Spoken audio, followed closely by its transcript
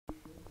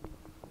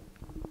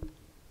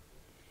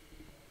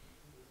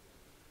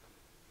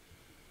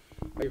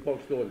How you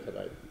folks doing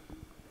today?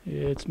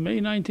 It's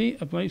May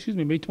 19th,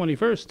 May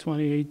 21st,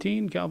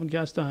 2018, Calvin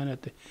Castine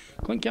at the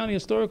Clinton County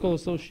Historical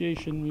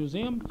Association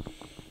Museum.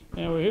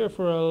 And we're here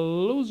for a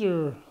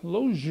Lozier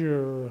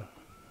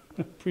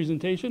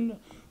presentation.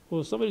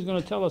 Well, somebody's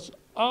going to tell us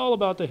all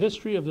about the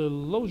history of the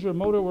Lozier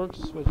Motor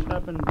Works, which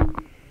happened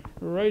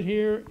right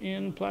here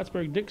in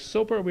Plattsburg. Dick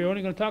Soper, are we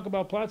only going to talk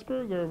about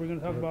Plattsburg, or are we going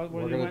to talk about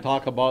where We're you going to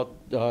went? talk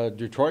about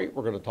Detroit.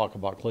 We're going to talk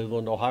about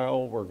Cleveland,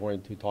 Ohio. We're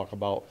going to talk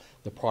about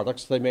the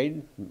products they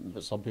made.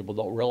 Some people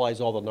don't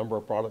realize all the number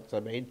of products they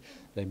made.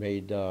 They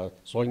made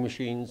sewing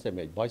machines. They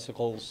made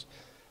bicycles,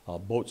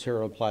 boats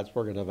here in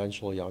Plattsburg, and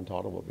eventually onto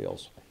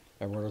automobiles.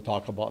 And we're going to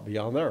talk about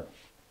beyond there.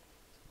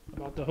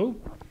 About the who?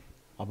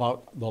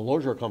 About the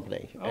Lozier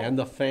Company and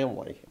the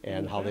family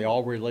and how they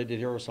all related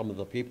here, some of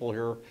the people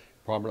here,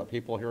 prominent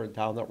people here in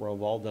town that were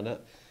involved in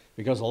it.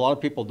 Because a lot of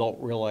people don't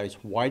realize,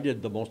 why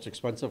did the most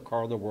expensive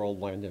car in the world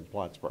land in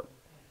Plattsburgh?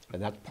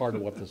 And that's part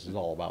of what this is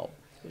all about.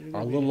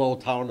 Our little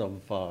old town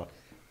of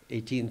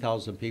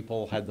 18,000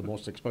 people had the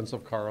most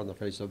expensive car on the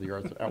face of the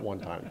earth at one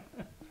time.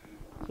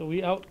 So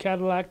we out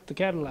Cadillac the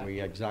Cadillac.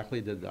 We exactly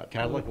did that.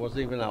 Cadillac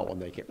wasn't even out when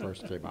they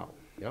first came out.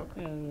 Yep.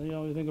 And you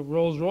know, you think of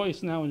Rolls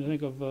Royce now when you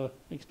think of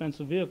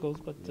expensive vehicles,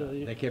 but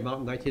They came out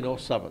in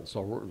 1907,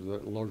 so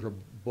Lozier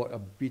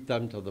beat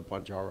them to the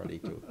punch already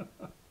too.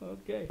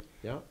 okay.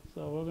 Yeah.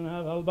 So we're gonna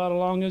have, how about how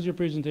long is your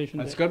presentation?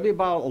 It's going to be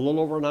about a little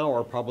over an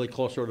hour, probably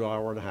closer to an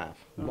hour and a half.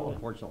 Okay.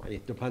 Unfortunately,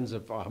 it depends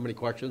if how many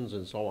questions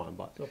and so on.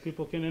 But So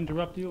people can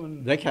interrupt you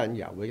and. they can,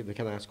 yeah, they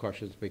can ask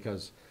questions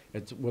because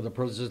it's with a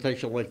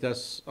presentation like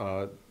this.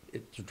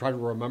 To try to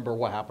remember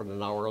what happened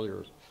an hour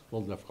earlier is a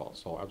little difficult.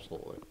 So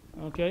absolutely.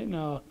 Okay,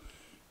 now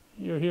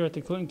you're here at the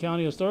Clinton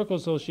County Historical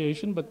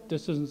Association, but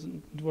this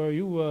isn't where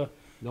you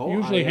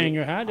usually hang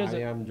your hat, is it?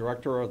 I am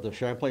director of the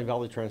Champlain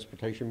Valley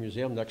Transportation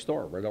Museum next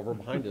door, right over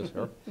behind us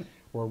here,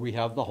 where we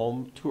have the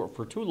home tour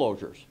for two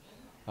Loziers.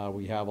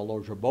 We have a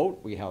Lozier boat,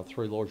 we have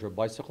 3 Lozier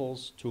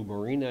bicycles, 2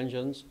 marine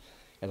engines,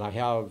 and I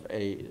have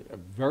a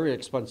very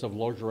expensive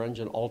Lozier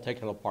engine all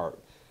taken apart,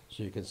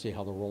 so you can see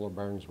how the roller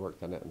bearings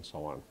worked in it and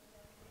so on.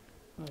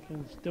 I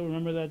can still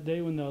remember that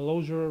day when the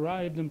Lozier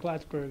arrived in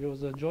Plattsburgh. It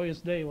was a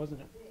joyous day,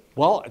 wasn't it?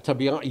 Well, to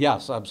be honest,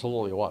 yes,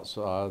 absolutely it was.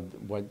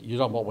 When you're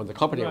talking about when the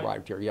company Right.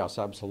 arrived here, yes,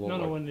 absolutely.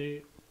 No,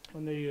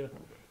 when they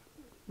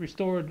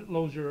restored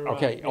Lozier arrived.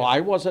 Okay, well,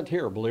 I wasn't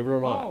here, believe it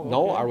or not. Oh,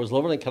 No, okay. I was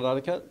living in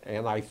Connecticut,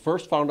 and I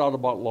first found out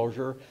about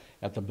Lozier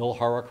at the Bill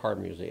Harrah Car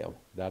Museum.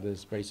 That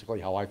is basically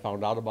how I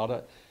found out about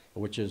it,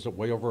 which is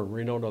way over in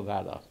Reno,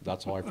 Nevada.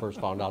 That's how I first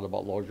found out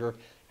about Lozier,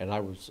 and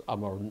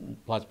I'm a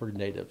Plattsburgh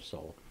native,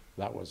 so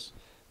that was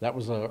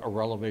a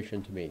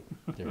revelation to me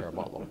to hear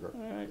about Lozier.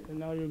 All right, and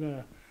now you're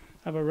gonna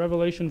have a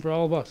revelation for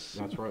all of us.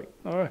 That's right.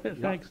 All right,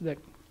 thanks, Dick.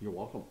 You're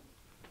welcome.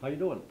 How you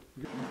doing?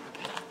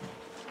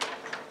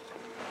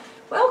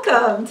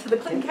 Welcome to the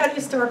Clinton County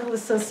Historical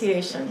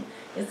Association.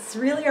 It's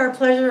really our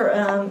pleasure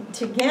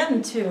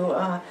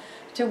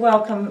to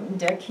welcome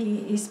Dick.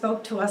 He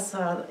spoke to us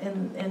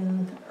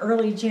in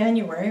early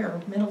January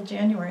or middle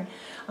January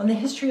on the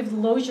history of the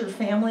Lozier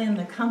family and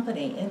the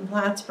company in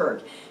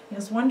Plattsburgh. It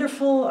was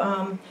wonderful,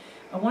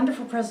 a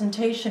wonderful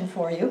presentation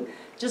for you.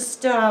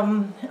 Just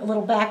a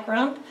little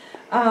background.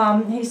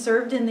 He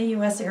served in the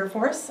U.S. Air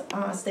Force,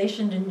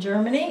 stationed in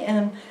Germany,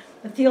 and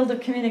the field of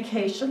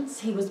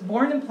communications. He was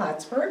born in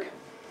Plattsburgh.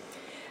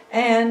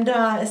 And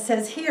it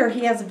says here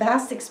he has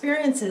vast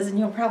experiences, and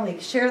you'll probably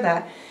share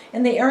that,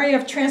 in the area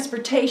of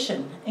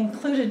transportation,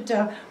 included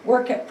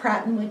work at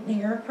Pratt &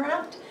 Whitney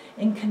Aircraft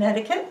in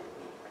Connecticut,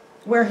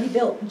 where he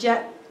built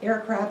jet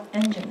aircraft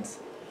engines.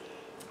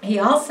 He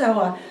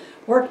also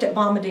worked at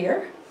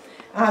Bombardier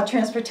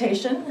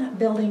Transportation,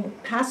 building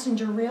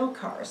passenger rail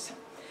cars.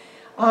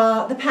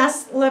 The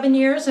past 11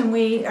 years, and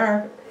we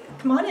are,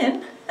 come on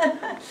in,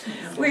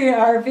 we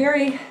are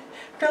very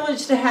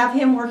privileged to have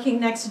him working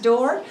next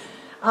door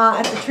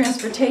at the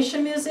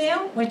Transportation Museum,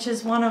 which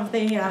is one of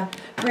the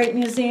great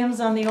museums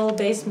on the old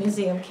Base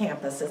Museum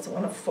campus. It's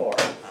one of 4.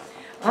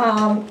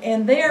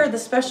 And there, the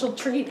special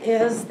treat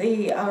is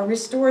the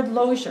restored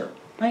Lozier,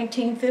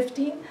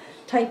 1915,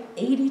 Type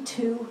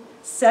 82,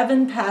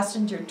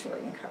 7-passenger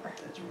touring car.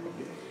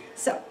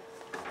 So,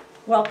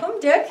 welcome,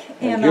 Dick,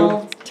 and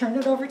I'll turn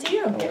it over to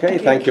you. Okay,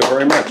 thank you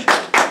very much.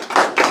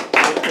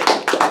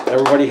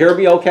 Everybody hear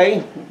me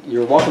okay?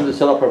 You're welcome to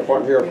sit up in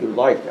front here if you'd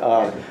like.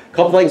 A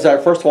couple things.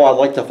 First of all, I'd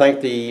like to thank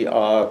the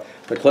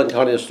Clinton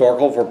County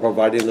Historical for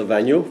providing the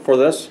venue for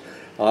this.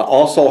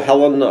 Also,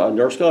 Helen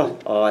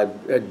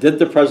Nurska did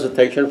the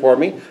presentation for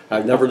me.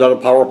 I've never done a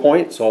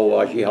PowerPoint,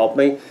 so she helped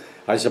me.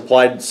 I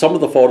supplied some of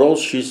the photos.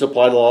 She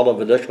supplied a lot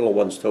of additional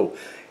ones too.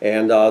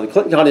 And the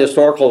Clinton County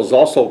Historical has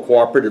also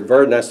cooperated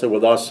very nicely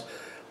with us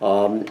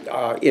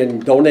in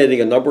donating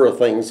a number of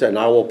things, and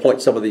I will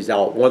point some of these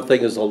out. One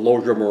thing is a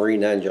Lozier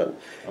marine engine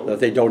that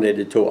they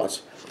donated to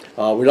us.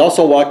 We'd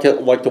also like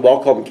to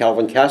welcome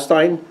Calvin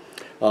Castine.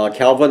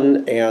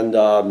 Calvin and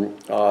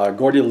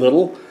Gordy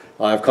Little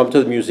have come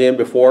to the museum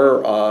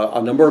before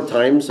a number of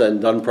times and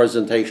done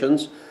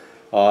presentations.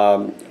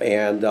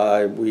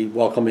 and we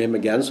welcome him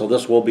again. So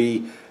this will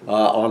be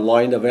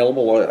online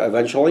available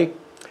eventually.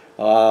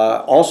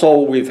 Also,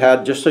 we've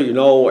had, just so you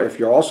know, if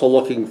you're also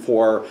looking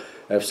for,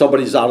 if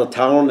somebody's out of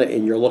town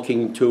and you're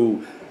looking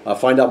to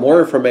find out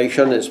more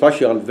information,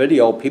 especially on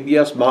video,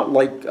 PBS Mountain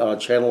Lake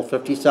Channel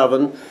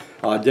 57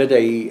 did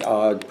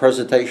a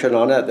presentation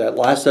on it that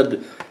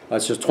lasted,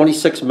 it's just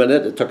 26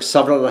 minutes. It took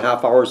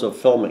 7.5 hours of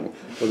filming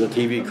with a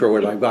TV crew,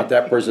 and I've got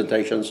that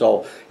presentation.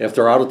 So if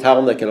they're out of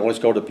town, they can always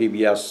go to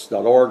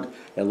pbs.org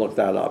and look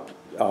that up.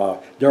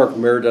 Derek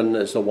Meredon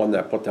is the one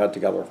that put that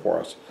together for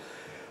us.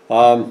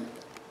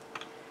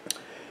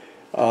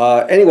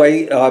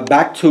 Anyway,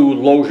 back to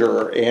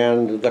Lozier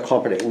and the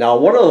company. Now,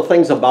 one of the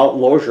things about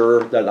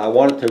Lozier that I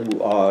wanted to,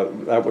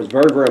 that was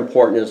very, very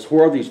important is, who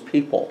are these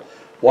people?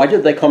 Why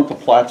did they come to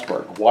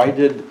Plattsburg?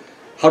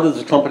 How did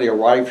this company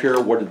arrive here?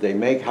 What did they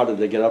make? How did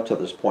they get up to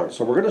this point?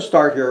 So we're going to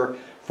start here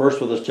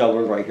first with this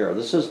gentleman right here.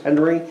 This is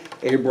Henry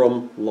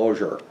Abram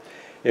Lozier.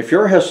 If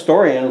you're a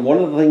historian, one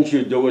of the things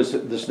you do is,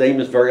 this name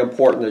is very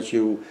important, that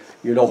you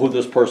know who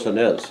this person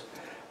is.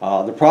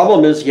 The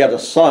problem is, he had a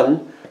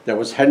son that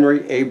was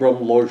Henry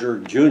Abram Lozier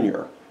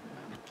Jr.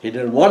 He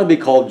didn't want to be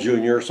called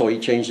Jr., so he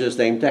changed his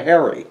name to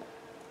Harry.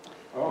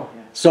 Oh.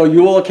 So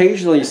you will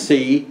occasionally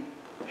see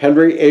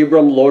Henry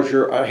Abram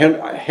Lozier,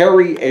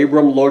 Harry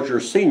Abram Lozier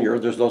Sr.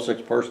 There's no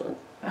such person.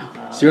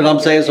 See what I'm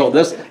saying? So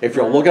this, if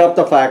you're looking up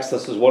the facts,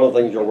 this is one of the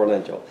things you'll run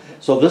into.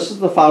 So this is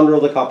the founder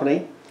of the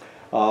company.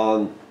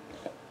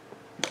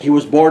 He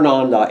was born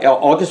on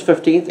August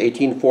 15th,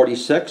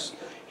 1846.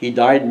 He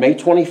died May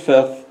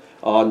 25th,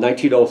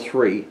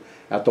 1903.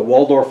 At the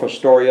Waldorf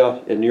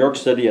Astoria in New York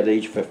City at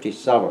age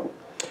 57.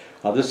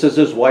 This is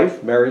his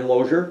wife, Mary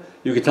Lozier.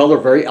 You can tell they're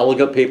very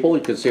elegant people.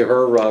 You can see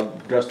her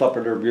dressed up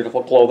in her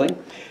beautiful clothing.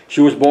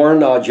 She was born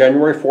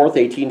January 4th,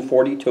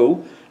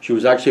 1842. She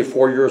was actually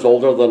 4 years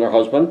older than her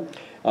husband.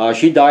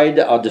 She died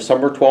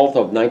December 12th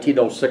of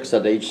 1906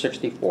 at age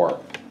 64.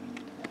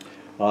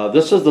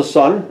 This is the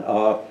son,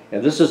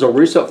 and this is a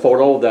recent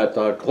photo that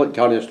Clinton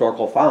County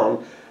Historical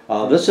found.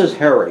 This is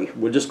Harry.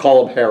 We'll just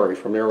call him Harry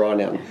from here on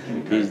in.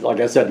 He's, like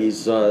I said,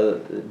 he's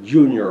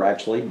junior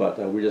actually, but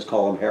we just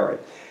call him Harry.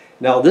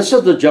 Now, this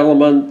is the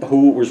gentleman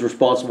who was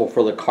responsible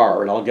for the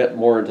car, and I'll get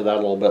more into that a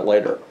little bit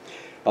later.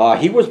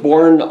 He was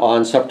born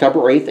on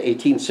September 8th,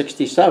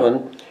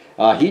 1867.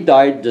 He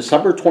died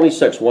December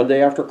 26th, one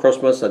day after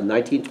Christmas in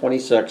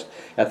 1926,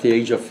 at the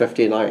age of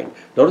 59.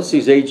 Notice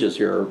these ages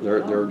here.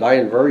 They're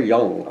dying very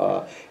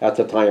young at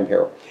the time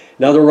here.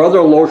 Now, there were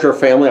other Lozier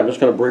family. I'm just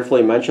going to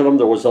briefly mention them.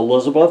 There was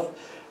Elizabeth.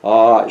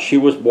 She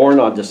was born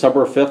on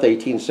December 5th,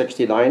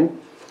 1869.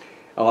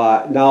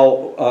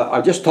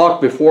 I just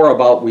talked before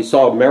about, we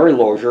saw Mary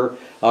Lozier.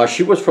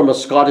 She was from a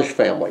Scottish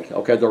family.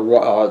 Okay, they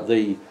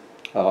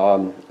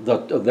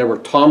were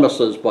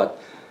Thomases,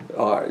 but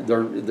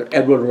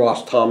Edwin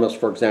Ross Thomas,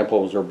 for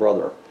example, was her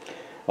brother.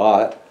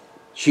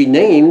 She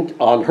named,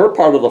 on her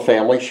part of the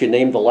family, she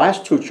named the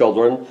last two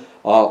children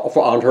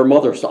on her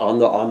mother's, on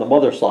the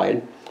mother's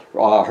side.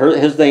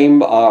 His name,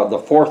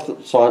 the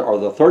fourth son, or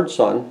the third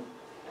son,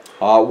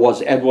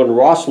 was Edwin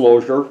Ross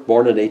Lozier,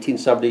 born in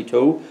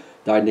 1872,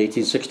 died in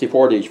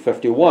 1864 at age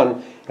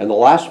 51, and the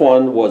last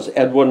one was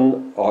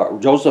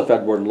Joseph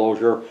Edward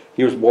Lozier.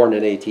 He was born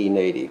in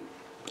 1880.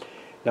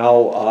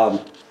 Now,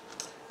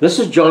 this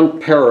is John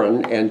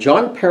Perrin, and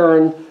John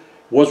Perrin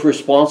was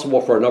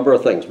responsible for a number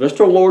of things.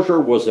 Mr.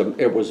 Lozier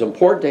it was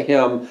important to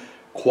him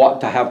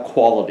to have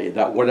quality,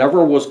 that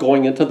whatever was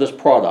going into this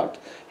product,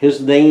 this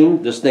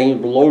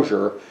name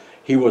Lozier,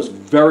 he was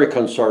very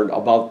concerned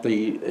about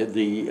the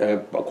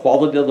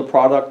quality of the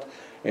product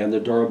and the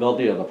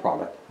durability of the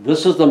product.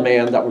 This is the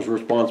man that was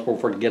responsible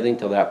for getting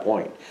to that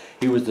point.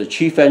 He was the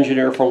chief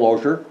engineer for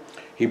Lozier.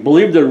 He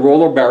believed in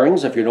roller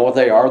bearings. If you know what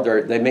they are,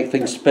 they make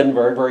things spin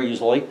very, very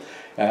easily.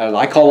 And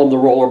I call him the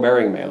roller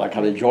bearing man. I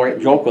kind of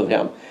joke with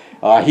him.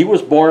 He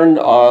was born in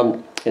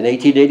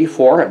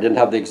 1884. I didn't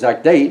have the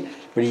exact date,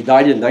 but he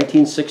died in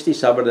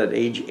 1967 at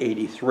age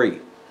 83.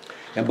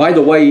 And by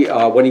the way,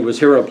 when he was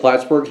here in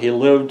Plattsburg, he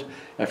lived,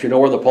 if you know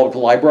where the public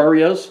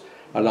library is,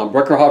 and on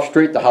Breckerhoff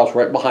Street, the house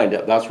right behind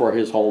it. That's where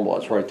his home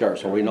was, right there.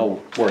 So we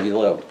know where he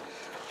lived.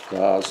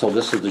 So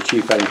this is the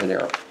chief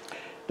engineer.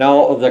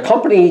 Now, the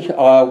company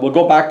will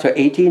go back to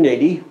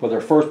 1880 with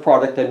their first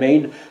product. They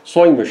made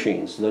sewing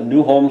machines, the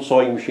New Home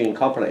Sewing Machine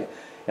Company.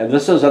 And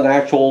this is an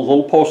actual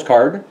little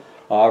postcard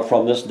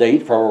from this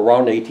date, from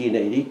around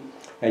 1880.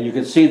 And you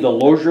can see the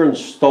Lozier and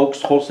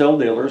Stokes wholesale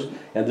dealers,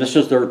 and this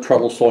is their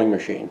treadle sewing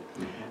machine.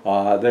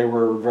 They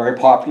were very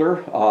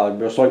popular.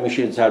 Their sewing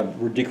machines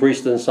had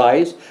decreased in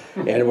size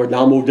and were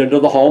now moved into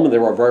the home, and they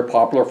were very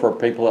popular for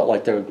people that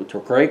like to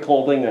create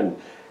clothing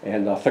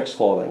and fix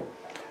clothing.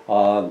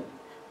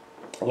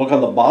 Look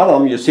on the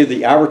bottom, you see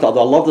the advertising.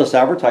 I love this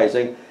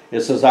advertising.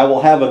 It says, "I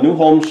will have a new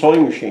home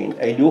sewing machine,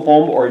 a new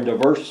home or a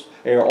divorce,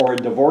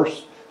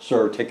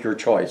 sir, take your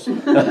choice."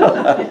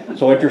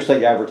 So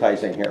interesting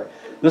advertising here.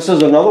 This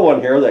is another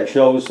one here that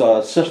shows,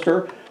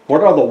 "Sister,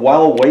 what are the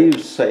wild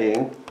waves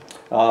saying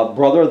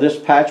Brother, this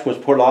patch was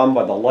put on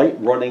by the light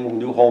running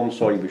new home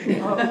sewing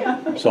machine.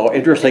 So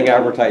interesting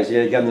advertising.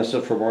 Again, this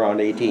is from around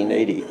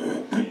 1880.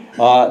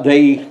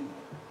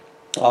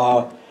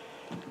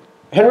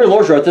 Henry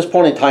Lozier at this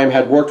point in time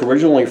had worked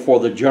originally for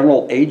the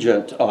general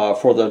agent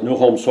for the New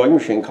Home Sewing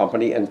Machine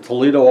Company in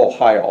Toledo,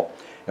 Ohio.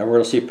 And we're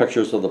going to see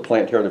pictures of the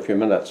plant here in a few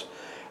minutes.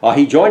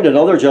 He joined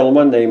another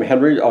gentleman named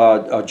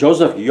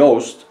Joseph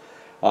Yost,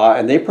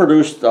 and they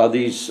produced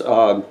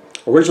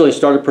originally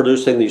started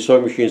producing these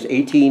sewing machines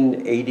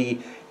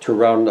 1880 to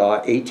around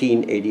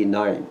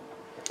 1889. In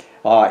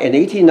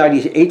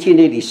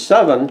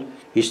 1887,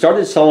 he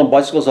started selling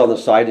bicycles on the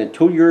side, and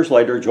 2 years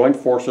later joined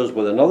forces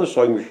with another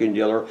sewing machine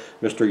dealer,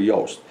 Mr.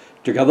 Yost.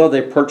 Together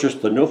they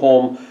purchased the New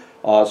Home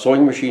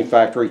Sewing Machine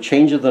Factory,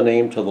 changing the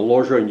name to the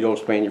Lozier and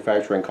Yost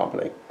Manufacturing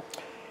Company.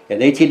 In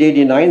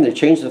 1889, they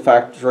changed the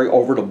factory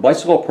over to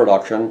bicycle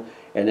production,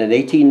 and in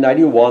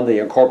 1891, they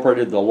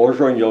incorporated the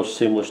Lozier and Yost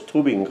Seamless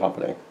Tubing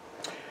Company.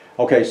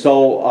 Okay,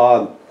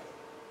 so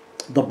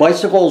the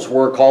bicycles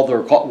were called,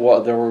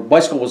 their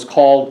bicycle was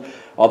called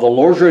the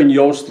Lozier and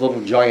Yost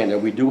Little Giant,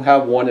 and we do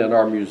have one in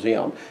our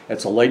museum.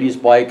 It's a lady's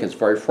bike. It's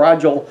very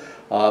fragile,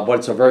 but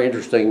it's a very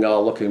interesting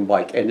looking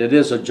bike, and it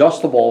is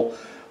adjustable,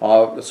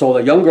 so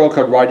the young girl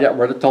could ride it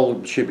right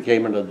until she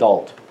became an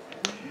adult.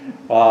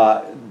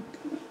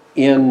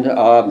 In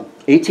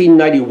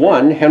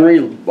 1891, Henry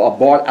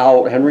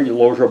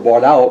Lozier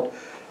bought out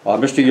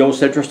Mr.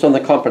 Yost's interest in the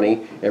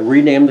company and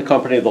renamed the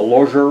company the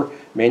Lozier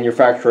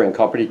Manufacturing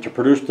Company to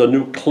produce the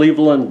new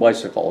Cleveland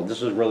bicycle.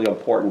 This is really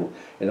important,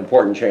 an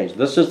important change.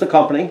 This is the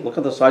company. Look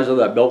at the size of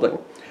that building.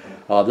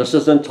 This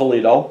is in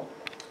Toledo,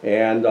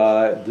 and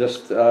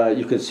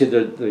you can see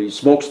the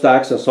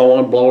smokestacks and so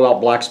on blowing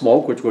out black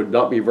smoke, which would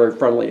not be very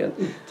friendly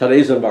in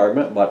today's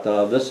environment, but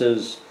this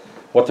is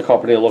what the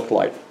company looked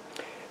like.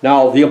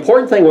 Now, the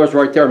important thing was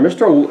right there,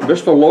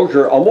 Mr.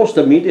 Lozier almost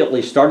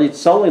immediately started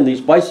selling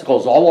these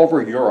bicycles all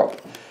over Europe.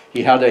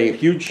 He had a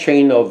huge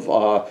chain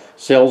of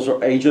sales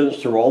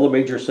agents through all the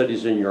major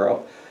cities in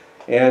Europe.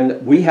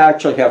 And we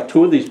actually have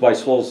 2 of these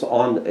bicycles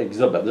on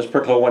exhibit. This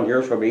particular one here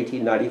is from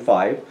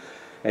 1895.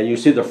 And you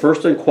see the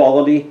first in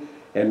quality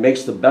and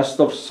makes the best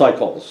of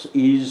cycles,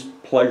 ease,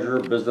 pleasure,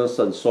 business,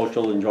 and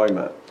social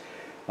enjoyment.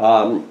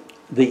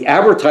 The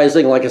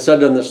advertising, like I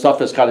said, in this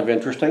stuff is kind of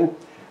interesting.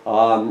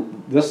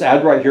 This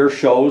ad right here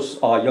shows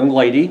a young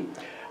lady.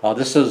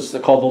 This is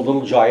called the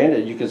Little Giant,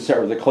 and you can see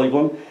her, the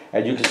Cleveland,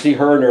 and you can see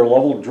her in her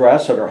level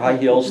dress and her high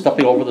heels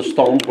stepping over the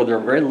stones with her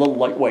very little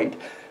lightweight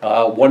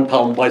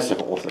 1-pound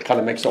bicycle. It kind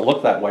of makes it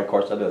look that way. Of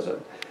course, it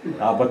isn't.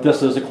 But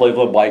this is a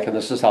Cleveland bike, and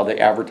this is how they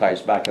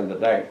advertised back in the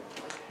day.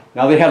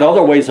 Now, they had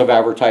other ways of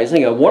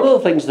advertising, and one of the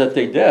things that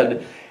they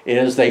did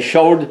is they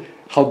showed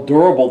how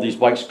durable these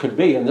bikes could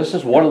be, and this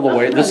is one of the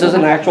ways. This is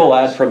an actual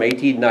ad from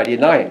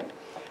 1899.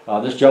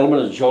 This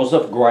gentleman is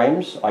Joseph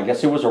Grimes. I guess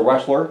he was a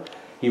wrestler.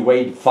 He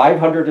weighed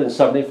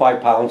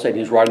 575 pounds, and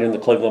he's riding the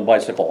Cleveland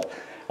bicycle.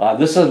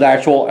 This is an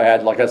actual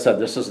ad. Like I said,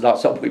 this is not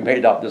something we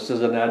made up. This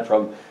is an ad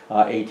from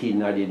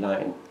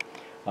 1899.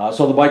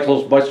 So the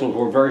bicycles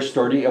were very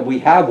sturdy, and we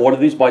have one of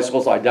these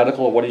bicycles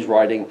identical to what he's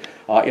riding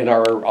in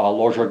our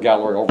Lozier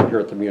gallery over here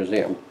at the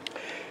museum.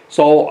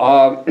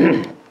 So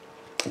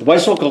the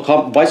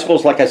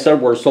bicycles, like I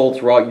said, were sold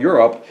throughout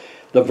Europe.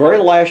 The very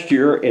last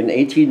year, in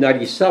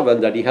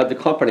 1897, that he had the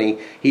company,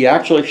 he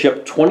actually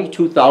shipped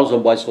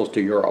 22,000 bicycles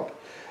to Europe.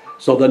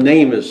 So the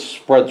name is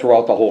spread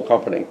throughout the whole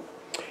company.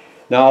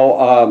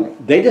 Now,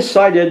 they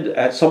decided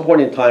at some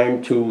point in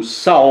time to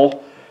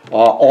sell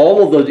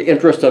all of the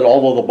interest in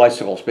all of the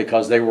bicycles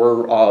because they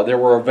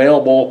were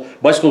available.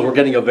 Bicycles were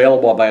getting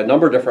available by a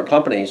number of different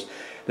companies.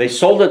 They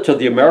sold it to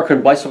the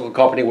American Bicycle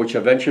Company, which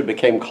eventually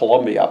became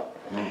Columbia.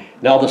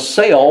 Now, the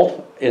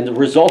sale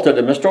resulted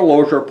in Mr.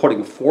 Lozier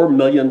putting $4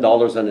 million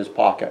in his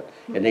pocket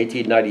in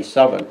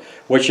 1897,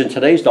 which in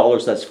today's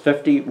dollars, that's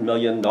 $50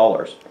 million.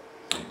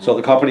 So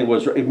the company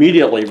was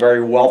immediately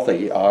very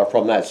wealthy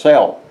from that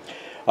sale.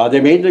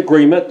 They made an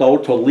agreement, though,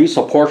 to lease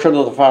a portion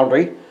of the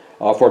foundry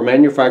for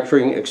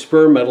manufacturing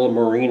experimental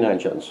marine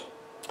engines.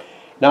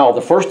 Now,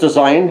 the first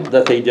design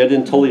that they did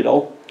in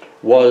Toledo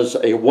was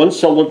a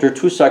 1-cylinder,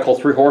 2-cycle,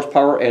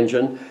 3-horsepower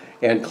engine.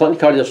 And Clinton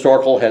County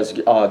Historical has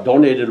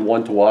donated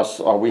one to us.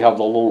 We have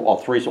the little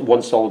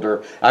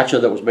 1-cylinder,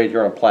 actually that was made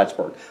here in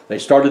Plattsburg. They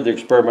started the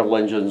experimental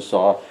engines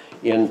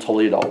in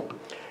Toledo.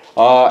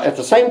 At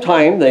the same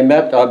time, they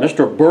met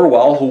Mr.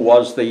 Burwell, who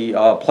was the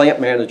plant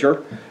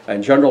manager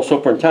and general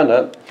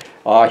superintendent.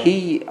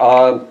 He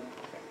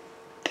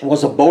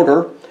was a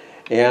boater,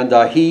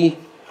 and he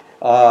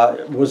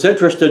was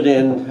interested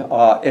in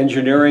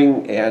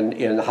engineering and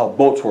in how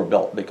boats were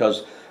built,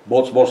 because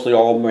boats mostly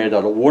all made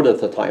out of wood at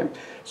the time.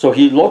 So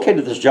he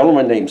located this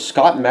gentleman named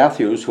Scott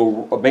Matthews,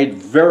 who made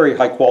very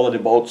high quality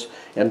boats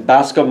in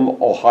Bascom,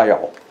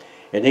 Ohio.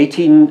 In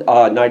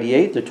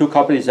 1898, the two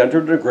companies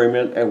entered an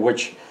agreement in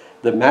which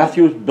the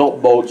Matthews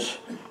built boats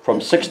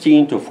from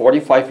 16 to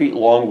 45 feet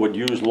long would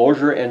use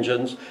Lozier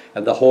engines,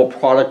 and the whole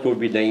product would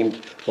be named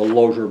the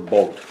Lozier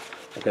boat.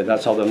 Okay,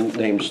 that's how the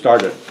name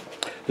started.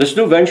 This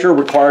new venture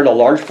required a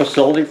large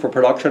facility for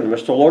production, and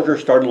Mr. Lozier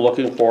started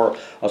looking for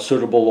a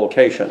suitable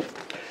location.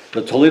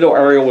 The Toledo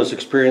area was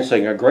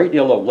experiencing a great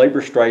deal of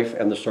labor strife,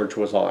 and the search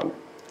was on.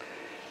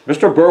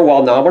 Mr.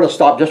 Burwell, now I'm going to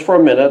stop just for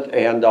a minute,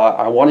 and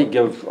I want to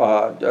give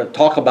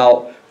talk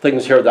about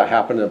things here that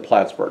happened in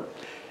Plattsburg.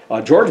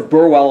 George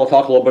Burwell, I'll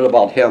talk a little bit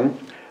about him.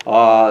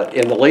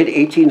 In the late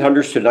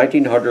 1800s to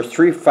 1900s,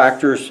 three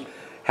factors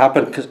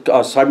happened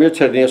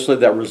simultaneously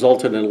that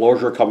resulted in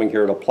Lozier coming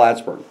here to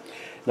Plattsburg.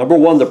 Number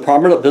one, the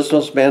prominent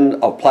businessmen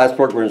of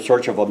Plattsburg were in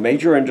search of a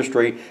major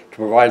industry to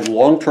provide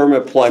long-term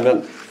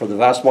employment for the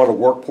vast amount of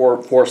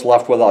workforce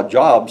left without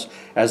jobs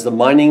as the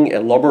mining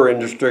and lumber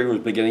industry was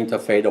beginning to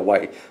fade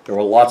away. There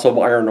were lots of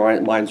iron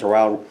mines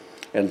around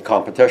and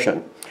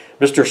competition.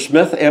 Mr.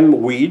 Smith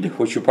M. Weed,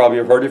 which you probably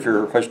have heard if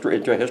you're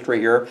into history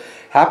here,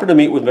 happened to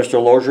meet with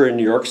Mr. Lozier in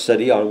New York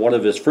City on one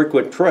of his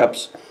frequent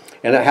trips.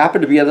 And it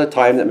happened to be at the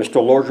time that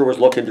Mr. Lozier was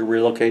looking to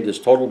relocate his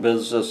total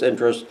business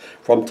interest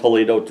from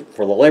Toledo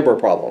for the labor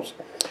problems.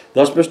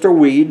 Thus, Mr.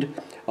 Weed,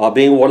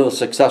 being one of the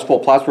successful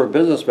Plattsburgh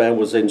businessmen,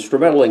 was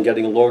instrumental in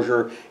getting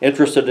Lozier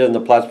interested in the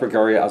Plattsburgh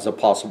area as a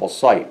possible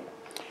site.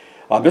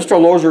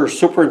 Mr. Lozier's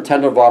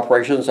superintendent of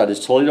operations at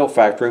his Toledo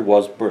factory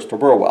was Mr.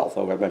 Burwell,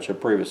 who I mentioned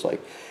previously.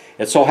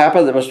 It so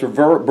happened that Mr.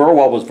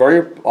 Burwell was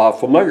very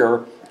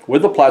familiar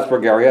with the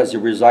Plattsburgh area as he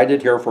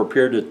resided here for a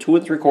period of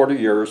 2 3/4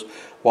 years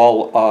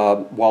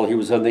while he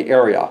was in the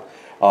area.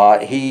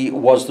 He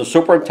was the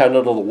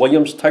superintendent of the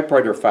Williams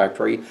typewriter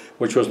factory,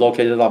 which was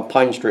located on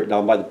Pine Street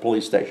down by the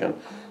police station.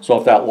 So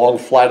if that long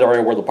flat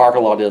area where the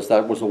parking lot is,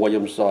 that was the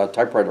Williams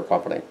typewriter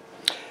company.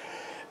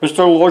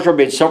 Mr. Lozier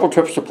made several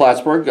trips to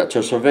Plattsburgh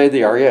to survey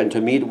the area and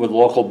to meet with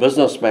local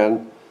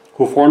businessmen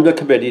who formed a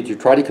committee to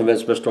try to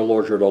convince Mr.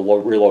 Lozier to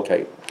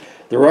relocate.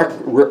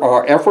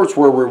 Our efforts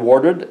were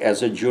rewarded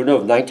as in June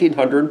of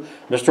 1900,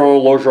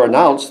 Mr. Lozier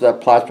announced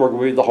that Plattsburgh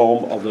would be the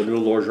home of the new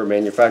Lozier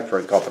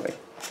Manufacturing Company.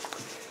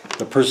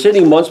 The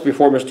preceding months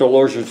before Mr.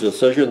 Lozier's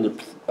decision,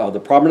 the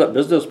prominent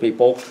business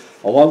people,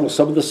 along with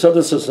some of the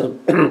citizens of,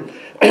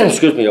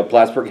 excuse me, of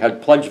Plattsburgh,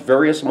 had pledged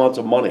various amounts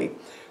of money.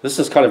 This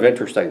is kind of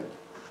interesting,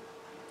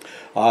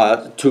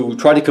 to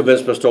try to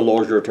convince Mr.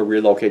 Lozier to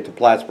relocate to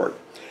Plattsburgh.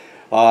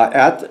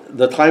 At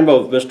the time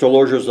of Mr.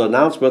 Lozier's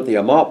announcement, the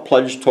amount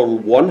pledged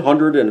totaled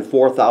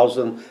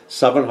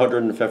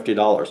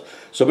 $104,750.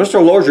 So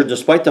Mr. Lozier,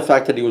 despite the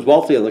fact that he was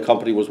wealthy and the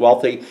company was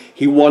wealthy,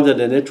 he wanted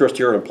an interest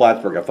here in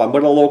Plattsburgh. If I'm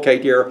going to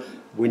locate here,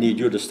 we need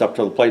you to step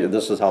to the plate, and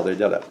this is how they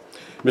did it.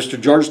 Mr.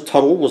 George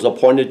Tuttle was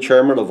appointed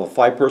chairman of a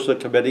 5-person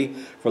committee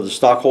for the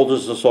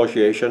Stockholders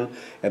Association,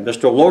 and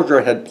Mr.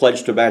 Lozier had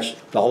pledged to match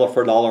dollar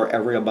for dollar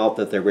every amount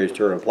that they raised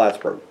here in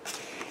Plattsburgh.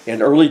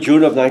 In early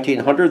June of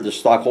 1900, the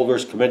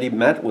Stockholders Committee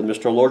met with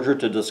Mr. Lozier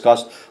to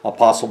discuss a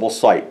possible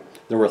site.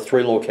 There were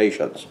 3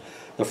 locations.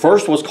 The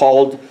first was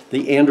called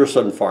the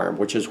Anderson Farm,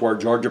 which is where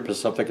Georgia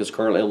Pacific is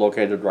currently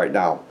located right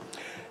now.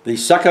 The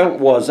second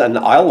was an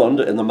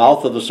island in the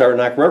mouth of the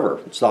Saranac River.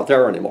 It's not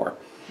there anymore.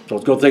 So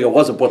it's a good thing it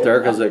wasn't put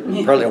there because it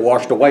apparently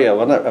washed away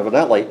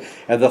evidently.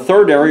 And the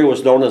third area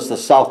was known as the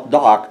South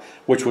Dock,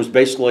 which was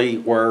basically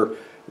where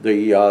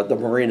the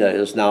marina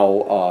is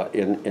now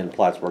in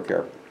Plattsburgh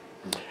here.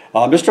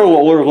 Mr.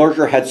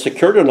 Lozier had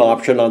secured an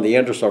option on the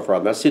Anderson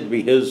Farm. That seemed to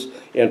be his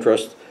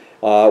interest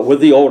with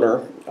the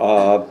owner.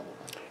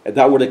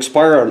 That would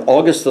expire on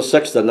August the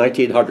 6th of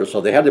 1900. So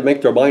they had to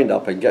make their mind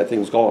up and get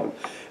things going.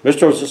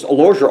 Mr.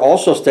 Lozier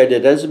also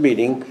stated at his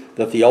meeting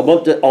that the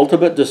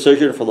ultimate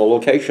decision for the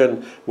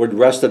location would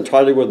rest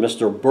entirely with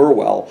Mr.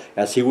 Burwell,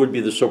 as he would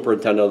be the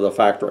superintendent of the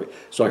factory.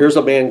 So here's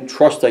a man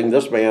trusting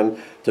this man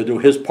to do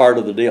his part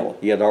of the deal.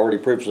 He had already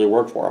previously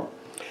worked for him.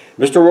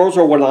 Mr.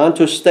 Lozier went on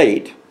to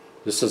state,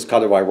 this is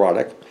kind of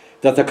ironic,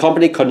 that the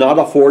company could not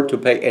afford to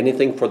pay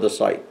anything for the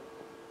site.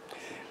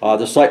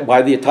 The site,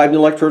 by the time the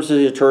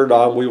electricity is turned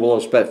on, we will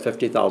have spent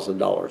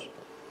 $50,000.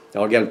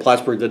 Now again,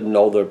 Plattsburgh didn't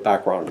know the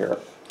background here.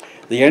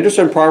 The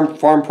Anderson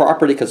Farm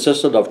property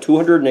consisted of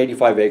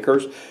 285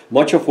 acres,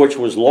 much of which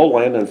was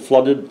lowland and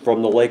flooded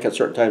from the lake at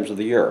certain times of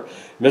the year.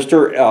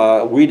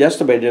 Mr. Weed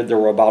estimated there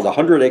were about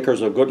 100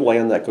 acres of good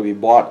land that could be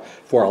bought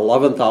for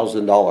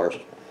 $11,000.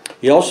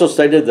 He also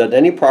stated that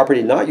any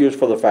property not used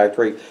for the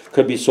factory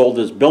could be sold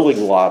as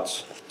building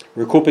lots,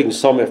 recouping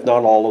some if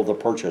not all of the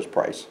purchase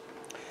price.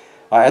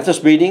 At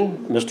this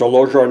meeting, Mr.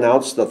 Lozier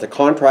announced that the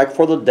contract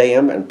for the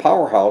dam and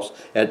powerhouse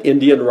at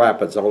Indian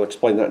Rapids, I will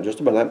explain that in just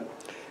a minute,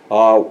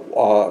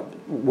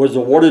 was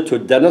awarded to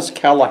Dennis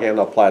Callahan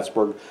of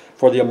Plattsburgh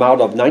for the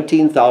amount of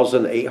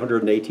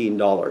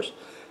 $19,818.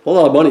 A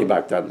lot of money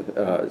back then,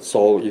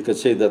 so you can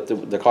see that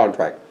the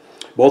contract.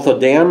 Both the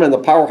dam and the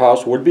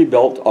powerhouse would be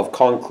built of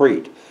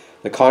concrete.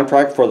 The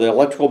contract for the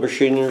electrical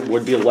machinery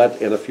would be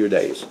let in a few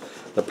days.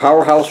 The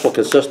powerhouse will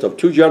consist of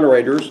 2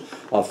 generators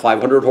of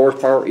 500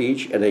 horsepower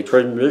each and a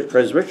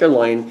transmission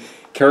line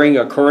carrying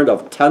a current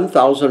of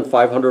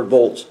 10,500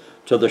 volts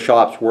to the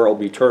shops, where it will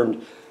be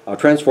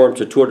transformed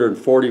to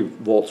 240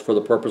 volts for the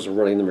purpose of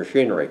running the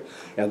machinery.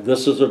 And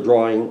this is a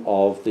drawing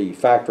of the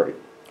factory,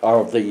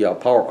 of the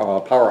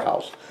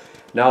powerhouse.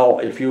 Now,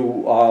 if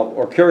you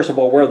are curious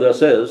about where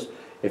this is,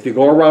 If you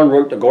go around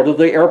go to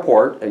the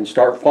airport and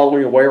start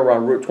following your way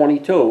around Route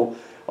 22,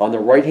 on the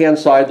right-hand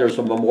side, there's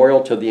a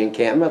memorial to the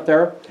encampment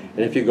there. And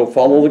if you go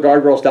follow the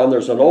guardrails down,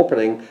 there's an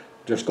opening.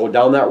 Just go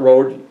down that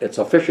road. It's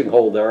a fishing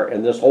hole there,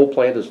 and this whole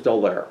plant is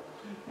still there.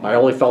 I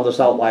only found this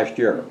out last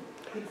year.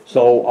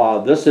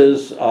 So this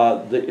is,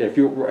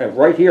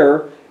 right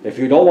here, if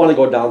you don't want to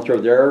go down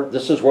through there,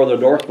 this is where the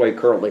Northway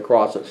currently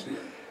crosses.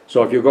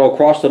 So if you go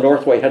across the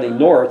Northway heading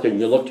north and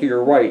you look to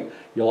your right,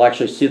 you'll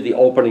actually see the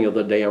opening of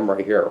the dam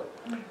right here.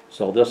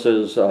 So this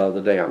is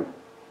the dam.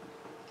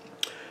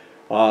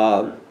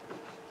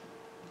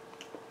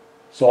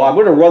 So I'm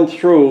going to run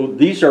through,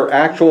 these are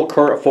actual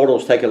current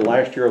photos taken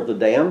last year of the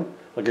dam.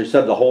 Like I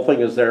said, the whole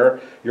thing is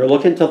there. You're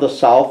looking to the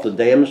south, the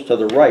dam's to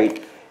the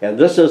right, and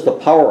this is the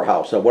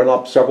powerhouse. It went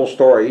up several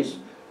stories.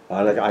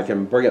 I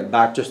can bring it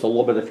back just a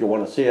little bit if you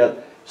want to see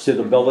it. See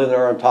the building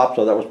there on top,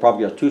 so that was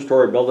probably a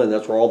two-story building.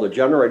 That's where all the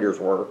generators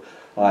were.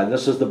 And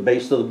this is the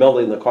base of the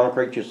building, the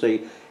concrete you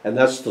see, and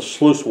that's the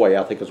sluiceway,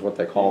 I think is what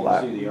they call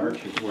that. You see the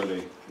arches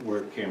where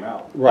it came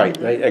out. Right,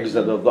 the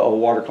exit of the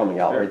water coming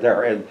out right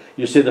there. And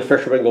you see the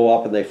fishermen go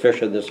up and they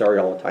fish in this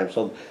area all the time.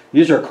 So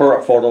these are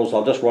current photos.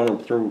 I'll just run them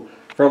through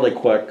fairly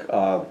quick.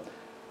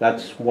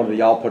 That's one of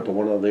the output to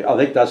one of the, I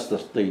think that's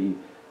the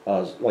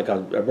like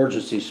an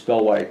emergency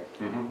spillway.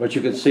 But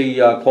you can see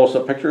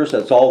close-up pictures,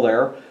 it's all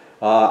there.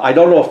 I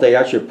don't know if they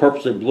actually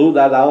purposely blew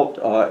that out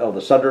of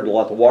the center to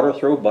let the water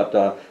through, but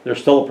they're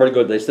still pretty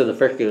good. They said the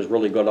fishing is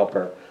really good up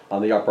there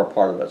on the upper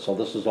part of it. So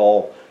this is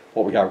all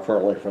what we have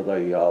currently for the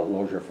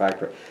Lozier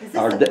factory. Is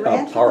this the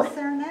branch of the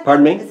Saranac?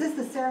 Pardon me? Is this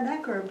the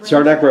Saranac or a branch?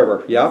 Saranac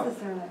River, yeah. This is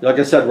the Saranac. Like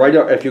I said, right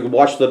up, if you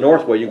watch the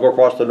Northway, you go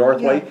across the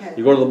Northway, Yeah, okay.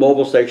 you go to the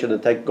mobile station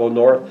and go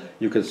north,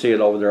 you can see it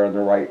over there on the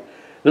right.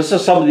 This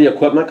is some of the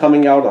equipment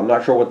coming out. I'm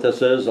not sure what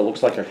this is. It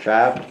looks like a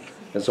shaft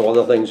and some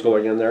other things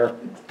going in there.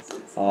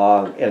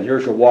 And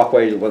here's your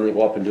walkway when they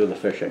go up and do the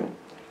fishing.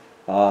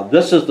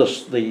 This is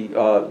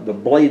the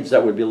blades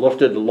that would be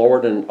lifted,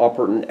 lowered, and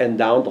upper and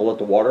down to let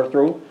the water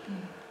through.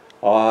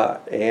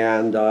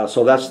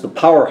 So that's the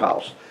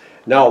powerhouse.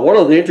 Now, one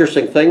of the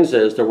interesting things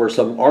is there were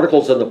some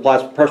articles in the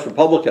Press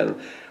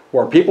Republican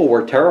where people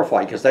were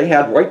terrified because they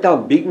had right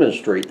down Beekman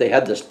Street, they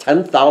had this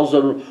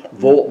 10,000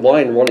 volt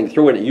line running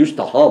through and it used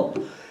to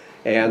hum.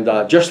 And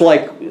just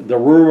like the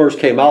rumors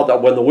came out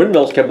that when the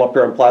windmills came up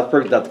here in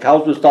Plattsburg that the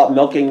cows would stop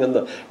milking and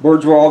the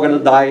birds were all going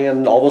to die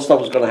and all this stuff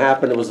was going to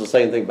happen, it was the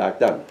same thing back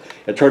then.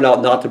 It turned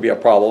out not to be a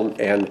problem,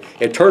 and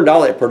it turned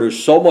out it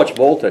produced so much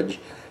voltage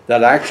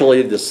that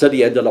actually the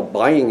city ended up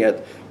buying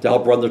it to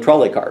help run the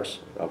trolley cars.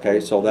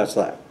 Okay, so that's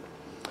that.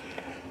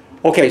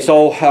 Okay,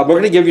 so we're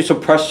going to give you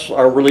some press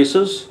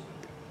releases.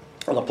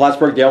 The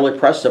Plattsburg Daily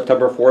Press,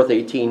 September 4th,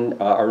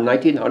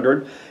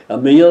 1900,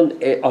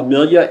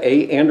 Amelia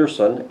A.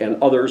 Anderson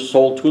and others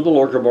sold to the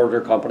Lozier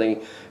Motor Company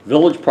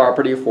village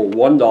property for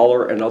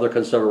 $1 and other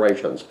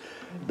considerations.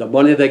 The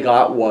money they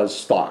got was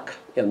stock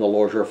in the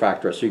Lozier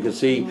factory. So you can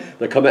see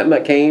the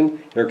commitment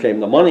came, here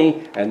came the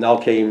money, and now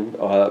came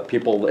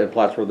people in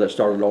Plattsburg that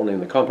started owning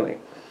the company.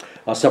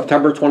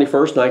 September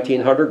 21st,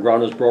 1900,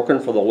 ground is broken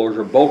for the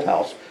Lozier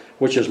Boathouse,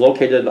 which is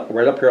located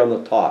right up here on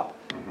the top.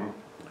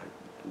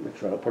 Make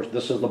sure I push.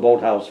 This is the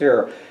boathouse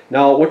here.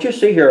 Now, what you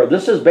see here,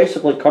 this is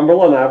basically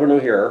Cumberland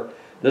Avenue here.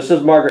 This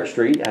is Margaret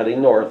Street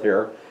heading north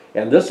here,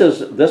 and this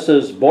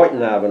is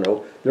Boynton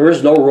Avenue. There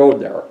is no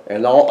road there,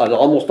 and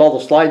almost all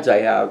the slides I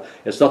have,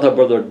 it's nothing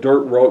but a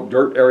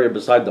dirt area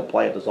beside the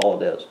plant is all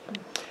it is.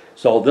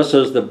 So this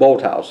is the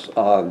boathouse.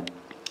 And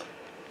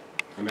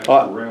that's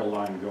the rail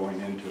line going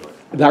into it.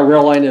 That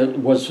rail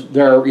line was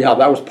there, yeah,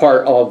 that was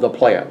part of the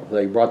plant.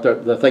 They brought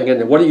the thing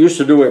in, and what it used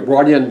to do, it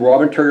brought in raw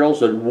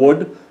materials and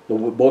wood. The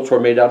boats were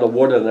made out of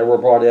wood and they were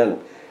brought in.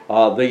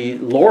 The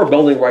lower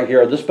building right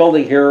here, this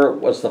building here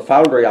was the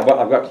foundry. I've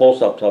got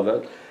close-ups of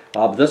it.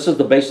 This is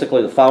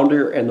basically the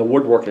foundry and the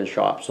woodworking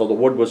shop. So the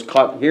wood was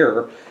cut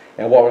here,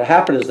 and what would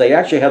happen is they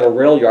actually had a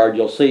rail yard,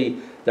 you'll see,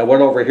 that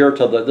went over here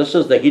to this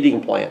is the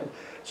heating plant.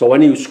 So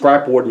any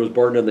scrap wood was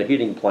burned in the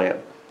heating plant.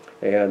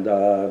 And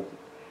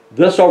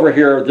this over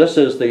here, this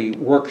is the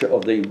work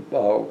of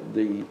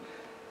the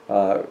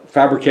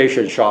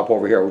fabrication shop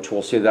over here, which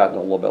we'll see that in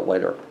a little bit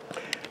later.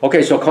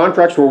 Okay, so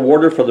contracts were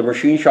awarded for the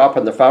machine shop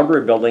and the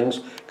foundry buildings.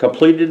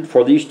 Completed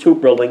for these two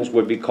buildings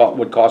would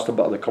cost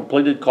about, the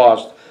completed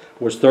cost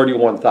was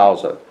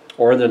 $31,000,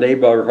 or in the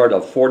neighborhood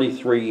of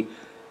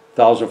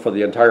 $43,000 for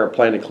the entire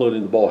plant,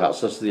 including the boathouse.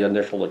 This is the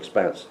initial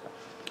expense.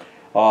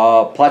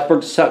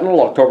 Plattsburg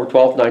Sentinel, October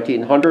 12,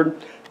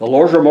 1900. The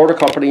Lozier Motor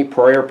Company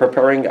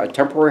preparing a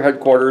temporary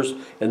headquarters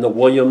in the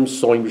Williams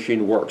Sewing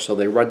Machine Works. So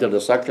they rented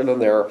a section in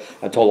there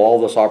until all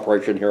this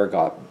operation here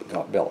got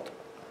built.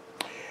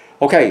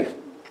 Okay.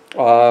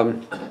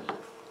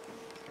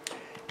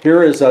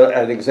 Here is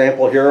an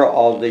example here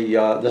of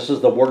this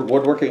is the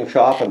woodworking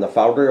shop and the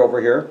foundry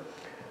over here.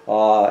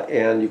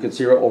 And you can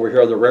see over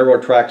here the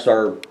railroad tracks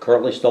are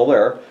currently still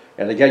there.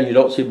 And again, you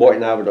don't see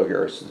Boynton Avenue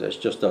here. It's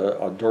just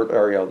a dirt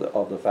area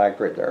of the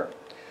factory there.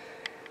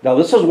 Now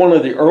this is one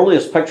of the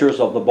earliest pictures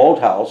of the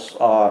boathouse.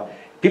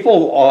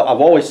 People,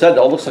 I've always said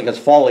that it looks like it's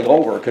falling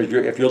over because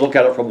if you look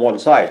at it from one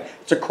side,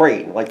 it's a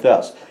crane like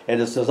this. And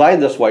it's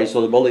designed this way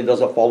so the building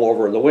doesn't fall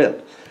over in the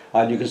wind.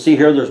 And you can see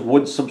here there's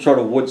wood, some sort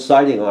of wood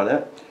siding on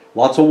it,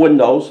 lots of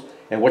windows,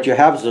 and what you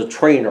have is a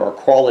train or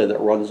a trolley that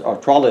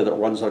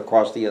runs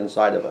across the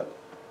inside of it.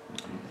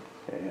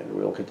 And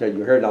we'll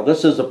continue here. Now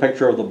this is a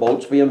picture of the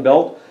boats being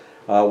built.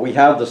 We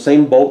have the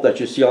same boat that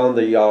you see on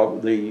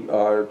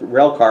the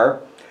rail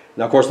car.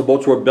 Now, of course, the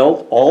boats were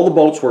built. All the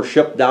boats were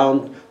shipped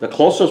down. The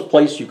closest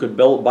place you could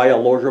buy a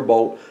Lozier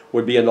boat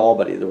would be in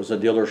Albany. There was a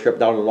dealership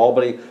down in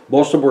Albany.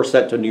 Most of them were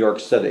sent to New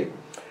York City.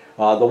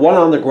 The one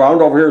on the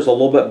ground over here is a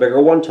little bit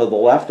bigger one to the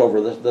left over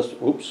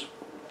oops,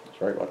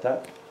 sorry about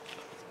that.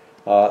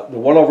 The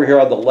one over here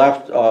on the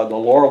left, the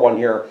lower one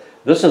here,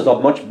 this is a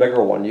much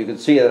bigger one. You can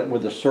see it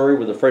with the Surrey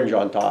with the fringe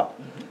on top.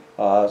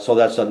 So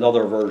that's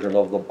another version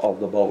of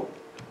the boat.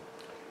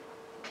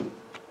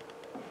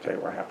 Okay,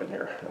 what happened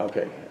here?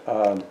 Okay.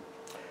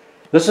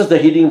 This is the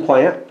heating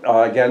plant.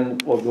 Again,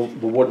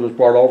 the wood was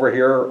brought over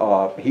here.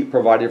 Heat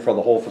provided for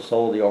the whole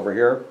facility over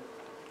here.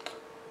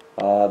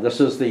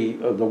 This is the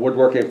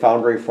woodworking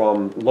foundry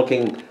from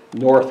looking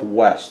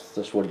northwest,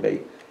 this would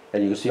be.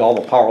 And you can see all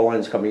the power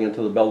lines coming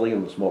into the building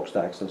and the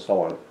smokestacks and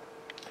so on.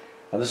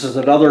 This is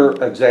another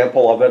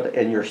example of it.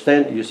 And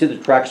you see the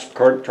tracks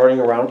turning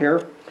around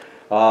here?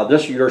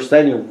 You're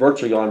standing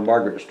virtually on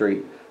Margaret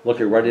Street,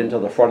 looking right into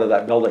the front of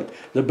that building.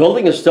 The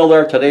building is still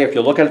there today. If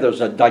you look at it,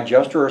 there's a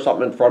digester or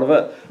something in front of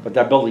it, but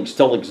that building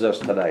still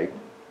exists today.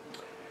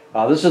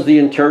 This is the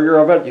interior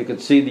of it. You can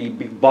see the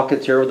big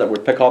buckets here that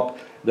would pick up.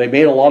 They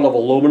made a lot of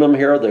aluminum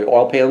here. The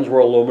oil pans were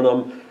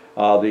aluminum.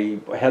 The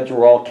heads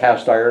were all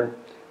cast iron.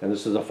 And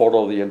this is a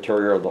photo of the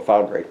interior of the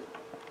foundry.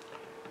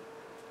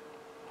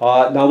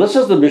 Now this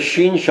is the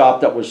machine shop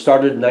that was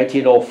started in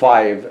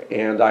 1905,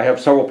 and I have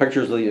several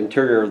pictures of the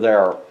interior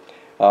there.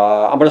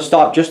 I'm going to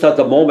stop just at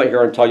the moment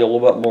here and tell you a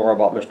little bit more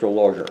about Mr.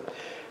 Lozier.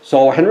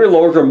 So Henry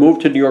Lozier moved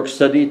to New York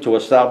City to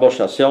establish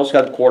a sales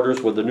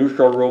headquarters with the new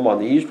showroom on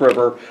the East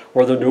River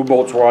where the new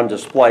boats were on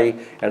display,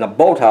 and a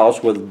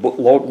boathouse with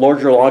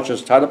Lozier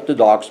launches tied up to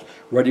docks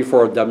ready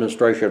for a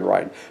demonstration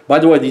ride. By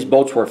the way, these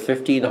boats were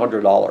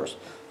 $1,500.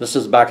 This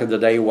is back in the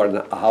day when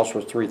a house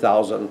was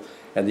 $3,000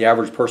 and the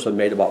average person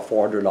made about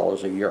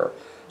 $400 a year.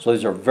 So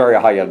these are very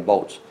high-end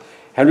boats.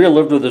 Henry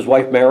lived with his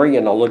wife Mary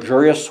in a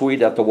luxurious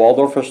suite at the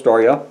Waldorf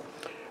Astoria.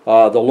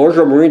 The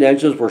Lozier marine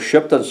engines were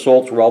shipped and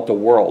sold throughout the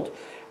world.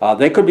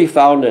 They could be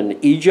found in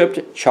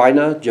Egypt,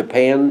 China,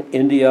 Japan,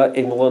 India,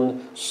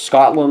 England,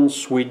 Scotland,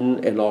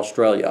 Sweden, and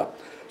Australia.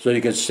 So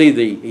you can see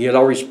he had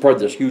already spread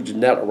this huge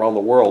net around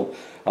the world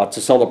to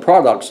sell the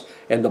products,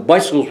 and the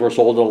bicycles were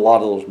sold in a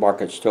lot of those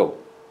markets too.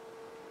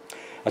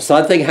 A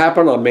sad thing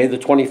happened on May the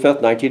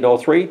 25th,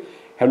 1903.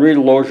 Henry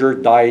Lozier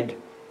died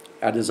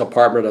at his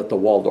apartment at the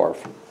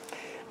Waldorf.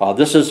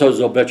 This is his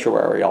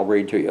obituary. I'll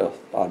read to you.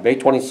 May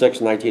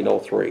 26,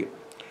 1903,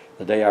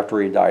 the day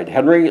after he died.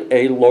 Henry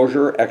A.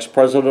 Lozier,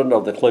 ex-president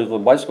of the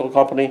Cleveland Bicycle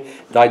Company,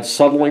 died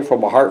suddenly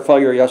from a heart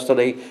failure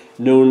yesterday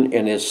noon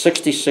in his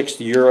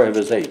 66th year of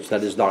his age.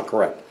 That is not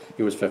correct.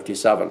 He was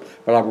 57,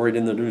 but I'm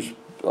reading the news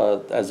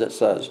as it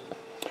says.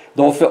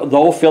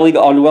 Though feeling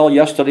unwell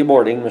yesterday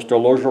morning, Mr.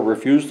 Lozier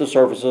refused the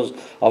services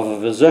of a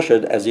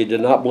physician as he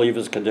did not believe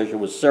his condition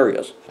was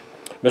serious.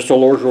 Mr.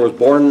 Lozier was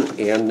born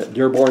in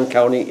Dearborn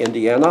County,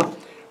 Indiana.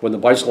 When the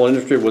bicycle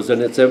industry was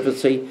in its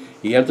infancy,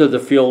 he entered the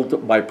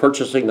field by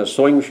purchasing a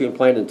sewing machine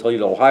plant in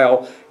Toledo,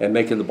 Ohio, and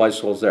making the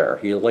bicycles there.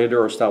 He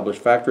later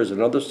established factories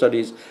in other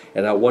cities,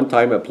 and at one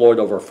time employed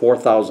over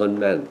 4,000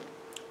 men.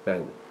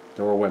 There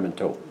were women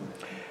too.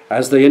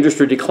 As the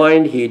industry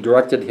declined, he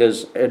directed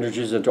his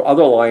energies into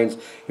other lines.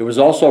 He was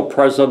also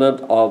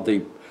president of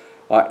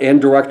and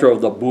director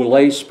of the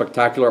Boulay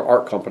Spectacular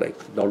Art Company.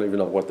 Don't even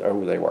know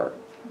who they were.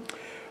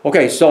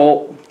 Okay,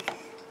 so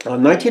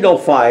in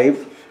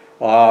 1905,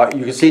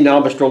 you can see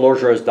now Mr.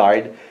 Lozier has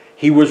died.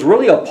 He was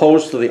really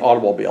opposed to the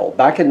automobile.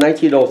 Back in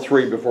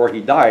 1903, before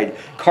he died,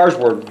 cars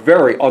were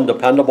very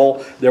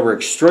undependable. They were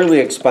extremely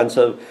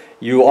expensive.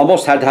 You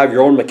almost had to have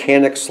your own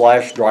mechanic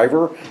 /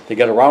 driver to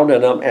get around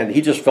in them, and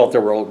he just felt they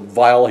were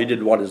vile. He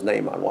didn't want his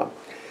name on one.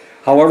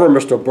 However,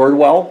 Mr.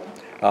 Birdwell,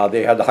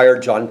 they had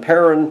hired John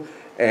Perrin,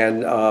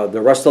 and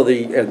the rest of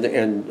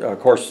and of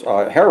course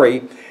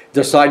Harry,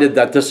 decided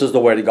that this is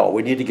the way to go.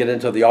 We need to get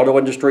into the auto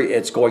industry.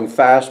 It's going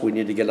fast. We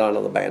need to get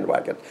onto the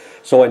bandwagon.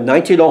 So in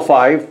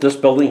 1905, this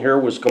building here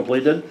was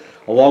completed,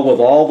 along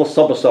with all the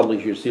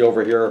sub-assemblies you see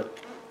over here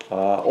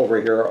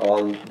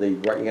on the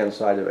right-hand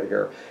side of it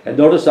here. And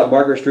notice that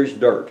Margaret Street's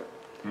dirt.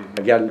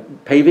 Again,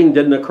 paving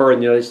didn't occur in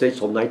the United States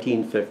until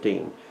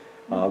 1915.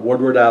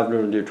 Woodward Avenue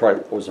in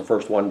Detroit was the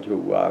first one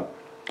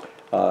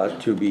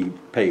to be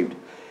paved.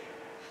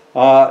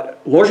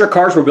 Lozier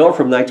cars were built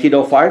from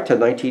 1905 to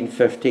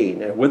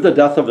 1915, and with the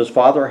death of his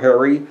father,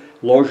 Harry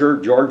Lozier,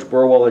 George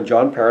Burwell, and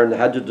John Perrin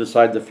had to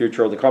decide the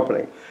future of the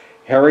company.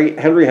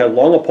 Henry had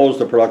long opposed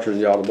the production of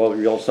the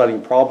automobile,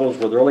 citing problems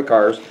with early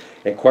cars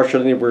and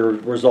questioning the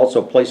results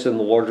of placing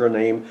the Lozier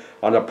name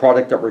on a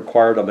product that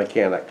required a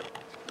mechanic.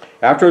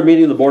 After a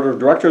meeting of the board of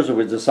directors, it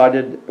was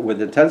decided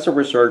with intensive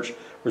research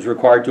was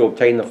required to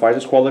obtain the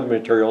finest quality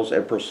materials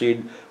and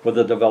proceed with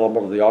the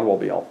development of the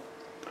automobile.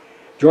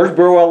 George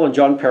Burwell and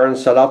John Perrin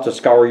set out to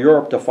scour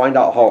Europe to find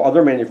out how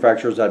other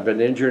manufacturers had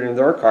been engineering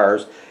their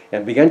cars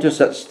and began to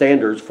set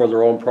standards for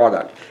their own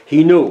product.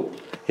 He knew,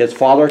 his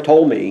father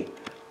told me,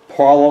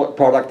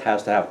 product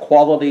has to have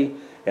quality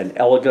and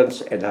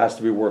elegance and has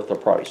to be worth the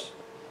price.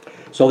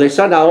 So they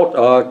set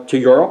out to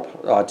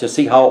Europe to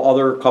see how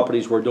other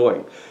companies were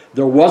doing.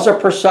 There was a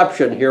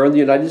perception here in the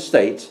United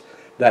States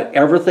that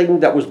everything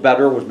that was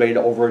better was made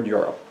over in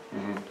Europe.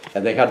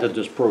 And they had to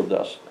disprove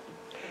this.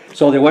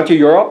 So they went to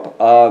Europe.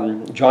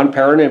 John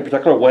Perrin in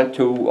particular went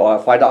to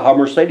find out how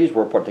Mercedes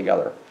were put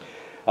together.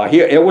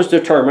 It was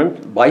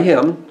determined by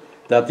him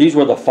that these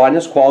were the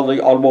finest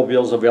quality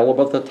automobiles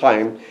available at the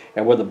time,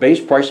 and with a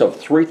base price of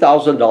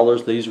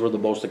 $3,000, these were the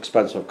most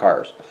expensive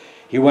cars.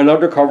 He went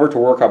undercover to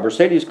work on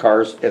Mercedes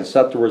cars and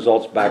sent the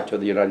results back to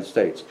the United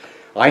States.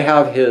 I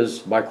have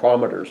his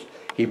micrometers.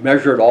 He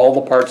measured all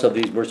the parts of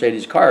these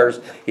Mercedes cars.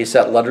 He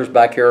sent letters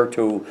back here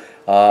to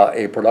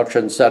a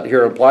production set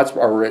here in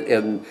Plattsburg, or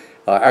in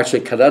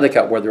actually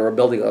Connecticut, where they were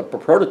building a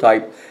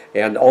prototype,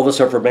 and all this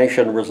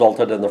information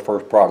resulted in the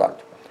first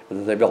product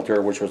that they built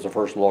here, which was the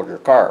first Lozier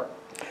car.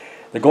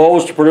 The goal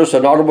was to produce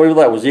an automobile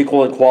that was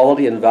equal in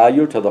quality and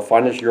value to the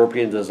finest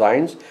European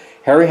designs.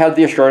 Harry had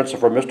the assurance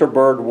from Mr.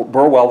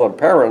 Burwell and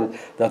Perrin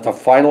that the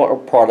final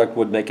product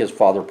would make his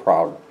father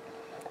proud.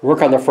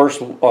 Work on the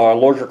first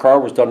Lozier car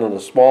was done in a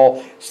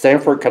small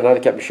Stamford,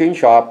 Connecticut machine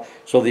shop,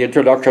 so the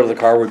introduction of the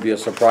car would be a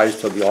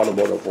surprise to the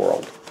automotive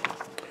world.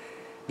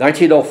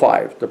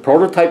 1905, the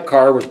prototype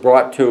car was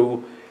brought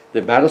to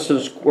the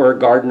Madison Square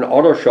Garden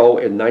Auto Show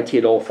in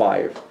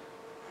 1905.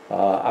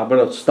 I'm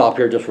going to stop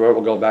here just for a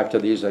minute. We'll go back to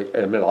these in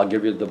a minute. I'll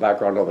give you the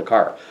background on the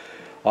car.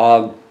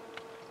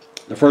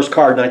 The first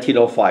car in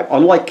 1905.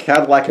 Unlike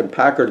Cadillac and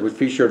Packard, which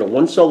featured a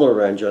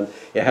one-cylinder engine,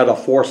 it had a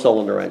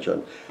four-cylinder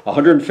engine,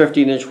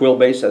 115-inch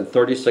wheelbase and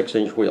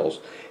 36-inch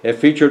wheels. It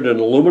featured an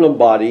aluminum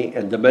body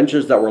and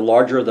dimensions that were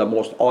larger than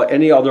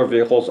any other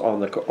vehicles on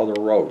the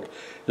road.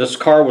 This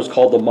car was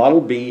called the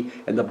Model B,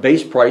 and the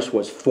base price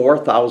was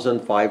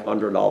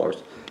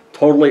 $4,500.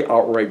 Totally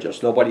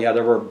outrageous. Nobody had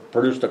ever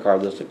produced a car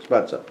this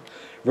expensive.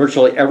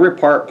 Virtually every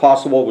part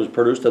possible was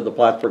produced at the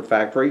Plattsburg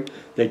factory.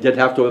 They did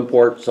have to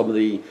import some of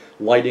the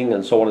lighting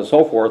and so on and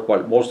so forth,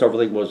 but most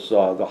everything was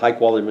the high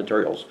quality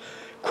materials.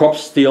 Krupp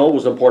steel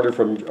was imported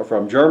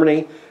from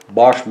Germany.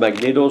 Bosch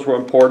magnetos were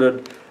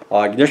imported.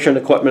 Ignition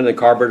equipment and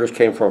carburetors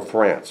came from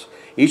France.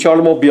 Each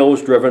automobile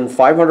was driven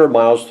 500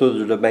 miles through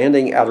the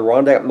demanding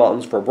Adirondack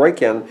Mountains for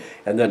break-in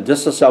and then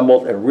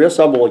disassembled and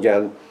reassembled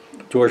again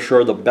to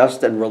assure the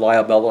best in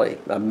reliability.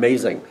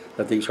 Amazing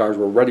that these cars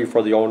were ready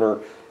for the owner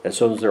as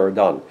soon as they were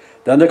done.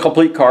 Then the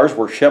complete cars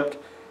were shipped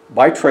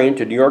by train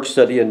to New York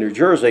City and New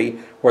Jersey,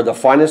 where the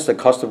finest and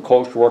custom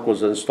coachwork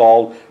was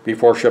installed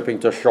before shipping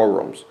to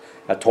showrooms.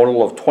 A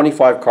total of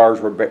 25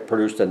 cars were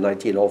produced in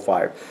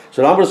 1905.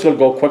 So now I'm just going to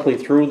go quickly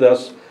through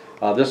this.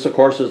 This, of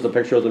course, is the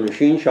picture of the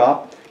machine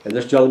shop. And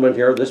this gentleman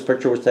here, this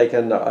picture was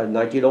taken in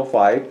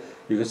 1905.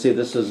 You can see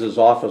this is his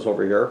office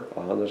over here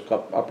on this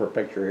upper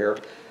picture here.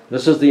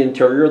 This is the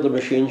interior of the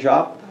machine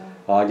shop.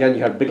 Again,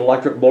 you have big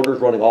electric motors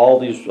running all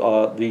these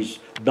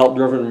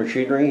belt-driven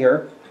machinery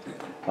here.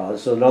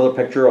 This is another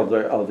picture of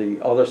the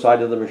other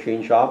side of the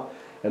machine shop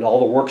and all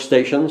the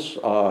workstations.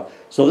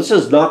 So this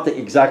is not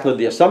exactly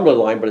the assembly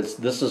line, but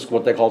this is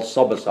what they call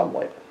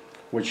sub-assembly,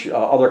 which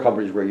other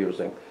companies were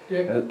using.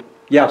 Dick,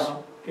 yes?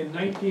 In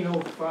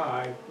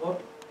 1905,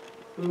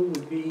 who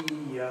would be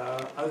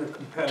other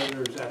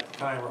competitors at the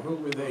time, or who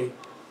were they?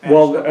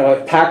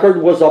 Well,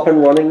 Packard was up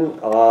and running.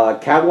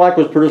 Cadillac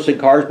was producing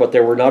cars, but they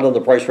were not in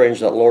the price range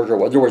that Lozier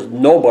was. There was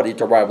nobody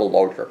to rival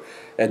Lozier.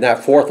 And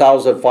that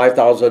 4,000,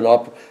 5,000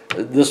 up,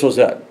 this was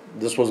it.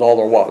 This was all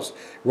there was.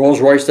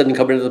 Rolls-Royce didn't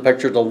come into the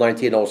picture until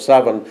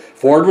 1907.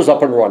 Ford was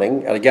up and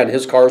running, and again,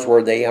 his cars were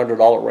in the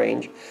 $800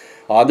 range.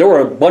 There were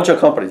a bunch of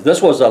companies. This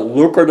was a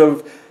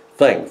lucrative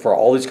thing for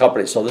all these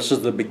companies. So this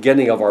is the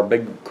beginning of our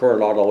big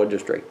current auto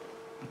industry.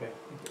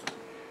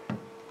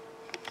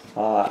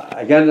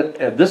 Again,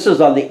 this is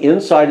on the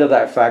inside of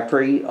that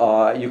factory.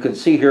 You can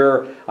see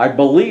here, I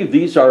believe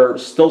these are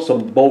still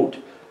some boat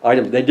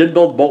items. They did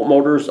build boat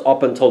motors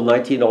up until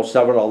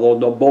 1907, although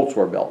no boats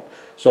were built.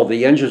 So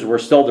the engines were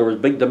still, there was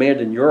big demand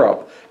in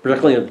Europe,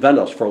 particularly in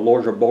Venice, for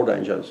Lozier boat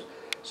engines.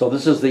 So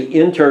this is the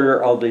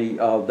interior of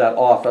that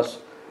office,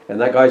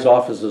 and that guy's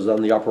office is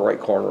on the upper right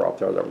corner up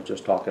there that we're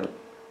just talking.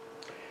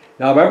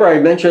 Now remember I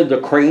mentioned the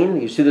crane.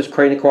 You see this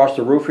crane across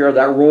the roof here?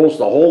 That rolls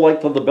the whole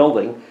length of the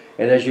building.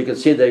 And as you can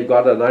see, they've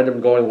got an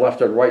item going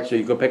left and right, so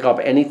you can pick up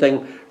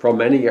anything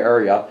from any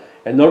area.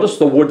 And notice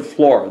the wood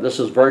floor. This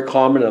is very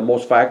common in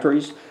most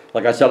factories.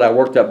 Like I said, I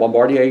worked at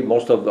Bombardier.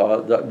 Most of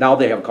now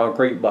they have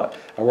concrete, but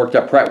I worked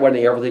at Pratt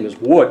Whitney. Everything is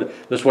wood.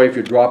 This way, if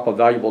you drop a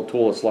valuable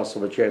tool, it's less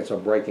of a chance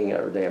of breaking it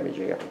or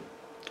damaging it.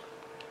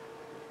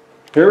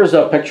 Here is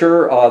a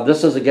picture.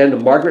 This is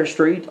again Margaret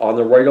Street. On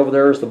the right over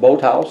there is the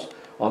boathouse.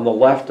 On the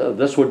left,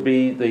 this would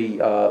be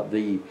the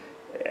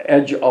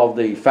edge of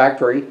the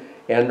factory.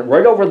 And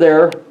right over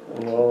there,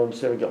 well, let me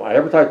see if we get,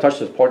 every time I touch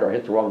this pointer, I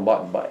hit the wrong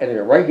button. But anyway,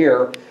 right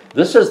here,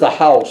 this is the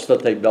house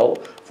that they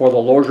built for the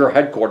Lozier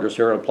headquarters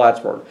here in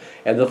Plattsburg.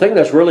 And the thing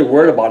that's really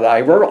weird about it,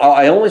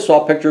 I only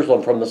saw pictures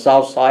from the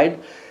south side.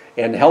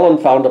 And Helen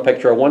found a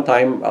picture one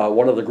time,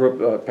 one of the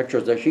group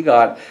pictures that she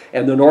got,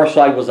 and the north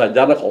side was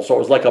identical. So it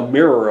was like a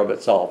mirror of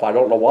itself. I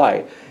don't know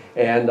why.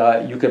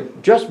 And you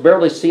could just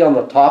barely see on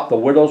the top the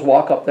Widow's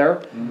Walk up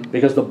there,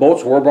 because the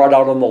boats were brought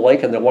out on the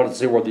lake and they wanted to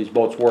see where these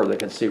boats were. They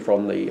could see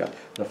from the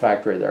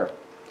factory there.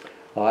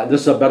 And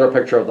this is a better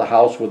picture of the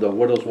house with the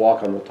Widow's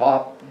Walk on the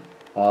top.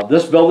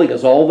 This building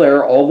is all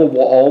there. All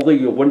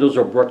the windows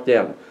are bricked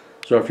in.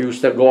 So if you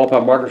go up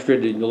on Market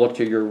Street and you look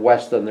to your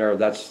west in there,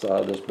 that's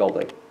this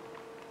building.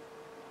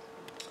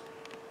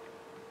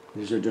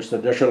 These are just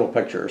additional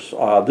pictures.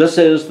 This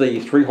is the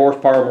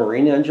 3-horsepower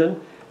marine engine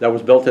that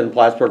was built in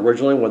Plattsburg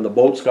originally when the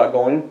boats got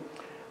going.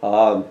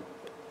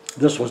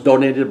 This was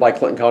donated by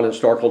Clinton County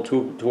Historical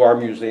to our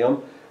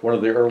museum, one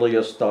of the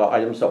earliest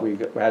items that we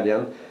had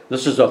in.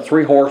 This is a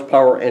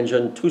 3-horsepower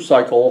engine,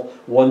 2-cycle,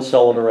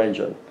 1-cylinder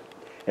engine.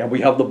 And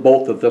we have the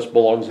boat that this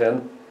belongs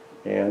in,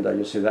 and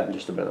you'll see that in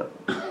just a minute.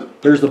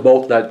 Here's the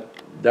boat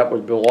that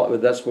would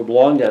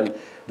belong in.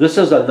 This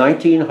is a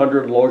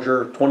 1900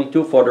 Lozier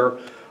 22-footer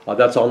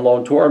that's on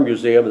loan to our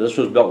museum, and this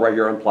was built right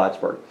here in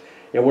Plattsburg.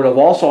 It would have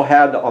also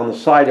had on the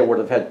side, it would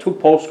have had 2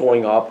 posts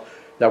going up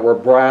that were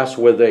brass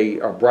with a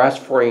brass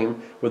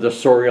frame with a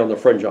surrey on the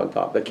fringe on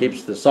top that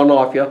keeps the sun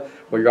off you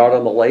when you're out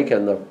on the lake,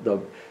 and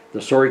the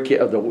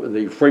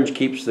fringe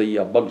keeps the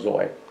bugs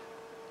away.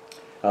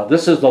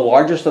 This is the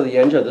largest of the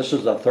engine. This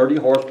is a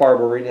 30-horsepower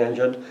marine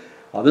engine.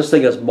 This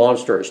thing is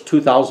monstrous,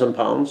 2,000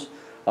 pounds.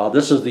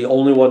 This is the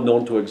only one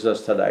known to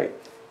exist today,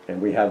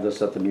 and we have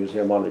this at the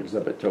museum on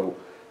exhibit 2.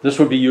 This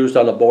would be used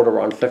on a boat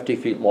around 50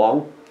 feet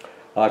long.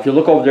 If you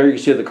look over there, you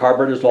can see the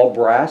carburetor is all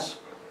brass,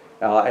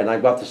 and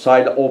I've got the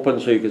side open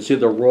so you can see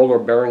the roller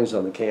bearings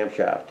on the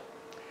camshaft.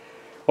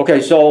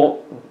 Okay,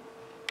 so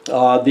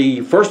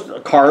the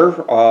first car,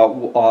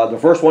 the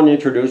first one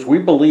introduced,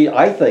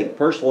 I think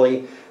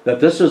personally, that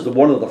this is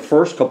one of the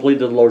first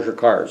completed Lozier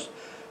cars,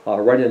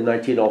 right in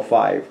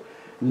 1905.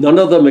 None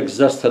of them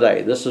exist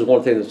today. This is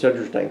one thing that's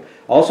interesting.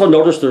 Also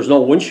notice there's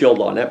no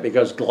windshield on it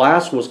because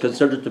glass was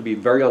considered to be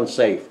very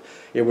unsafe.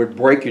 It would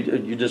break,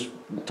 you just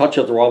touch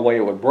it the wrong way,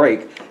 it would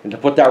break. And to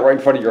put that right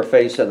in front of your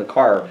face in the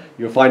car,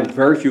 you'll find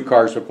very few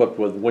cars equipped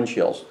with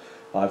windshields.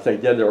 If they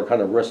did, they were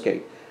kind of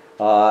risky.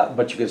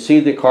 But you can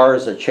see the car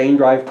is a chain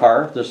drive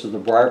car. This is the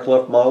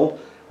Briarcliff model,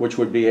 which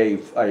would be a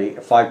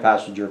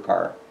 5-passenger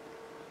car.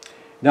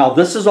 Now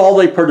this is all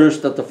they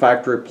produced at the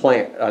factory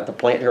plant, at the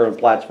plant here in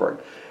Plattsburg.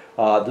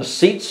 The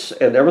seats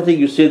and everything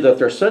you see that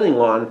they're sitting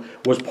on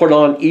was put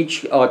on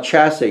each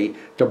chassis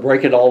to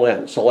break it all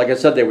in. So like I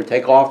said, they would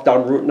take off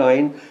down Route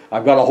 9.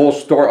 I've got a whole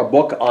a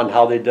book on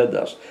how they did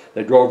this.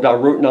 They drove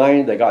down Route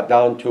 9, they got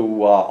down to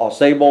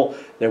Ausable,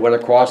 they went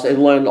across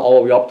inland all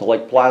the way up to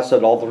Lake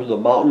Placid, all through the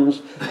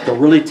mountains to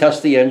really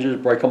test the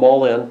engines, break them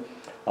all in.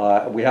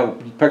 We have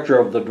a picture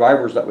of the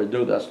drivers that would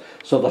do this.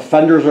 So the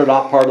fenders are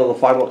not part of the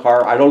final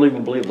car. I don't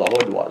even believe the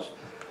hood was.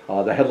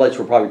 The headlights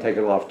were probably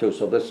taken off too.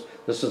 So this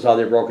is how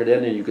they broke it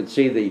in, and you can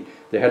see the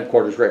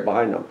headquarters right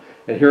behind them.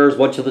 And here's a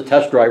bunch of the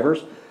test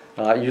drivers.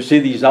 You see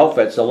these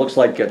outfits. It looks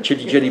like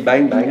Chitty Chitty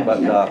Bang Bang, but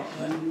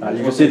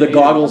you can see the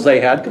goggles they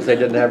had because they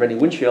didn't have any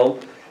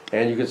windshield,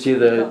 and you can see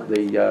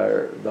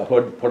the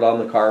hood put on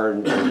the car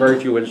and very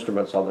few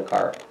instruments on the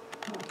car.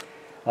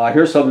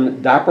 Here's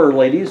some dapper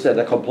ladies at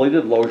a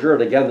completed Lozier,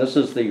 and again, this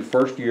is the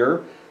first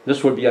year.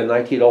 This would be a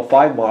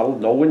 1905 model,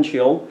 no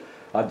windshield.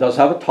 It does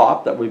have a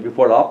top that would be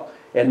put up.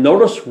 And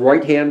notice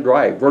right-hand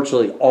drive.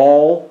 Virtually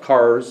all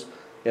cars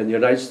in the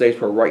United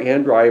States were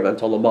right-hand drive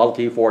until the Model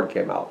T Ford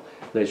came out.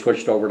 They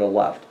switched over to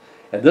left.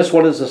 And this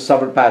one is a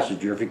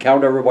 7-passenger. If you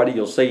count everybody,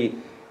 you'll see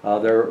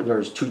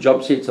there's 2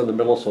 jump seats in the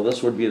middle, so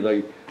this would be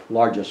the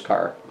largest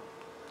car.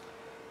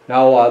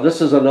 Now, this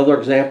is another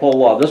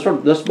example.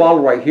 This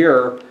model right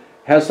here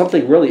has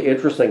something really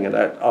interesting in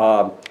it.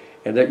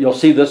 And that you'll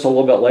see this a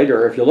little bit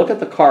later. If you look at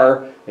the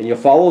car and you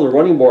follow the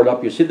running board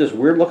up, you see this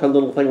weird looking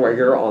little thing right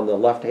here on the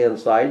left-hand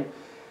side.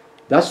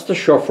 That's the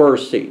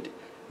chauffeur's seat.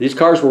 These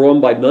cars were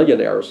owned by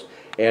millionaires.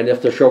 And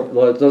if the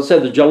chauffeur, let's say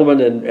the gentleman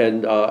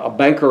and a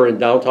banker in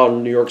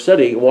downtown New York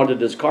City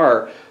wanted his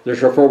car, the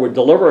chauffeur would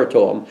deliver it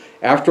to him.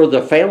 After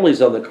the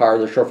family's on the car,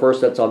 the chauffeur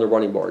sits on the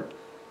running board.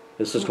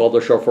 This is called the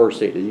chauffeur's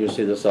seat, and you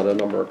see this on a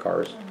number of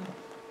cars.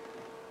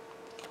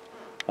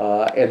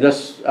 And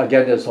this,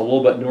 again, is a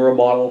little bit newer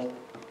model.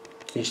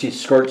 You see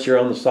skirts here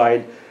on the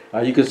side.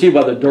 You can see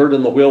by the dirt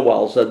in the wheel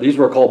wells that these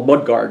were called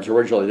mud guards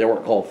originally. They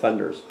weren't called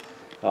fenders.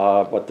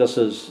 But this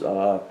is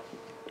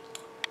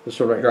this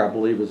one right here, I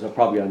believe, is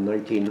probably a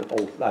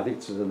I think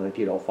this is a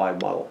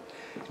 1905 model.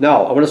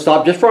 Now, I'm going to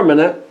stop just for a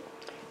minute.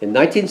 In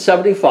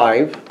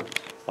 1975,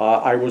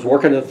 I was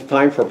working at the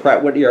time for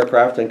Pratt Whitney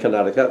Aircraft in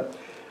Connecticut.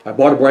 I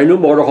bought a brand new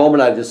motorhome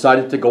and I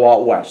decided to go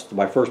out west,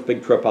 my first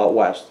big trip out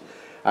west.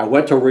 I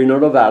went to Reno,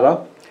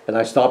 Nevada, and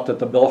I stopped at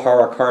the Bill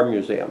Harrah Car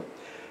Museum.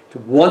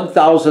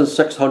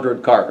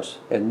 1,600 cars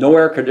and no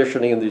air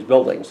conditioning in these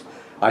buildings.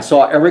 I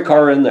saw every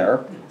car in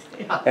there,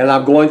 and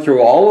I'm going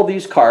through all of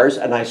these cars,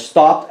 and I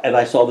stopped and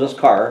I saw this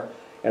car,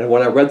 and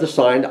when I read the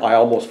sign, I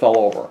almost fell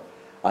over.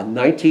 A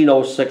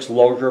 1906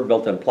 Lozier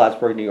built in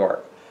Plattsburg, New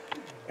York.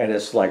 And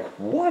it's like,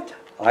 what?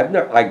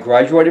 I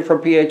graduated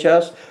from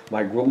PHS,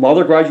 my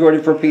mother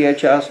graduated from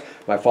PHS,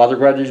 my father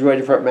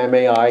graduated from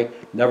MAI,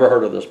 never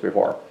heard of this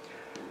before.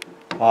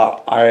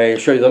 I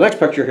show you the next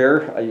picture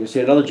here. You can see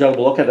another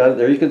gentleman looking at it.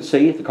 There you can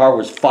see the car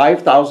was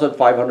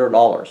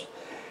 $5,500.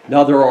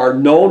 Now there are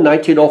no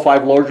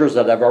 1905 Loziers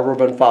that have ever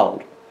been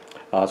found.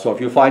 So if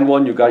you find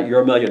one,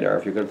 you're a millionaire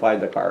if you can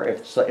find the car,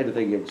 if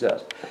anything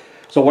exists.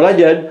 So what I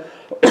did,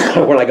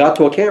 when I got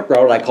to a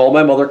campground, I called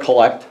my mother,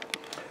 Collect.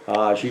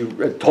 She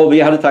told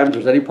me ahead of time if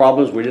there's any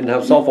problems. We didn't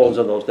have cell phones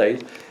in those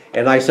days.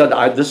 And I said,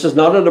 this is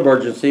not an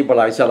emergency, but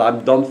I said,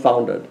 I'm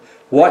dumbfounded.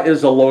 What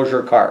is a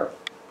Lozier car?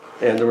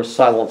 And there was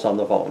silence on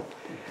the phone.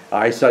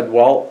 I said,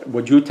 well,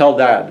 would you tell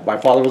Dad? My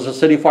father was a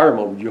city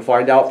fireman. Would you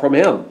find out from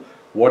him?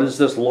 What is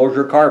this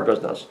Lozier car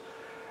business?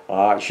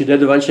 She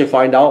did eventually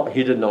find out.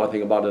 He didn't know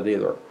anything about it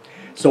either.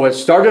 So it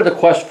started a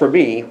quest for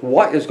me,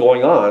 what is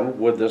going on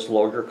with this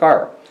Lozier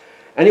car?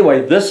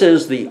 Anyway, this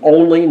is the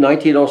only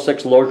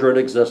 1906 Lozier in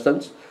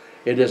existence.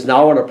 It is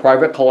now in a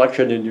private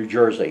collection in New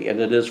Jersey, and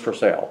it is for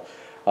sale.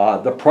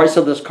 The price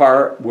of this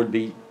car would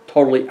be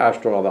totally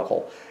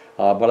astronomical.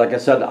 But like I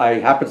said, I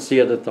happened to see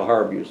it at the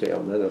Horror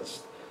Museum. And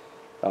it's,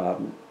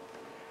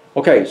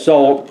 okay,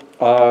 so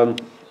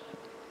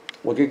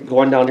we'll get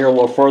going down here a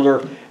little further.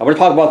 I'm going to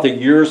talk about the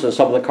years and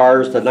some of the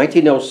cars. The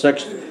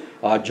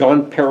 1906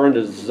 John Perrin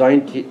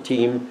design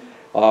team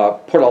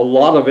put a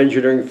lot of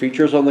engineering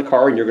features on the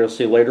car, and you're going to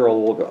see later a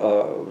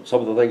little,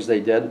 some of the things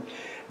they did.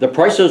 The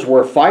prices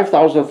were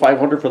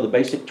 $5,500 for the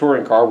basic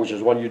touring car, which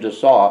is one you just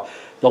saw.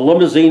 The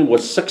limousine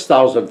was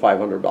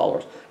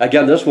 $6,500.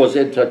 Again, this was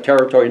into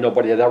territory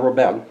nobody had ever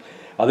been.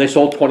 They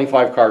sold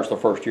 25 cars the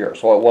first year,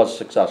 so it was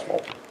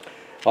successful.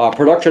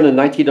 Production in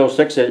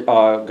 1906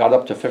 got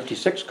up to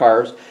 56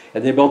 cars,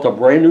 and they built a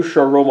brand new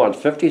showroom on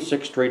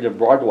 56th Street and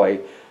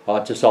Broadway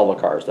to sell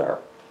the cars there.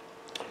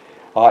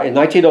 In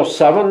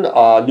 1907,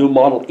 a new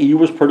Model E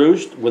was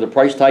produced with a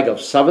price tag of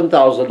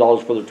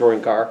 $7,000 for the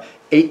touring car,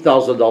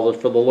 $8,000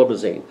 for the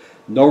limousine.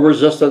 No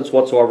resistance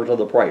whatsoever to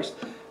the price.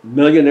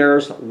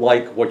 Millionaires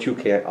like what you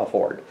can't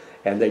afford,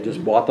 and they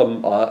just bought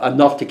them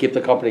enough to keep the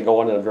company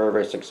going and very,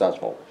 very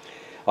successful.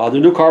 The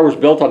new car was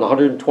built on a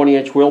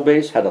 120-inch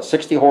wheelbase, had a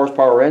 60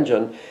 horsepower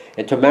engine,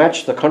 and to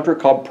match the country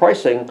club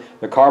pricing,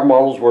 the car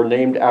models were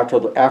named after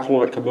the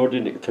affluent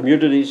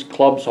communities,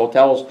 clubs,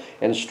 hotels,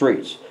 and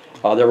streets.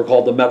 They were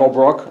called the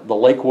Meadowbrook, the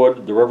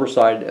Lakewood, the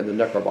Riverside, and the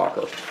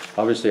Knickerbocker.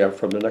 Obviously, I'm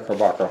from the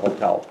Knickerbocker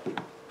Hotel.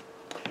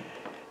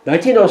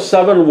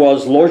 1907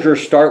 was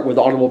Lozier's start with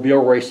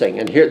automobile racing,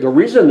 and here the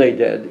reason they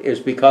did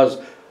is because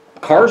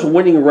cars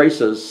winning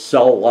races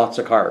sell lots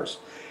of cars,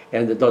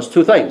 and it does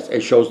two things.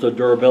 It shows the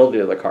durability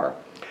of the car.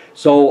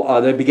 So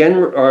they began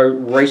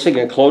racing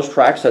in closed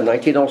tracks in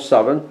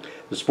 1907.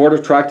 The sport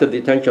attracted the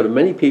attention of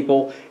many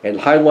people and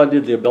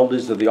highlighted the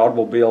abilities of the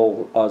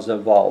automobiles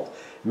involved.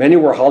 Many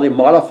were highly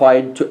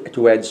modified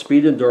to add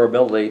speed and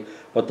durability,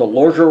 but the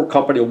Lozier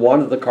company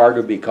wanted the car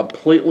to be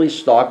completely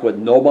stock with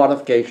no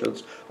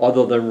modifications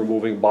other than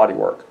removing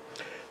bodywork.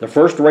 The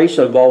first race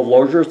involved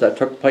Loziers that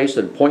took place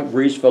in Point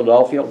Breeze,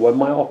 Philadelphia,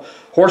 1-mile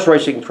horse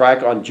racing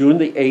track on June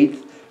the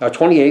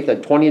 28th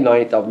and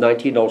 29th of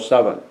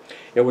 1907.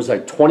 It was a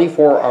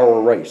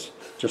 24-hour race,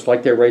 just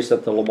like they race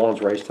at the Le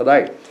Mans race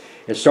today.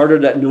 It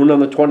started at noon on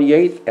the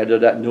 28th,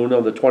 ended at noon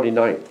on the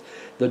 29th.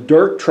 The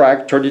dirt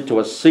track turned into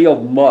a sea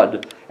of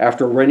mud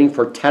after raining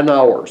for 10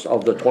 hours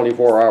of the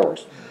 24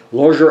 hours.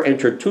 Lozier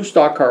entered 2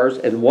 stock cars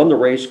and won the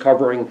race,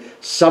 covering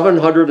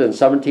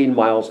 717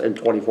 miles in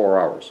 24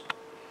 hours.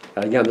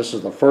 And again, this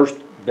is the first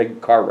big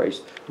car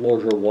race.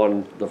 Lozier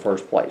won the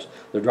first place.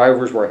 The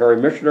drivers were Harry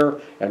Michener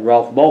and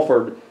Ralph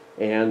Mulford,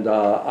 and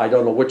I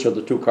don't know which of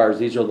the 2 cars.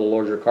 These are the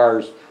Lozier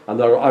cars. I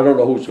don't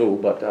know who's who,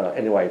 but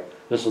anyway,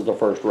 this is the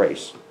first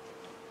race.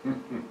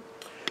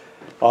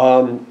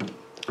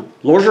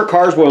 Lozier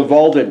cars were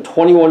involved in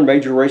 21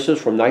 major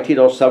races from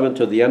 1907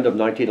 to the end of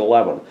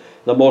 1911.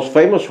 The most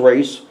famous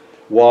race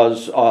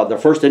was the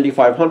first Indy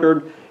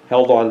 500,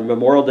 held on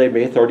Memorial Day,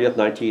 May 30th,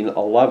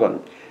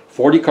 1911.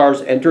 40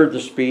 cars entered the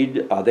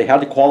speed. They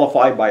had to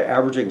qualify by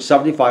averaging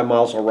 75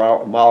 miles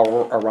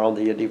around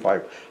the Indy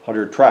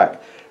 500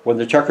 track. When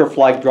the checker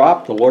flag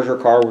dropped, the Lozier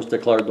car was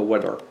declared the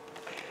winner.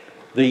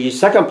 The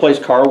second place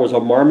car was a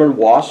Marmon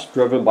Wasp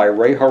driven by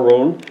Ray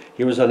Haroon.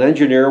 He was an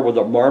engineer with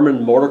the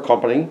Marmon Motor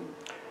Company,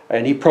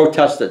 and he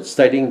protested,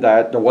 stating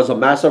that there was a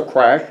massive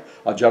crash,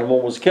 a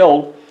gentleman was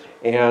killed,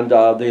 and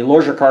the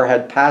Lozier car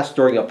had passed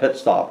during a pit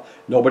stop.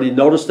 Nobody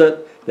noticed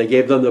it. They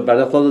gave them the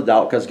benefit of the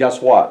doubt, because guess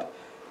what?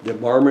 The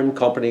Marmon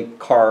Company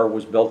car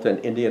was built in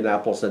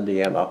Indianapolis,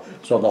 Indiana.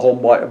 So the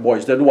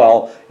homeboys did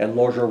well, and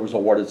Lozier was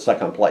awarded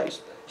second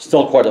place.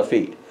 Still quite a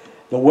feat.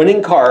 The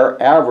winning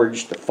car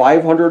averaged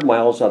 500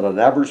 miles at an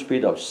average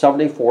speed of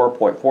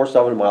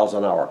 74.47 miles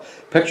an hour.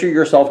 Picture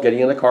yourself getting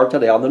in a car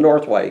today on the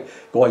Northway,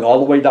 going all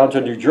the way down to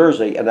New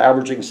Jersey and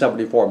averaging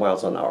 74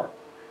 miles an hour.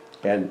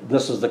 And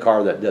this is the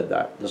car that did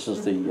that. This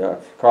is the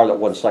car that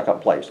won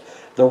second place.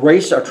 The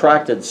race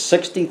attracted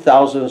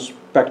 60,000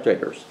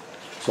 spectators.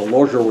 So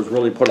Lozier was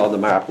really put on the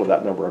map with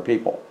that number of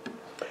people.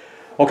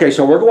 Okay,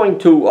 so we're going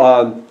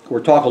to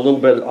we're talk a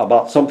little bit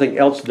about something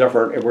else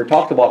different, and we're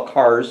talking about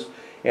cars.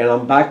 And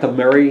I'm back to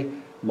Mary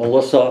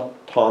Melissa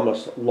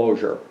Thomas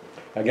Lozier.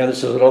 Again,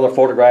 this is another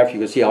photograph. You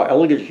can see how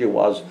elegant she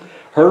was.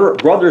 Her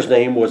brother's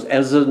name was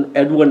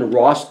Edwin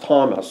Ross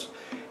Thomas.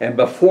 And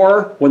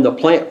before, when the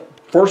plant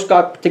first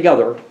got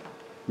together,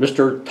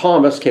 Mr.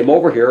 Thomas came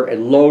over here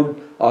and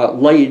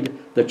laid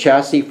the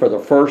chassis for the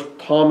first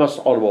Thomas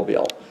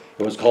automobile.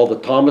 It was called the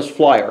Thomas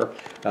Flyer.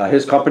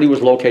 His company was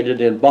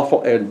located in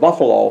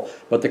Buffalo,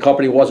 but the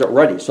company wasn't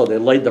ready, so they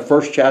laid the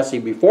first chassis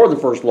before the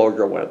first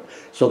Lozier went.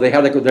 So they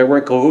were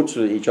in cahoots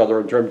with each other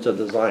in terms of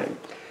design.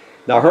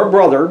 Now her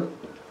brother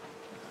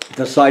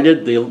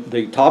decided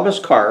the Thomas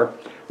car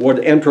would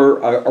enter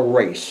a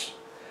race.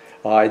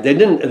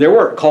 They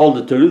weren't called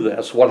to do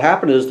this. What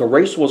happened is the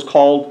race was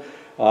called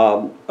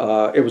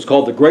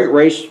the Great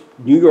Race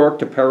New York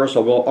to Paris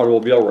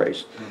Automobile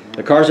Race.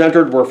 The cars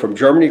entered were from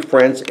Germany,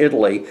 France,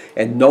 Italy,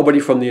 and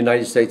nobody from the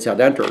United States had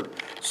entered.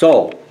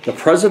 So the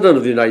President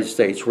of the United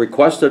States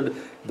requested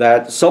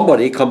that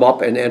somebody come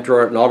up and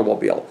enter an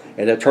automobile.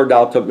 And it turned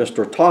out that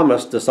Mr.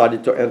 Thomas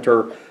decided to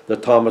enter the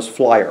Thomas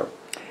Flyer.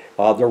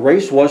 The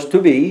race was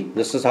to be,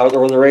 this is how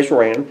the race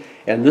ran,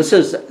 and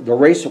the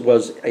race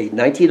was a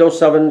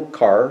 1907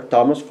 car,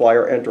 Thomas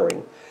Flyer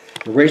entering.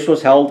 The race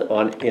was held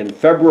in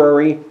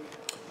February,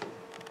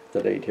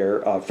 the date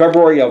here,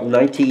 February of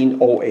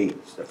 1908.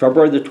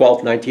 February the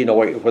 12th,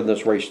 1908, when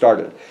this race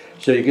started.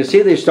 So you can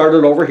see they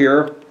started over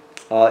here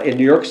in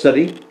New York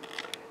City.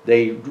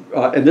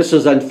 And this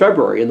is in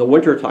February, in the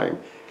winter time.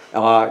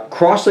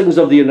 Crossings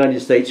of the United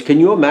States, can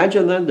you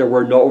imagine then? There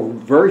were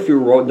very few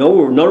roads,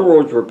 no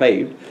roads were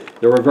paved.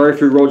 There were very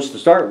few roads to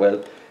start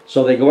with.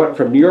 So they went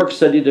from New York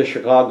City to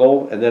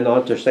Chicago and then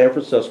on to San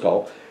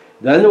Francisco.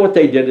 Then what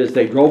they did is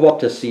they drove up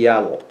to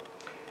Seattle.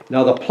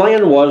 Now the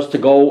plan was to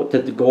go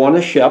on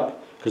a ship,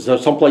 because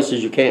there's some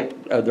places you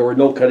can't, there were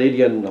no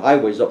Canadian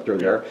highways up through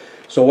there.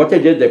 So what they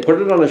did, they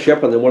put it on a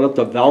ship and they went up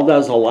to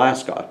Valdez,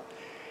 Alaska.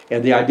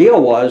 And the idea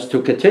was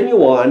to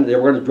continue on. They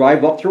were going to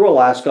drive up through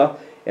Alaska,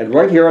 and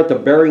right here at the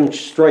Bering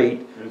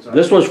Strait,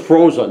 this was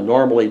frozen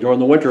normally during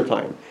the winter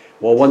time.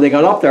 Well, when they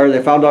got up there, they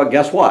found out,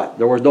 guess what?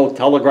 There was no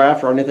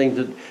telegraph or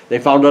anything. They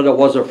found out it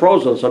wasn't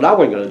frozen, so now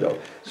what are we going to do?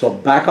 So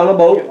back on a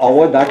boat, all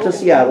the way back to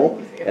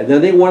Seattle, and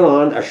then they went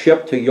on a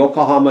ship to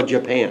Yokohama,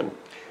 Japan.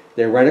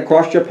 They ran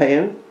across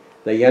Japan.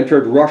 They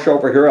entered Russia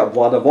over here at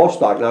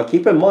Vladivostok. Now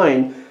keep in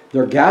mind,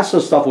 their gas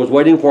and stuff was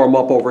waiting for them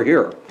up over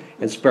here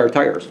in spare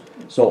tires.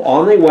 So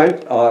on they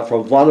went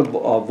from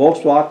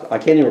Vladivostok, I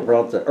can't even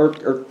pronounce it,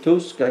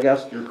 Irkutsk, I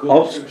guess.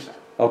 Irkutsk.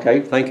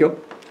 Okay, thank you.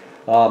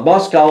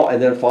 Moscow,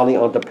 and then finally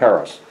on to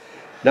Paris.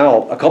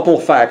 Now, a couple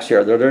of facts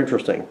here that are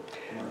interesting.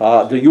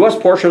 The U.S.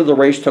 portion of the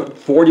race took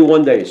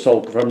 41 days.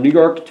 So from New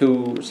York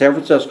to San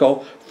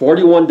Francisco,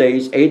 41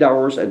 days, 8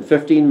 hours, and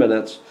 15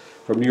 minutes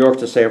from New York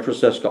to San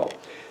Francisco.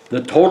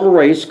 The total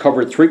race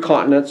covered 3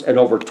 continents and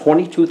over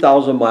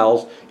 22,000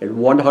 miles in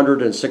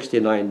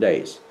 169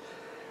 days.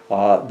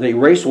 The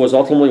race was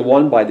ultimately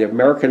won by the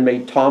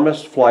American-made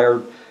Thomas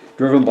Flyer,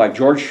 driven by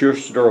George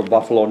Schuster of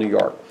Buffalo, New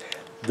York.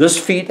 This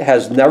feat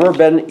has never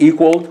been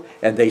equaled,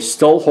 and they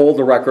still hold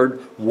the record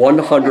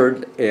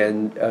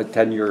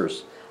 110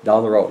 years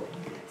down the road.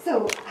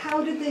 So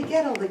how did they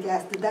get all the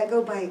gas? Did that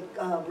go by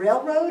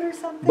railroad or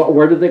something? But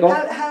where did they go?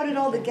 How did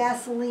all the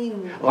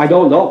gasoline? I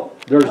don't know.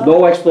 There's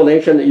no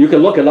explanation. You can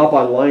look it up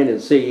online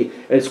and see.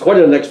 It's quite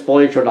an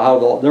explanation of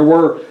how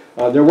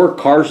there were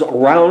cars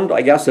around,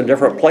 I guess, in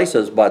different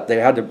places, but they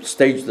had to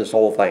stage this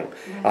whole thing.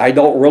 I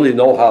don't really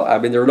know how. I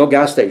mean, there were no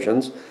gas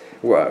stations.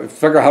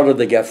 Figure how did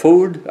they get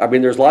food? I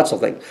mean, there's lots of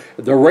things.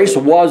 The race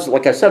was,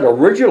 like I said,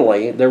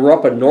 originally they were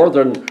up in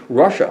northern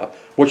Russia,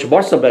 which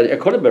must have been, it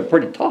could have been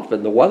pretty tough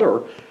in the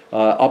weather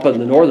up in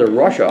the northern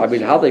Russia. I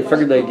mean, how they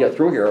figured they'd get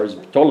through here is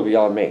totally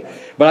beyond me.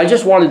 But I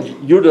just wanted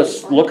you to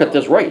look at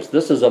this race.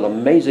 This is an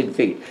amazing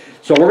feat.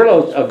 So we're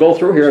going to go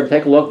through here and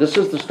take a look. This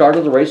is the start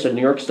of the race in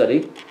New York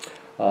City.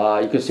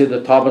 You can see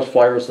the Thomas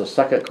Flyer is the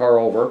second car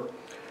over.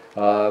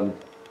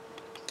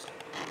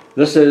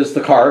 This is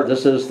the car,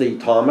 this is the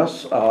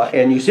Thomas,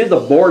 and you see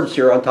the boards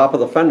here on top of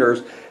the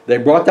fenders. They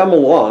brought them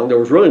along. There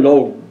was really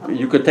no,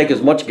 you could take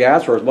as much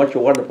gas or as much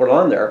you wanted to put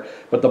on there,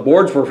 but the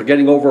boards were for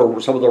getting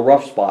over some of the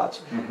rough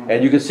spots.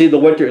 And you can see the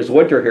winter is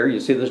winter here. You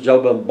see this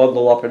gentleman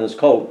bundle up in his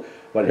coat.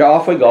 But here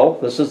off we go.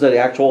 This is the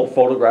actual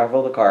photograph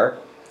of the car.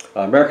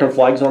 American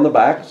flags on the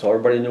back, so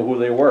everybody knew who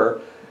they were.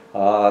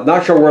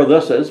 Not sure where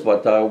this is,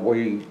 but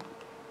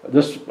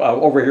this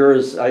over here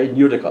is in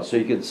Utica, so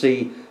you can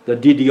see the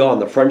DDon,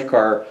 the French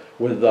car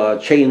with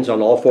chains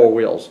on all 4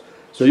 wheels.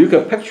 So you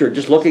can picture,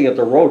 just looking at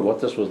the road, what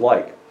this was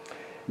like.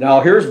 Now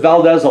here's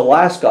Valdez,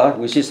 Alaska.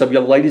 We see some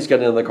young ladies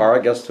getting in the car, I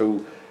guess,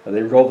 and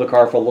they drove the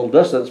car for a little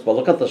distance, but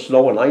look at the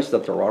snow and ice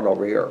that they're on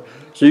over here.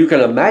 So you can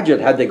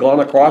imagine, had they gone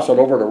across and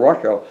over to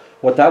Russia,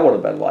 what that would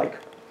have been like.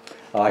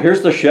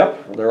 Here's the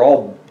ship. They're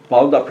all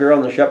bound up here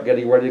on the ship,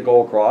 getting ready to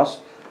go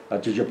across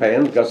to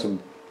Japan. Got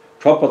some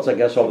trumpets, I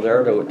guess, over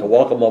there to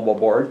welcome them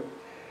aboard.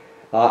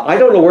 I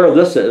don't know where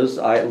this is.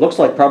 It looks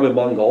like probably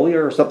Mongolia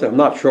or something. I'm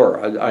not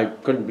sure. I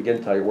couldn't begin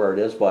to tell you where it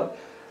is, but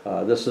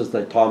this is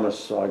the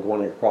Thomas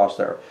going across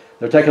there.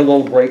 They're taking a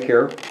little break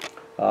here.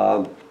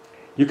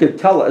 You can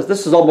tell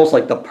this is almost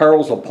like the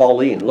perils of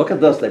Pauline. Look at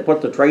this. They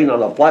put the train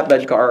on a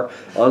flatbed car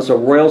on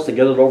some rails to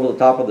get it over the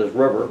top of this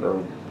river,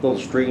 or little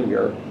stream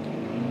here.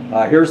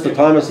 Here's the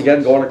Thomas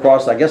again going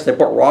across. I guess they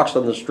put rocks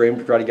on the stream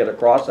to try to get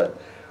across it.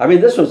 I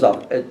mean, this was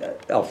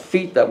a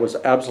feat that was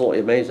absolutely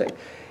amazing.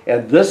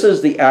 And this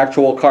is the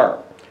actual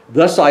car.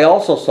 This I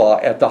also saw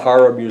at the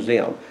Hara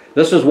Museum.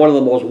 This is one of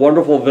the most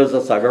wonderful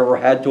visits I've ever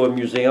had to a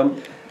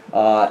museum.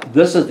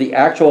 This is the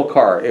actual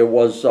car. It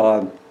was,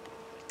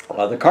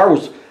 the car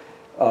was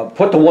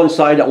put to one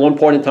side at one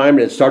point in time,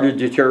 and it started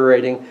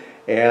deteriorating.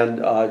 And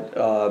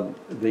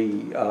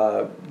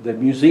the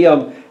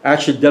museum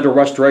actually did a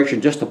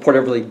restoration just to put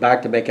everything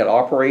back to make it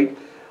operate.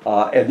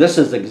 And this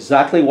is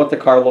exactly what the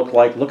car looked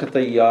like. Look at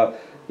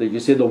you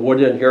see the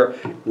wood in here.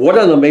 What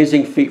an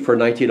amazing feat for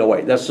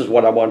 1908. This is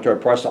what I wanted to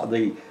impress on,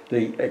 the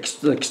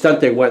extent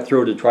they went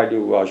through to try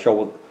to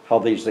show how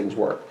these things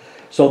work.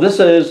 So this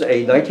is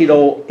a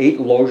 1908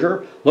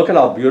 Lozier. Look at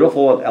how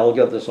beautiful and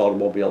elegant this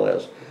automobile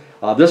is.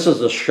 This is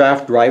the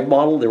shaft drive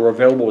model. They were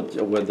available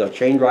with the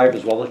chain drive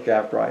as well as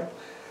shaft drive.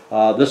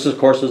 This, of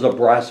course, is a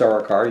brass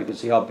era car. You can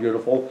see how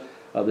beautiful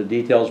the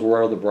details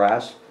were of the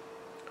brass.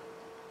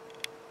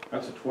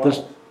 That's a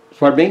 12.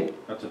 Pardon me?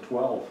 That's a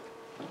 12.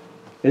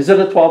 Is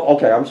it a 12?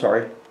 Okay, I'm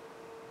sorry.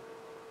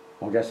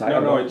 I guess I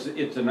don't know. No, it's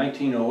a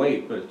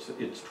 1908, but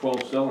it's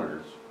 12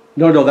 cylinders.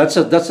 No, that's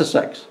a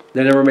 6.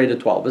 They never made a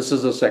 12. This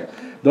is a 6.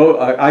 Though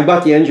I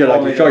got the engine, I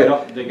can show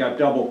you. They got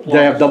double plugs.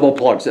 They have double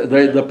plugs.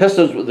 The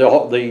pistons,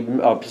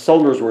 the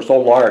cylinders were so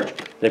large,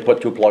 they put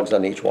 2 plugs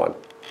on each one.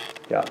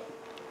 Yeah.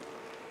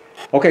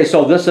 Okay,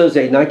 so this is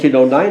a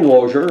 1909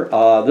 Lozier.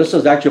 This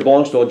actually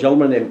belongs to a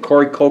gentleman named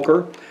Corey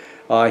Coker.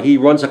 He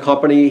runs a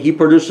company. He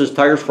produces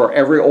tires for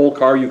every old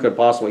car you could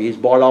possibly. He's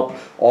bought up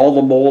all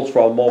the molds for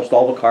almost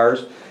all the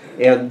cars.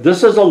 And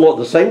this is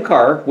the same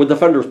car with the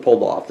fenders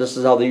pulled off. This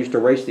is how they used to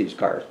race these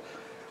cars.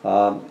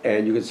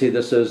 And you can see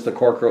this is the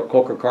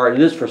Coker car. It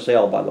is for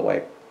sale, by the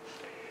way.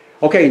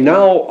 Okay,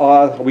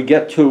 now we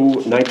get to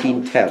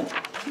 1910.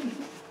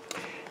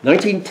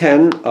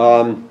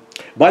 1910,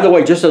 by the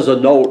way, just as a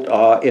note,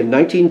 in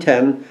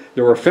 1910,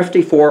 there were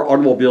 54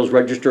 automobiles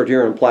registered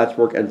here in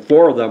Plattsburg, and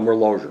 4 of them were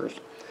Loziers.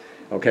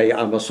 Okay,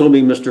 I'm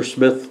assuming Mr.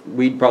 Smith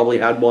Weed probably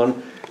had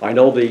one. I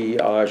know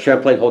the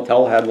Champlain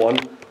Hotel had one,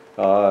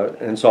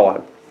 and so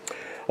on.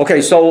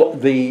 Okay, so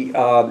the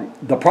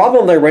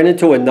problem they ran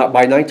into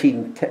by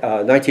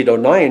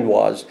 1909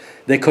 was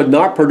they could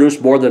not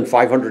produce more than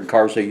 500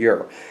 cars a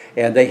year.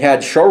 And they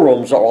had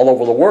showrooms all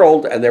over the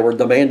world, and they were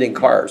demanding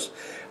cars.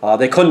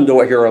 They couldn't do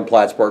it here in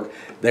Plattsburg.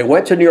 They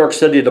went to New York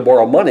City to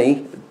borrow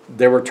money.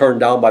 They were turned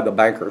down by the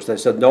bankers. They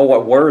said, no,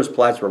 where is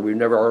Plattsburg? We've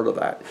never heard of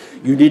that.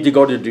 You need to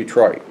go to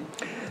Detroit.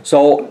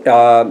 So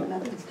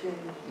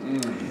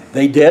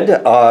they did.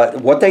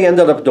 What they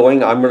ended up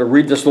doing, I'm going to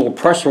read this little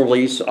press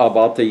release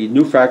about the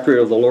new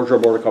factory of the Lozier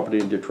Motor Company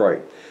in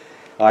Detroit.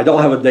 I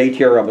don't have a date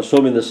here. I'm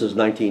assuming this is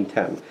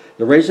 1910.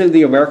 The raising of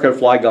the American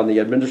flag on the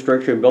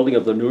administration building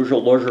of the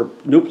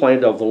new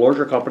plant of the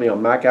Lozier Company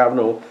on Mack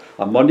Avenue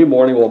on Monday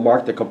morning will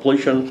mark the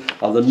completion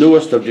of the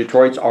newest of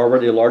Detroit's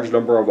already large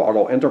number of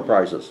auto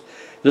enterprises.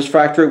 This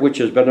factory, which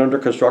has been under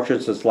construction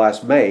since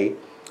last May,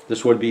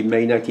 this would be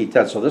May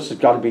 1910, so this has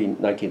got to be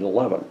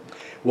 1911,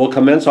 will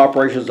commence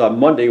operations on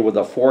Monday with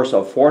a force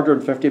of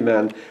 450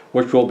 men,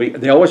 which will be,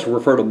 they always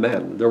refer to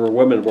men, there were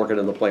women working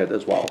in the plant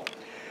as well,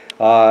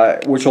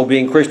 which will be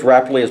increased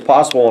rapidly as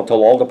possible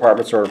until all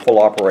departments are in full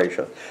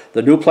operation.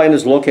 The new plant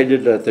is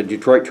located at the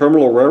Detroit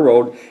Terminal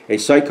Railroad, a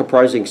site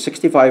comprising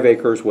 65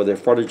 acres with a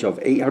frontage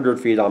of 800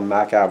 feet on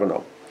Mack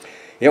Avenue.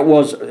 It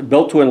was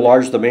built to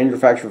enlarge the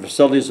manufacturing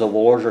facilities of the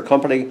Lozier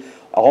Company.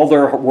 All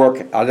their work,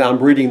 and I'm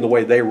reading the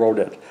way they wrote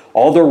it,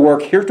 all their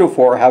work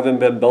heretofore having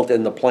been built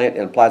in the plant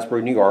in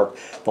Plattsburg, New York,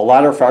 the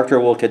latter factory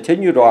will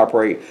continue to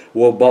operate,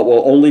 but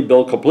will only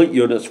build complete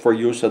units for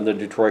use in the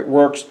Detroit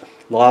works,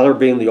 the latter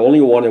being the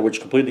only one in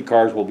which completed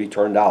cars will be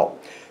turned out.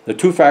 The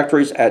 2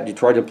 factories at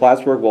Detroit and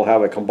Plattsburg will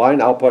have a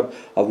combined output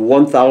of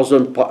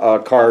 1,000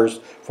 cars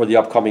for the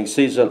upcoming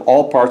season,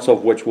 all parts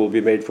of which will be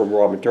made from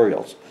raw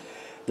materials.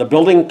 The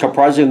building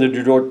comprising the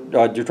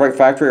Detroit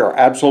factory are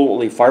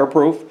absolutely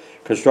fireproof,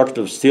 constructed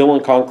of steel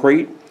and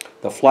concrete,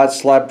 the flat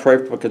slab tray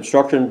for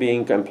construction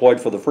being employed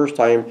for the first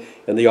time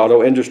in the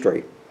auto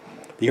industry.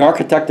 The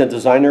architect and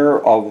designer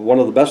of one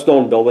of the best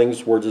known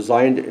buildings were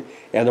designed,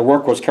 and the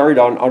work was carried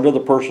on under the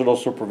personal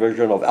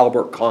supervision of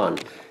Albert Kahn.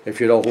 If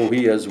you know who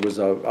he is, was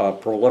a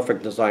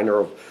prolific designer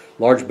of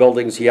large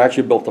buildings. He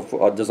actually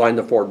designed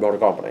the Ford Motor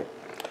Company.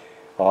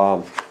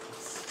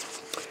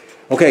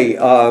 Okay,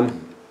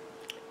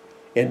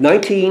 in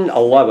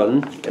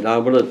 1911, and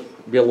I'm going to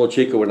be a little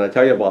cheeky when I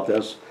tell you about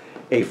this,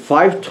 a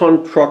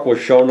 5-ton truck was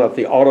shown at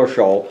the auto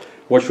show,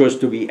 which was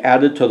to be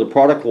added to the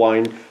product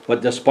line,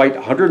 but despite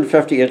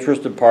 150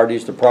 interested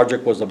parties, the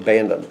project was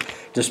abandoned.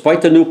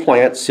 Despite the new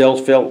plant, sales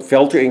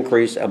failed to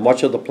increase, and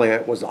much of the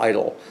plant was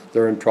idle.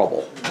 They're in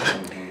trouble.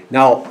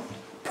 Now,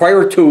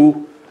 prior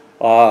to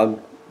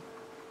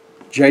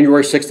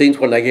January 16th,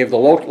 when I gave the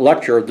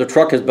lecture, the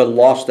truck has been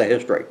lost to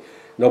history.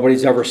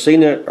 Nobody's ever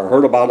seen it or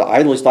heard about it.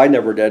 At least I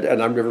never did,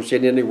 and I've never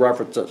seen any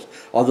references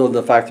other than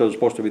the fact that it was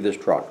supposed to be this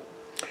truck.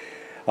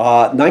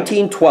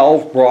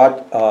 1912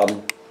 brought.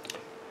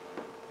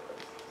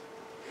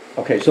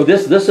 Okay, so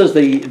this is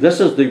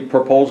the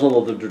proposal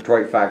of the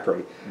Detroit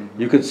factory.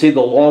 You can see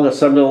the long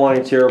assembly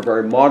lines here,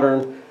 very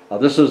modern.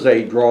 This is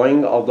a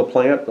drawing of the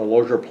plant, the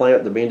Lozier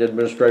plant, the main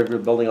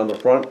administrative building on the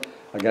front,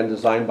 again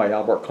designed by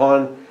Albert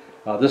Kahn.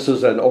 This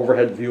is an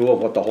overhead view of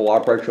what the whole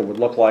operation would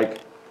look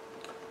like.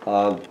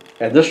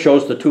 And this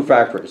shows the two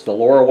factories, the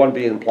lower one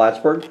being in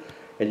Plattsburg.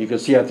 And you can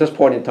see at this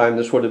point in time,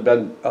 this would have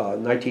been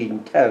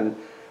 1910.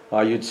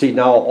 You'd see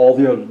now all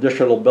the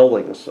additional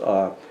buildings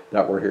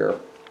that were here,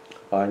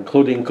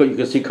 including, you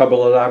can see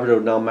Cumberland Avenue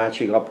now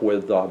matching up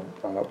with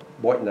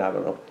Boynton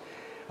Avenue.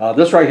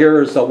 This right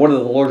here is one of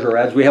the Lozier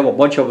ads. We have a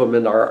bunch of them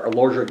in our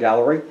Lozier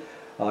gallery.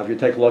 If you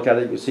take a look at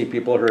it, you see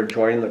people who are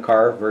enjoying the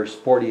car, very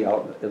sporty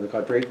out in the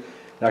country.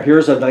 Now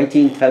here's a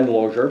 1910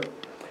 Lozier.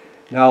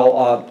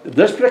 Now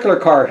this particular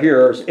car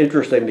here is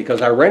interesting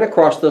because I ran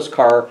across this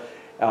car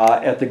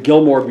at the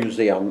Gilmore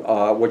Museum,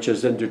 which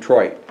is in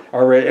Detroit,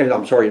 or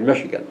I'm sorry, in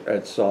Michigan.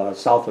 It's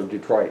south of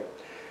Detroit.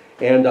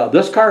 And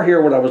this car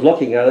here, when I was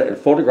looking at it and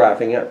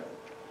photographing it,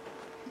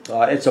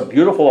 it's a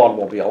beautiful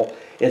automobile.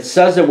 It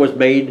says it was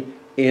made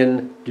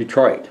in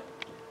Detroit.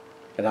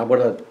 And I'm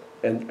gonna,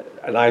 and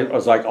I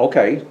was like,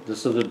 okay,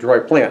 this is the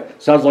Detroit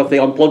plant. Sounds like they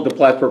unplugged the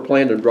Plattsburg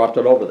plant and dropped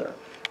it over there.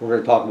 We're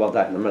going to talk about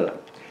that in a minute.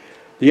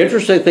 The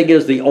interesting thing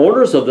is the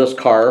owners of this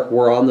car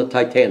were on the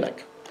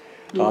Titanic.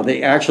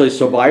 They actually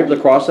survived the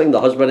crossing, the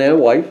husband and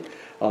wife,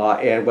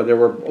 and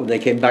when they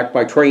came back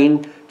by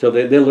train, so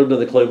they lived in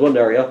the Cleveland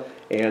area,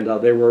 and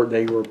they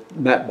were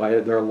met by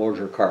their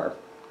Lozier car.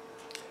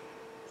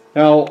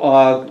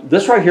 Now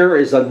this right here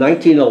is a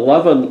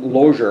 1911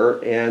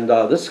 Lozier, and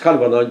this is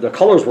kind of the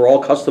colors were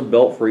all custom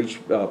built for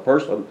each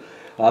person.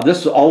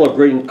 This olive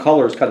green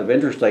color is kind of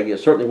interesting. It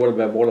certainly would have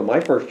been one of my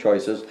first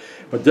choices,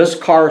 but this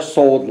car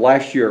sold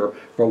last year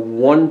for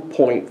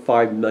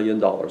 $1.5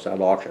 million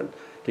at auction,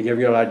 to give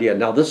you an idea.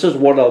 Now this is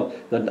one of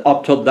the,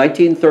 up till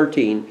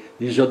 1913,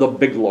 these are the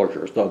big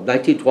Loziers. The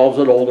 1912s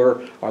and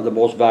older are the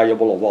most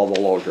valuable of all the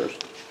Loziers.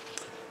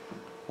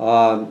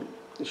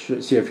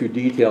 Should see a few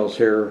details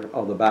here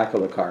on the back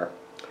of the car.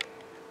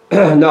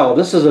 Now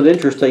this is an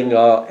interesting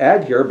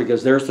ad here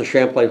because there's the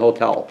Champlain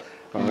Hotel.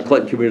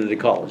 Clinton Community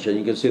College, and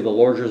you can see the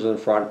Loziers in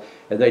front,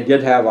 and they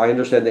did have, I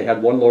understand they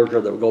had one Lozier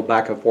that would go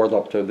back and forth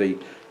up to the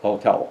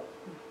hotel.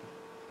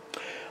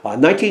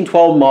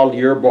 1912 model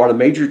year brought a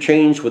major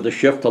change with the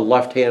shift to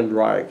left-hand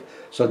drive.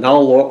 So now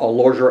a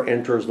Lozier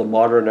enters the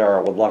modern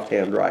era with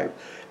left-hand drive.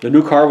 The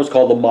new car was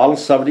called the Model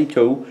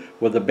 72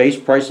 with a base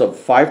price of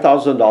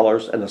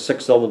 $5,000 and a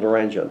 6-cylinder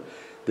engine.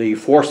 The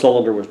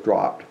 4-cylinder was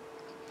dropped.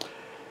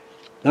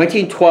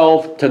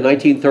 1912 to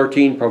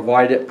 1913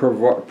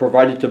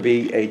 provided to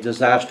be a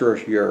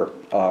disastrous year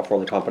for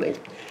the company.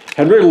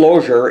 Henry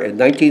Lozier in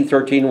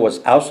 1913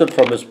 was ousted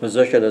from his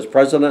position as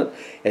president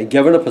and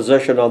given a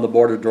position on the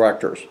board of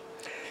directors.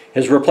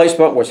 His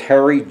replacement was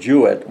Harry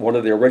Jewett, one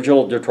of the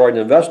original Detroit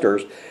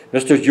investors.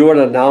 Mr. Jewett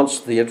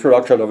announced the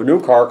introduction of a new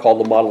car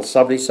called the Model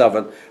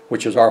 77,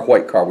 which is our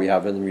white car we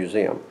have in the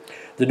museum.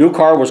 The new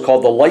car was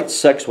called the Light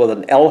 6 with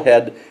an L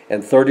head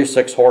and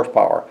 36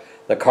 horsepower.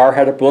 The car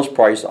had a list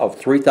price of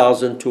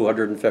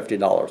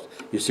 $3,250.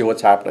 You see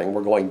what's happening.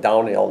 We're going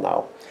downhill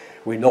now.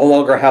 We no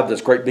longer have this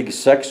great big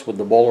 6 with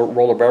the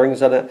roller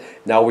bearings in it.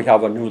 Now we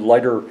have a new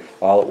lighter,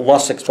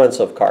 less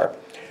expensive car.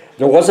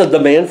 There was a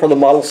demand for the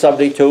Model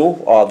 72,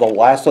 the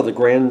last of the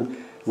grand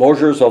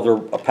Loziers of the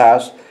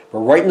past. But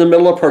right in the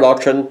middle of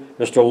production,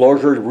 Mr.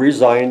 Lozier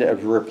resigned and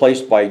was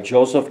replaced by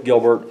Joseph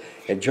Gilbert,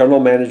 a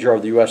general manager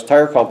of the U.S.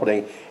 Tire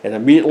Company, and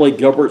immediately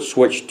Gilbert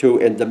switched to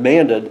and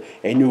demanded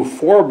a new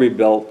Ford be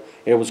built.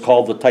 It was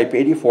called the Type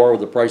 84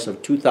 with a price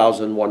of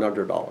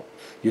 $2,100.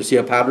 You see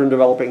a pattern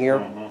developing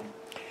here?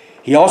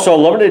 He also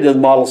eliminated the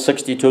Model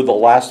 62, the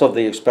last of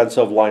the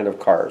expensive line of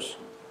cars.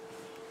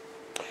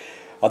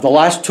 The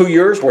last 2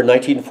 years were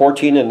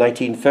 1914 and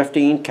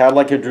 1915.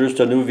 Cadillac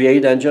introduced a new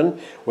V8 engine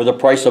with a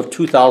price of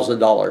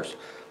 $2,000.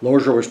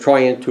 Lozier was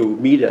trying to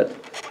meet it,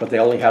 but they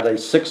only had a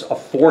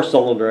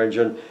 4-cylinder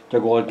engine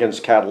to go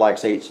against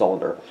Cadillac's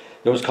 8-cylinder.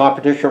 There was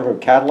competition from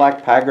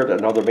Cadillac, Packard,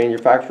 and other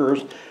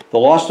manufacturers. The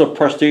loss of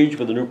prestige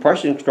with the new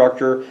pricing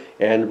structure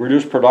and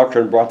reduced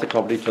production brought the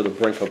company to the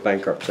brink of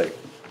bankruptcy.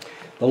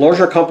 The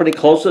Lozier Company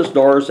closed its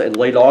doors in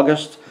late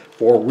August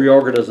for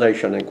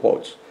reorganization, in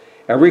quotes.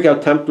 Every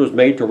attempt was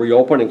made to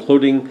reopen,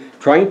 including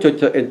trying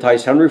to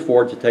entice Henry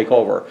Ford to take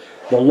over.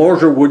 The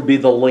Lozier would be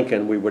the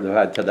Lincoln we would have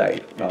had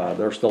today.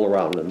 They're still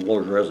around, and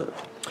Lozier isn't.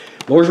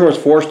 Lozier was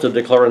forced to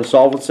declare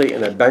insolvency,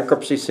 and a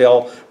bankruptcy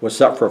sale was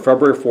set for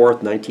February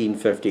 4th,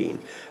 1915.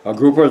 A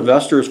group of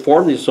investors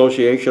formed the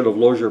Association of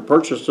Lozier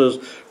Purchasers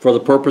for the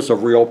purpose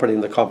of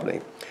reopening the company.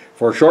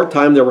 For a short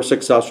time they were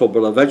successful,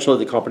 but eventually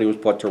the company was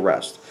put to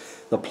rest.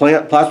 The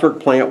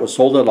Plattsburg plant was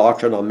sold at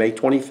auction on May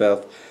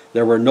 25th.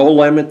 There were no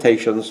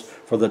lamentations,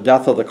 for the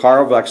death of the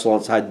car of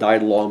excellence had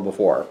died long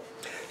before.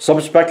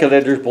 Some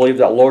speculators believe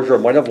that Lozier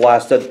might have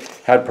lasted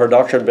had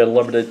production been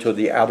limited to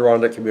the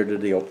Adirondack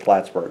community of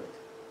Plattsburg.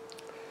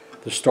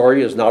 The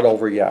story is not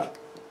over yet.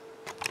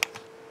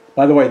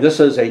 By the way, this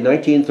is a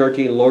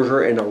 1913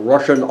 Lozier in a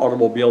Russian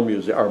automobile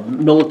museum, or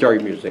military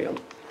museum.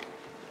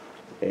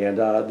 And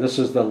this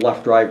is the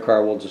left drive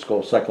car. We'll just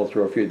go cycle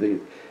through a few of these.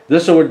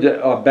 This would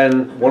have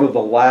been one of the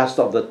last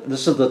of the,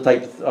 this is the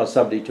Type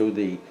 72,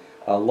 the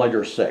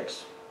lighter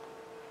 6.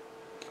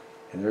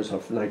 And there's a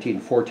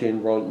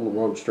 1914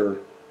 Roadster.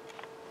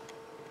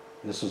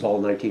 This is all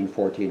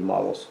 1914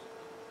 models.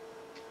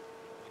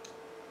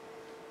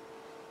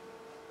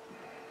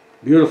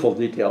 Beautiful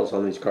details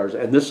on these cars.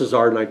 And this is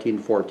our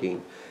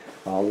 1914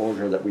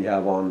 Lozier that we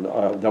have on,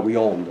 that we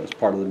own as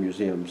part of the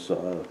museum's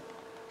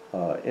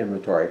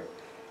inventory.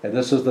 And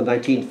this is the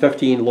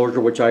 1915 Lozier,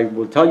 which I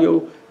will tell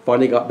you,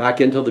 finally got back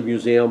into the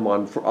museum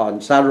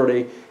on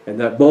Saturday, and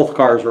that both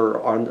cars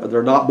are on,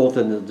 they're not both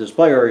in the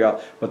display area,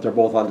 but they're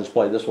both on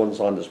display. This one's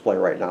on display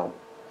right now.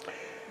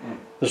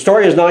 The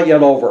story is not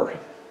yet over.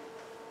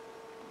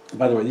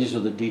 By the way, these are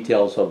the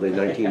details of the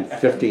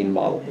 1915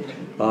 model.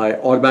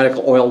 Automatic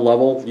oil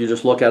level, you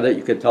just look at it,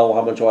 you can tell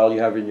how much oil you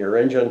have in your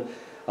engine.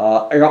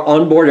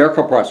 Onboard air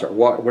compressor,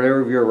 whatever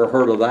have you ever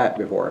heard of that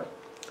before?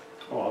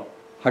 Oh,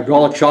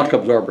 Hydraulic shock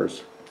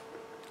absorbers.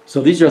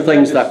 So these are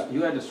things that...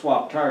 You had to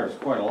swap tires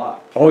quite a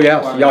lot. Oh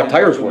yes, yeah,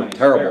 tires were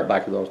terrible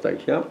back in those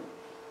days, yeah.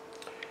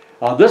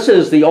 This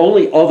is the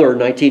only other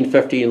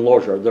 1915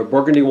 Lozier. The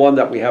burgundy one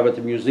that we have at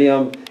the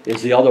museum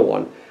is the other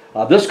one.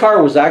 This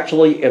car was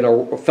actually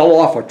fell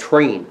off a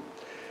train,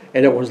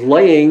 and it was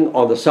laying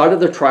on the side of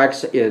the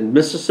tracks in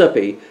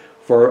Mississippi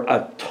for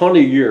a ton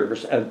of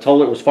years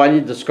until it was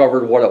finally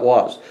discovered what it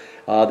was.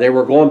 They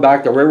were going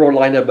back, the railroad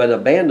line had been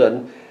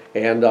abandoned,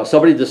 and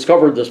somebody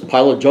discovered this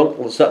pile of junk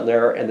was sitting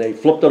there, and they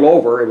flipped it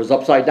over. It was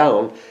upside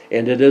down,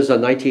 and it is a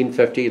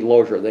 1915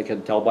 Lozier. They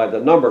can tell by the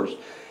numbers.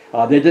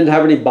 They didn't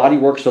have any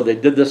bodywork, so they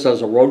did this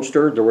as a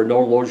roadster. There were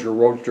no Lozier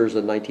roadsters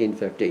in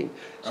 1915.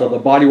 So the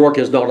bodywork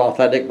is not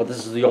authentic, but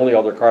this is the only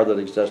other car that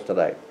exists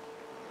today.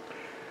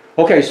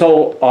 Okay,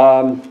 so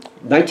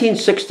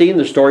 1916,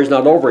 the story's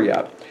not over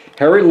yet.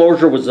 Harry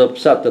Lozier was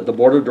upset that the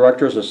board of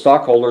directors and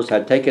stockholders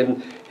had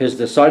taken his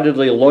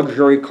decidedly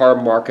luxury car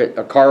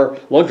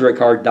luxury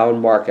car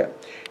down market.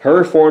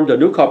 Harry formed a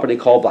new company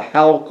called the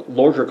Hal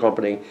Lozier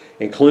Company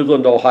in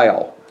Cleveland,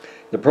 Ohio.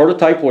 The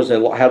prototype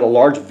had a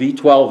large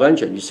V12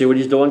 engine. You see what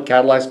he's doing?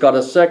 Cadillac's got a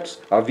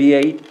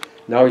V8.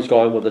 Now he's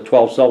going with a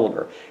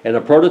 12-cylinder. And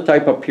the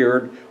prototype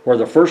appeared where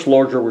the first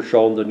Lozier was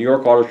shown, the New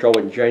York Auto Show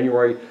in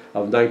January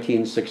of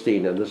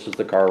 1916. And this is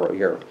the car right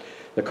here.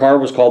 The car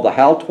was called the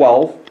Hal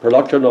 12.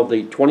 Production of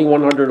the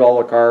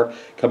 $2,100 car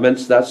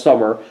commenced that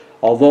summer,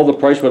 although the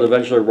price would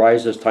eventually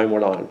rise as time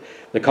went on.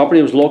 The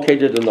company was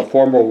located in the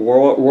former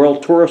Royal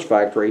Tourist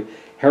Factory.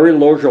 Harry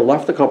Lozier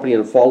left the company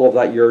in fall of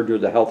that year due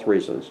to health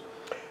reasons.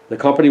 The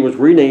company was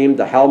renamed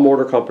the Hal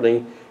Motor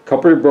Company.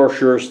 Company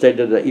brochures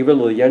stated that even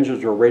though the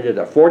engines were rated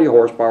at 40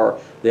 horsepower,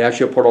 they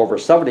actually put over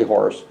 70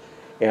 horse,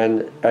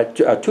 and at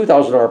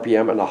 2,000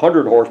 RPM and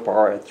 100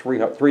 horsepower at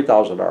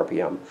 3,000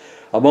 RPM.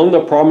 Among the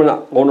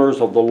prominent owners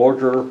of the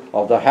Lozier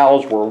of the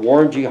Hals were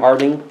Warren G.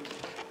 Harding.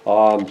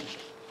 Warren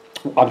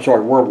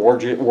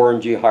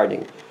G.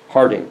 Harding.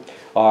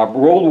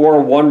 World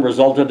War I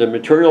resulted in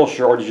material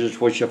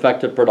shortages which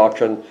affected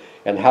production,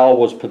 and Hal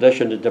was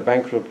petitioned into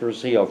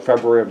bankruptcy of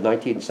February of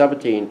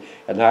 1917,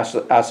 and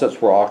assets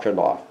were auctioned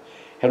off.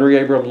 Henry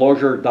Abram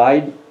Lozier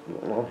died.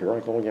 Oh, here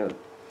I go again.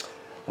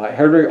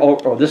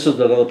 This is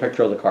another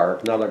picture of the car.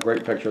 Not a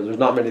great picture. There's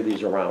not many of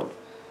these around.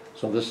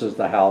 So this is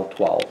the Hal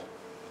 12.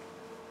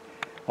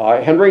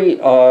 Henry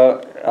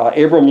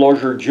Abram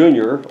Lozier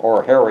Jr.,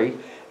 or Harry,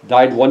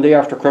 died one day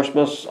after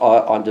Christmas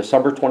on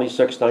December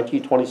 26,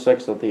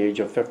 1926, at the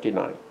age of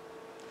 59.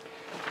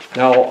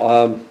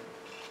 Now,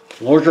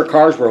 Lozier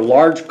cars were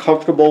large,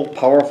 comfortable,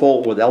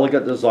 powerful, with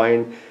elegant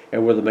design,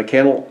 and with the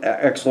mechanical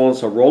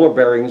excellence of roller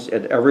bearings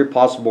in every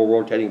possible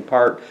rotating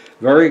part,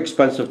 very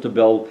expensive to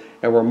build,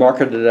 and were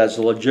marketed as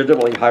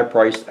legitimately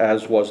high-priced,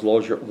 as was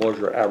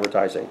Lozier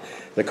advertising.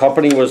 The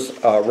company's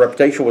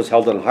reputation was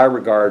held in high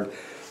regard.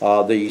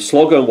 The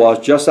slogan was,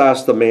 "Just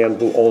ask the man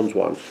who owns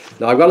one."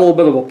 Now, I've got a little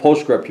bit of a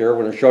postscript here. I'm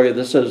going to show you.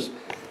 This is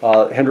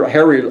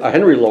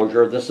Henry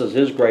Lozier. This is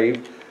his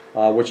grave,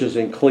 which is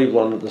in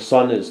Cleveland. The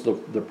son is the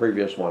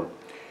previous one.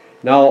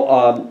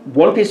 Now,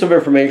 one piece of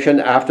information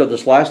after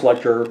this last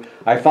lecture,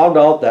 I found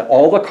out that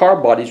all the car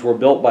bodies were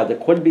built by the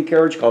Quinby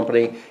Carriage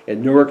Company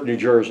in Newark, New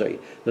Jersey.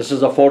 This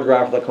is a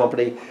photograph of the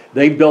company.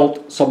 They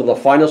built some of the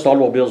finest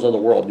automobiles in the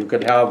world. You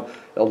could have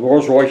a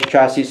Rolls-Royce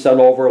chassis sent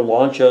over,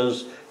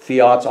 Lancias,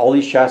 Fiats, all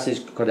these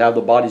chassis could have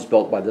the bodies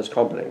built by this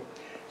company.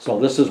 So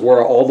this is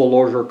where all the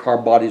Lozier car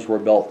bodies were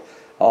built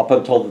up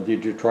until the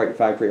Detroit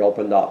factory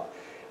opened up.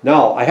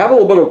 Now, I have a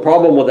little bit of a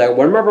problem with that.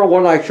 Remember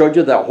when I showed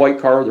you that white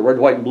car, the red,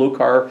 white, and blue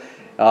car,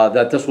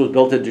 that this was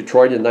built in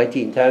Detroit in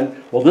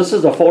 1910? Well, this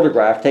is a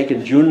photograph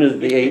taken June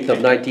the 8th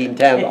of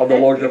 1910 of the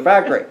Lozier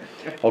factory.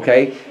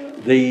 Okay,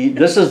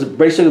 this is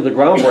basically the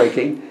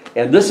groundbreaking,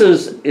 and this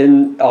is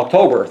in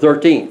October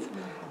 13th.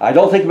 I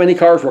don't think many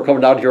cars were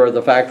coming down here at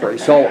the factory.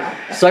 So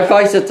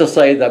suffice it to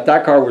say that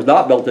that car was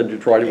not built in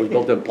Detroit, it was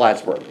built in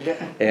Plattsburg.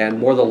 And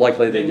more than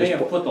likely They may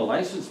have put the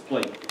license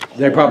plate.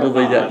 They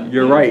probably did,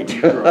 you're right.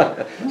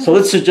 So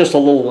this is just a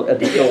little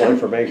additional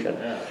information.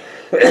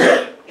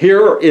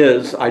 Here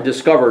is, I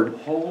discovered,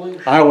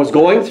 I was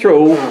going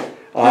through,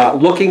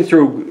 looking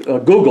through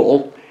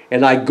Google,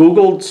 and I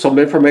Googled some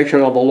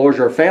information on the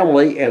Lozier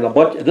family, and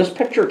this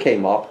picture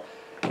came up,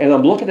 and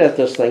I'm looking at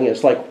this thing,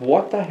 it's like,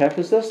 what the heck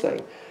is this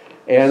thing?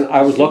 And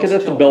I was looking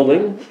at the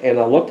building, and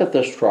I looked at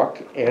this truck,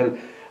 and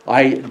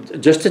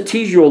just to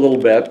tease you a little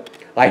bit,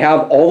 I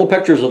have all the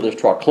pictures of this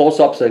truck,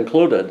 close-ups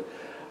included.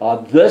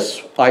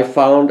 This I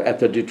found at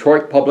the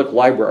Detroit Public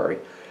Library.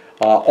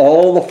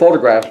 All the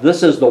photographs,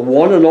 this is the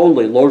one and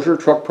only Lozier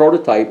truck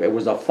prototype. It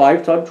was a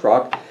 5-ton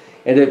truck,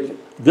 and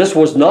this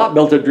was not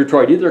built in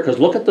Detroit either, because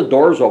look at the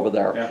doors over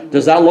there. Yeah.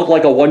 Does that look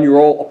like a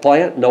 1-year-old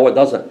plant? No, it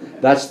doesn't.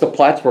 That's the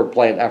Plattsburg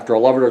plant after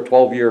 11 or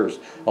 12 years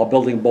of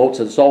building boats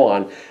and so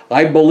on.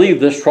 I believe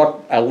this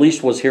truck at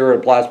least was here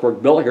in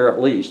Plattsburg, built here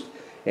at least,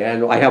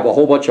 and I have a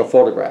whole bunch of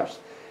photographs.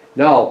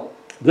 Now,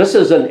 this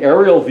is an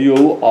aerial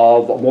view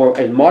of more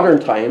in modern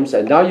times,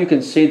 and now you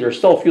can see there's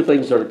still a few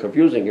things that are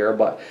confusing here,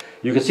 but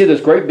you can see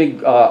this great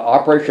big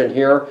operation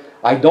here.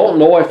 I don't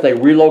know if they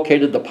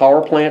relocated the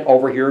power plant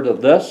over here to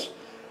this.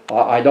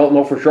 I don't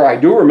know for sure. I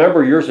do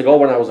remember years ago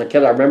when I was a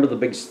kid, I remember the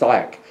big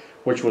stack,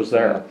 which was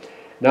there.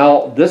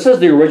 Now, this is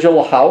the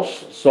original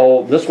house.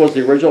 So this was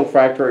the original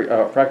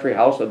factory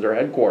house of their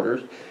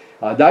headquarters.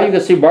 Now you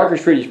can see Market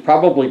Street is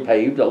probably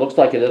paved. It looks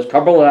like it is.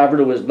 Cumberland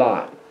Avenue is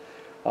not.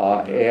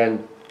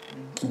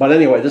 But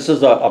anyway, this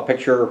is a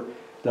picture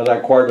that I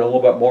acquired a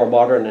little bit more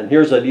modern. And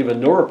here's an even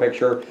newer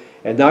picture.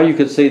 And now you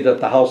can see that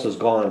the house is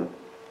gone.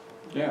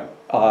 Yeah.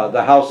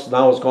 The house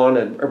now is gone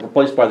and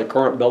replaced by the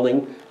current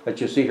building that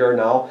you see here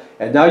now.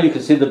 And now you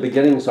can see the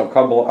beginnings of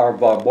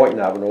Boynton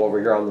Avenue over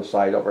here on the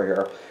side over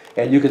here.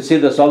 And you can see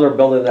this other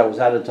building that was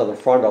added to the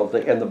front of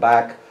in the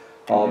back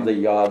of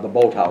the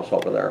boathouse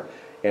over there.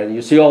 And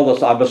you see all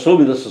this, I'm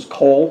assuming this is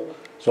coal.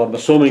 So I'm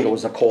assuming it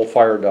was a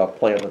coal-fired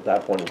plant at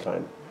that point in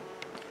time.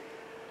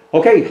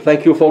 Okay,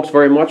 thank you folks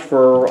very much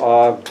for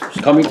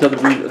coming to the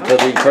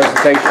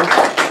presentation.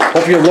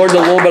 Hope you've learned a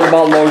little bit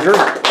about Lozier.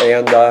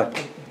 And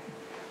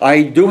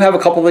I do have a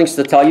couple things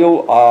to tell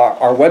you.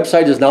 Our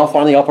website is now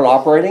finally up and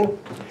operating.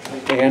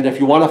 And if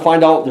you want to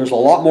find out, there's a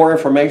lot more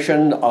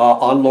information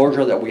on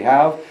Lozier that we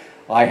have.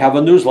 I have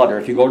a newsletter.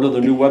 If you go to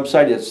the new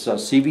website, it's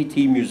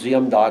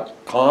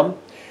cvtmuseum.com.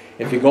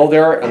 If you go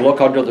there and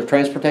look under the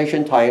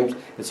Transportation Times,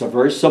 it's a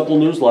very simple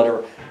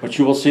newsletter, but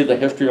you will see the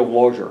history of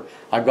Lozier.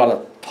 I've got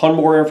a ton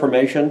more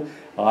information.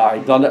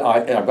 I've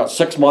got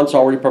 6 months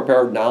already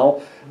prepared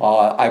now.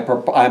 I'm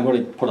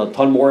going to put a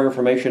ton more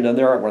information in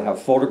there. I'm going to have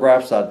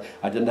photographs that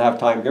I didn't have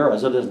time here.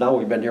 As it is now,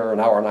 we've been here an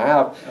hour and a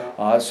half.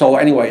 So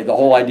anyway, the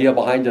whole idea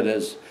behind it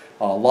is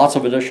lots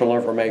of additional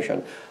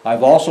information.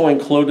 I've also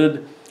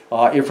included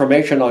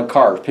information on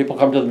cars. People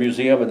come to the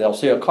museum and they'll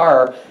see a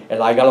car,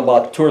 and I got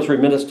about 2 or 3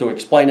 minutes to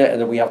explain it,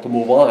 and then we have to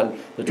move on.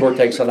 The tour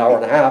takes an hour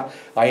and a half.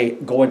 I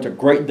go into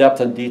great depth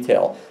and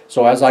detail.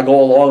 So as I go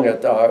along,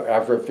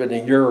 in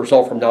a year or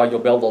so from now, you'll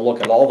be able to look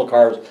at all the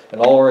cars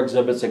and all our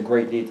exhibits in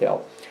great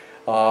detail.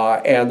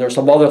 And there's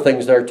some other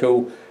things there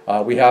too.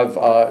 We have,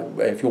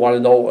 if you want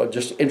to know,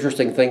 just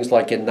interesting things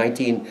like in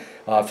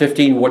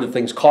 1915, what did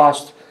things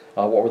cost?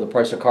 What were the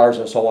price of cars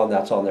and so on?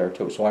 That's on there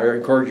too. So I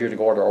encourage you to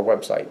go to our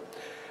website.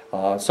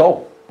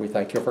 So we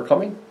thank you for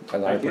coming,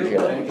 and I appreciate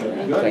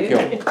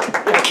it.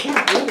 Thank you.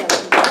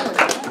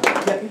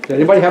 Does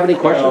anybody have any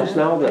questions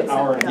now?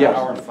 Hour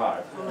and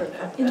 5.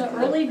 In the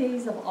early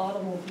days of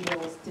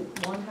automobiles,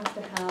 did one have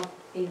to have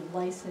a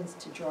license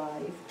to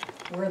drive?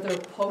 Were there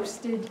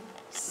posted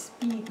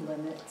speed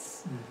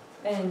limits?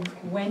 And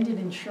when did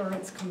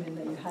insurance come in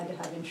that you had to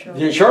have insurance?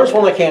 The insurance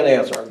one I can't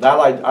answer. That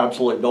I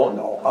absolutely don't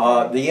know.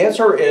 The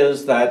answer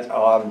is that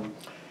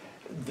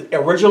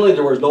originally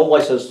there was no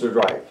license to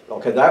drive.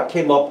 Okay, that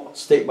came up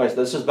state by state.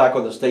 This is back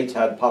when the states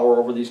had power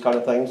over these kind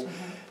of things.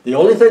 The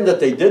only thing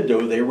that they did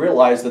do, they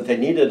realized that they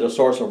needed a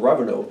source of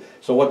revenue.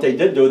 So what they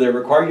did do, they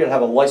required you to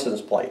have a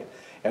license plate.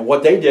 And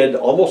what they did,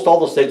 almost all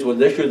the states would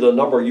issue the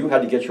number, you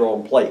had to get your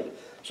own plate.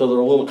 So there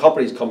were little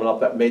companies coming up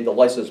that made the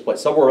license plate.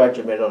 Some were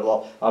actually made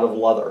out of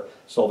leather.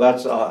 So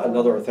that's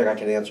another thing I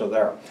can answer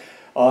there.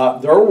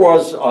 There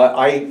was,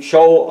 I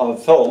show a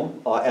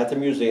film at the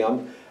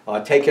museum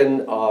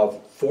taken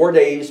 4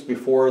 days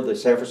before the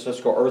San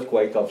Francisco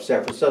earthquake of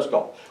San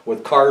Francisco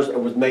with cars. It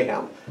was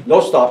mayhem. No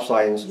stop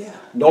signs,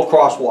 no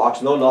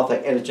crosswalks, no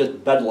nothing, and it's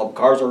just bedlam.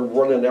 Cars are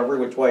running every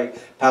which way,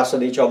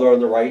 passing each other on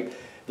the right.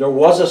 There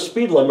was a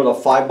speed limit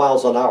of 5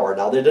 miles an hour.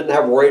 Now they didn't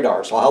have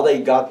radar, so how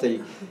they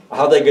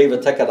gave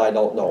a ticket, I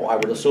don't know. I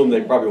would assume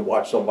they probably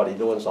watched somebody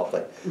doing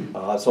something.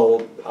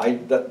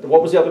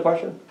 What was the other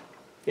question?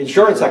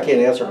 Insurance I can't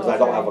answer because I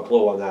don't have a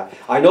clue on that.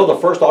 I know the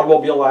first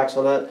automobile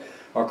accident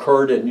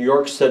occurred in New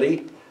York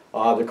City.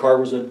 The car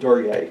was a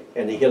Duryea,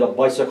 and he hit a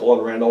bicycle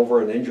and ran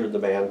over and injured the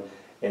man,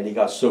 and he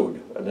got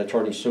sued. An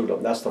attorney sued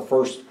him. That's the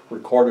first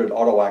recorded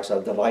auto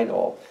accident that I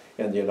know of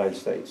in the United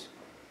States.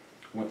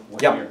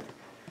 What Yeah. year?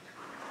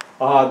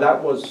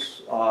 That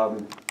was,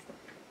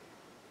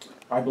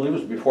 I believe it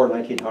was before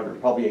 1900,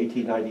 probably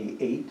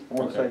 1898, I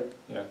want to say.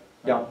 Yeah.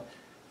 Yeah.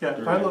 Yeah,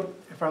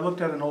 if I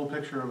looked at an old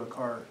picture of a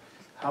car,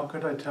 how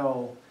could I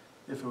tell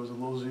if it was a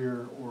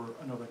Lozier or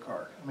another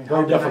car? I mean, how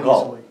Very can I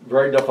difficult, easily?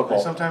 very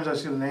difficult. Sometimes I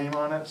see the name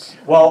on it.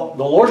 Well,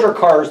 the Lozier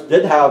cars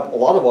did have, a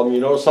lot of them, you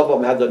know, some of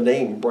them had the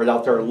name right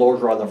out there,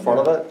 Lozier on the front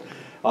of it.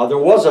 There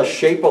was a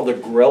shape of the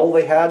grill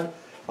they had.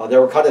 They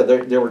were kind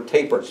of, they were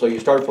tapered, so you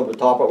started from the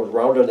top, it was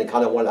rounded, and they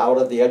kind of went out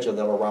at the edge and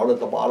then around at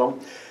the bottom.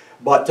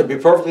 But to be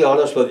perfectly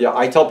honest with you,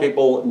 I tell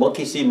people,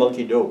 monkey see,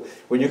 monkey do.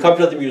 When you come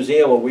to the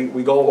museum, and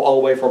we go all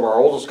the way from our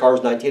oldest cars,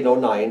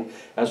 1909,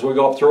 as we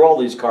go up through all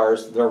these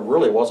cars, there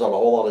really wasn't a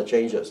whole lot of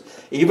changes.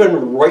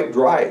 Even right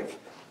drive,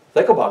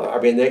 think about it.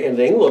 I mean, in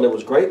England it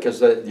was great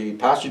because the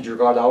passenger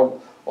got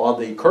out on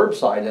the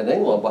curbside in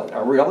England, but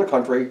every other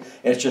country,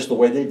 it's just the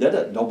way they did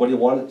it. Nobody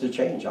wanted to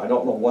change. I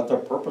don't know what the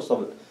purpose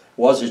of it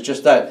was. It's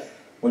just that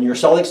when you're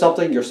selling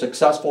something, you're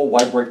successful,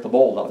 why break the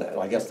mold on it?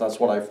 I guess that's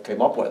what I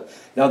came up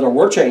with. Now there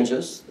were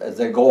changes as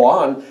they go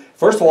on.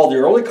 First of all, the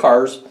early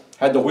cars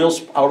had the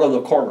wheels out of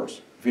the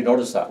corners, if you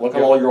notice that. Look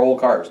at all your old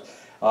cars.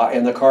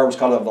 And the car was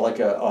kind of like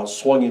a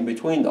swinging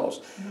between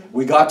those.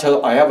 We got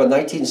to, I have a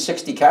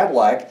 1960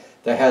 Cadillac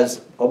that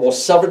has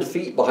almost 7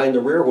 feet behind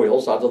the rear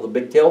wheels out of the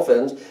big tail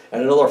fins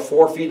and another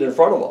 4 feet in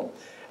front of them.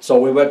 So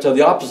we went to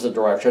the opposite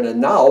direction, and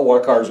now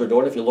what cars are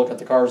doing, if you look at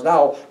the cars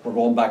now, we're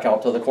going back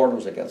out to the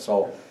corners again.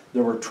 So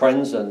there were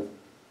trends and...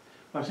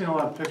 I've seen a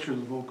lot of pictures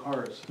of old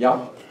cars.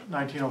 Yeah.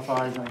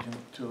 1905 to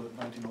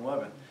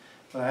 1911.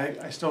 But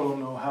I still don't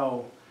know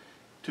how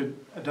to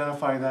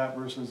identify that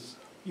versus,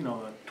 you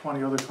know, a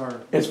 20 other car.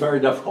 It's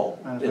very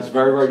difficult. It's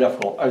very, very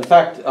difficult. In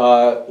fact,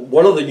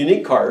 one of the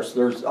unique cars,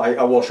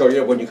 I will show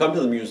you when you come to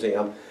the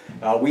museum,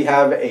 we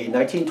have a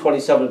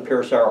 1927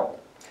 Pierce Arrow.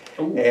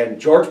 And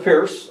George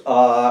Pierce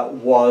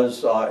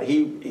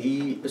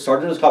he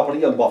started his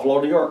company in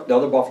Buffalo, New York,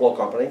 another Buffalo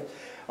company.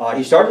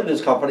 He started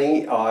his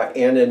company,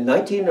 and in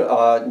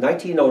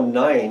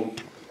 1909,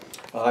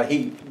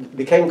 he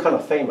became kind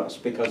of famous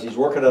because he's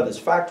working at his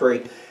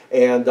factory,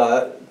 and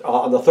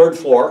on the 3rd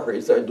floor,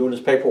 he's doing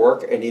his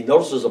paperwork, and he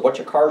notices a bunch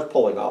of cars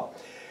pulling up.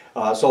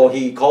 So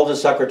he called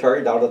his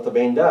secretary down at the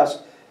main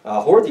desk.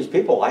 Who are these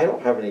people? I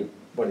don't have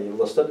anybody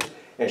listed.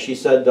 And she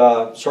said,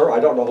 sir, I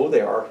don't know who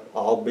they are.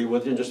 I'll be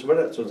with you in just a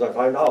minute as soon as I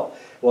find out.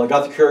 Well, I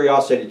got the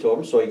curiosity to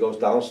him, so he goes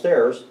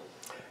downstairs.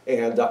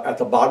 And at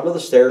the bottom of the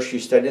stairs,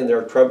 she's standing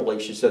there trembling.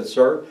 She said,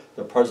 sir,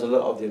 the President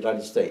of the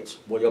United States,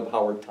 William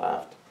Howard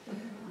Taft.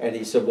 And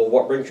he said, well,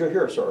 what brings you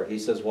here, sir? He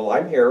says, well,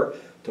 I'm here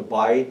to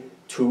buy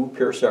 2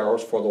 Pierce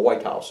Arrows for the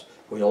White House.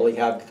 We only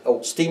have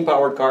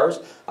steam-powered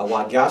cars. I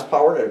want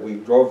gas-powered, and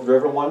we've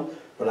driven one.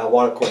 But I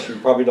want, of course, you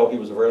probably know he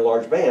was a very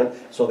large man,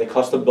 so they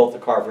custom built the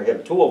car for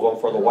him, 2 of them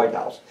for the White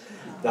House.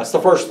 That's the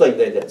first thing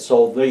they did.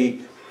 So the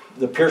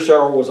Pierce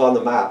Arrow was on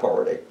the map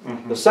already.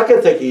 The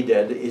second thing he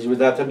did is he was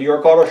at the New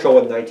York Auto Show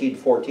in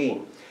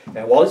 1914.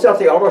 And while he's at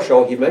the auto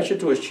show, he mentioned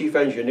to his chief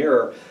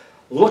engineer,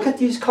 look at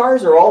these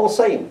cars, they're all the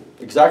same.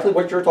 Exactly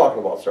what you're talking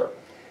about, sir.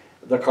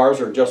 The cars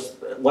are just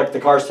like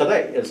the cars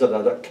today. Is it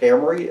a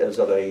Camry? Is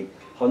it a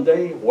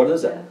Hyundai? What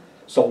is it?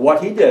 So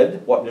what he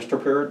did, what Mr.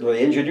 Pierce, the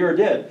engineer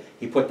did,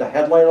 he put the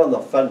headlight on the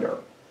fender.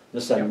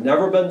 This had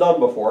never been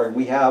done before, and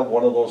we have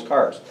one of those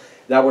cars.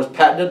 That was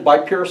patented by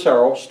Pierce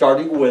Arrow,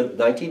 starting with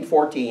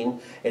 1914,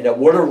 and it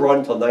would have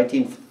run till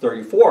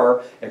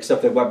 1934,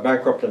 except they went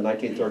bankrupt in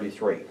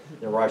 1933.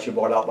 They were actually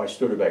bought out by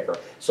Studebaker.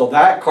 So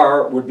that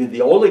car would be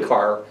the only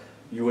car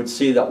you would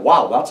see that,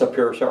 wow, that's a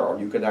Pierce Arrow.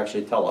 You can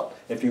actually tell it.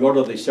 If you go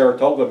to the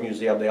Saratoga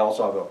Museum, they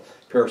also have a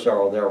Pierce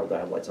Arrow there with the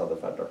headlights on the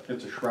fender.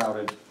 It's a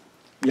shrouded.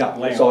 Yeah,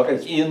 lamp so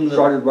it's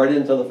started right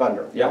into the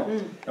fender. Yeah.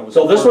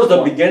 So this was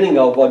the beginning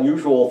of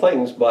unusual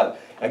things, but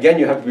again,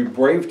 you have to be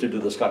brave to do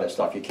this kind of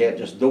stuff. You can't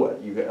just do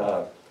it.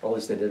 Or at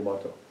least they didn't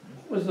want to.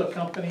 What was the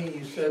company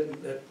you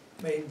said that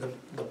made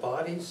the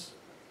bodies?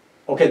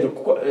 Okay, the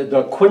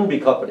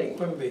Quinby company.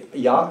 Quimby.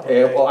 Yeah,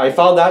 Okay. and, well, I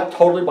found that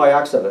totally by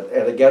accident.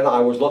 And again,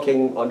 I was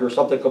looking under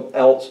something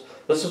else.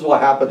 This is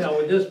what happened. Now,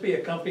 would this be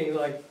a company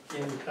like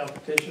in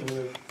competition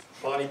with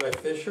Bonnie by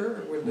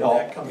Fisher, or did No,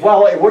 that come in?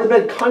 well, it would have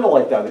been kind of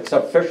like that,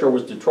 except Fisher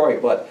was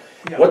Detroit, but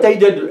Yeah. what they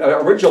did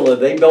originally,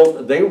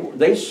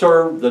 they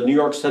served the New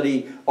York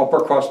City upper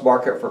crust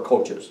market for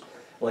coaches,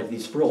 like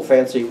these real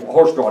fancy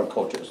horse-drawn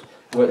coaches.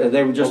 And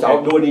they were just Okay.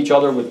 outdoing each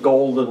other with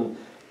gold and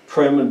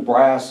trim and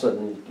brass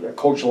and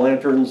coach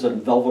lanterns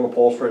and velvet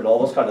upholstery and all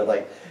this kind of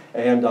thing.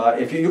 And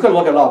if you can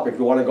look it up if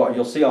you want to go,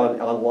 you'll see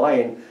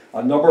online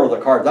a number of the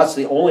cars. That's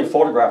the only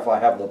photograph I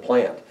have of the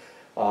plant.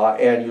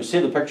 And you see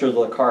the pictures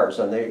of the cars,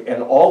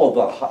 and all of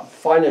the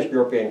finest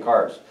European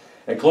cars,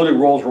 including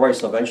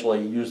Rolls-Royce,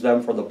 eventually used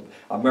them for the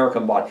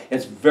American body.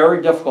 It's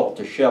very difficult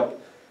to ship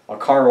a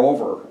car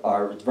over,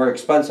 it's very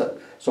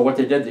expensive. So what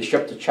they did, they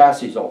shipped the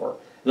chassis over.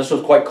 This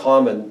was quite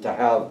common to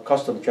have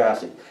custom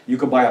chassis. You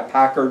could buy a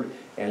Packard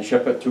and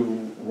ship it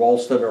to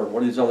Ralston or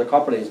one of these other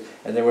companies,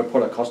 and they would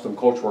put a custom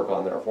coachwork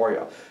on there for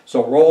you.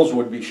 So Rolls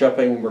would be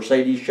shipping,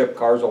 Mercedes shipped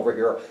cars over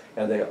here,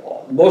 and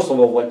most of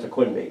them went to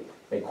Quimby.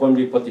 And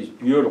Quimby put these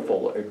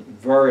beautiful,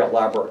 very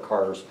elaborate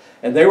cars,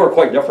 and they were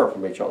quite different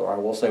from each other. I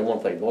will say one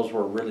thing, those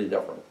were really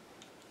different.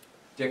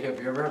 Dick, have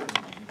you ever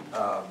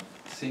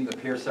seen the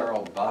Pierce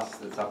Arrow bus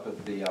that's up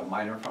at the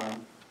Minor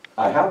Farm?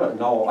 I haven't,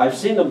 no. I've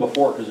seen them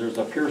before because there's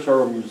a Pierce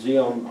Arrow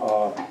Museum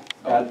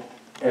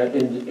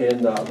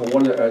in the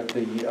one at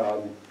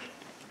the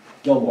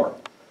Gilmore.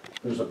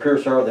 There's a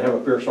Pierce Arrow, they have a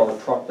Pierce Arrow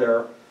truck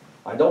there.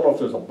 I don't know if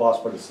there's a bus,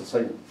 but it's the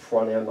same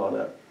front end on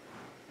it.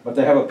 But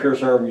they have a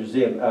Pierce Arrow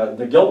Museum.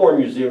 The Gilmore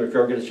Museum, if you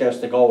ever get a chance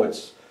to go,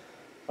 it's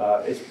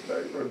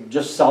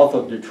just south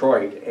of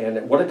Detroit.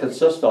 And what it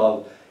consists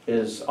of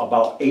is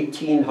about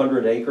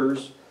 1,800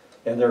 acres.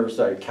 And there's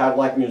a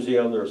Cadillac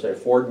Museum, there's a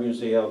Ford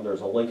Museum,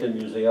 there's a Lincoln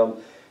Museum.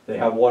 They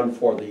have one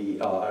for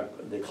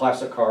the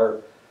Classic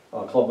Car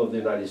Club of the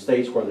United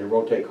States, where they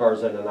rotate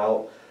cars in and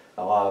out.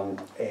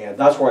 And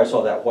that's where I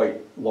saw that white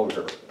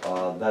Lozier.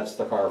 That's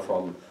the car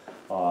from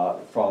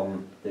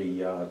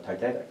the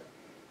Titanic.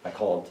 I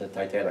call it the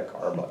Titanic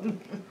car, but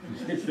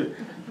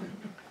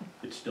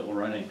It's still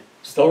running.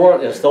 still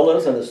run. It still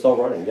is, and it's still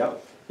running. Yeah.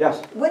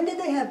 Yes. When did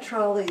they have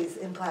trolleys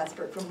in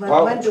Plattsburgh? From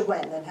Well, when to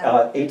when? And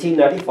how?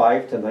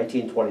 1895 to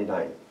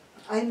 1929.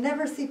 I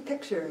never see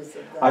pictures of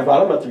them. I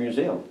bought them at the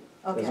museum.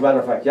 Okay. As a matter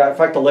of fact, yeah. In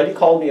fact, the lady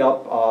called me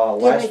up Do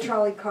you have any last.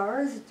 trolley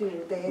cars? Do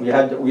they?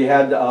 We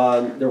had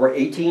there were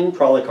 18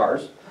 trolley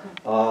cars.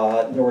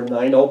 There were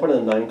 9 open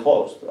and 9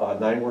 closed.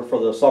 9 were for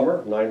the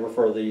summer, 9 were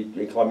for the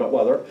inclement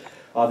weather.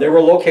 They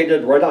were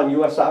located right on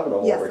U.S.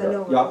 Avenue Yes, over I here.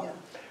 know.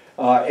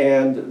 Yeah.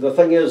 And the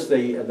thing is,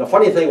 the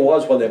funny thing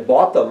was when they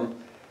bought them,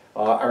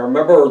 I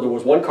remember there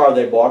was one car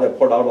they bought and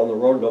put out on the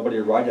road, nobody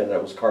would ride in it,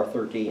 it was car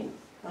 13.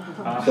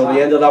 So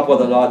they ended up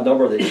with an odd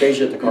number, they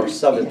changed it to car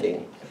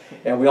 17.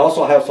 And we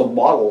also have some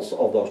models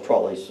of those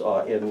trolleys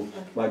in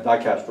my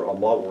diecast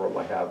model room.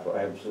 I have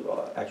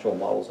actual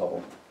models of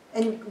them.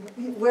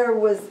 And where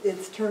was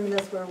its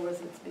terminus? Where was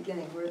its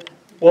beginning?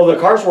 Well, the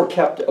cars were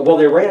kept, well,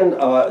 they ran,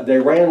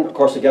 of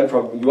course, again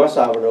from U.S.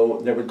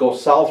 Avenue. They would go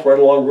south right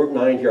along Route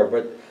 9 here,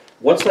 but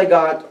once they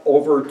got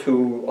over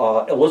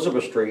to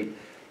Elizabeth Street,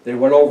 they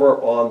went over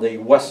on the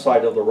west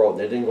side of the road.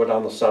 They didn't go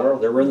down the center.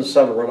 They were in the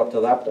center right up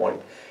to that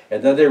point.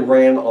 And then they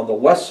ran on the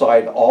west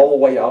side all the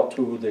way out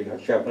to the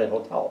Champlain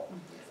Hotel.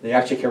 They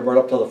actually came right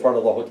up to the front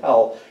of the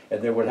hotel,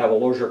 and they would have a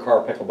Lozier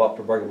car pick them up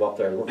to bring them up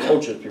there. There were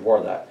coaches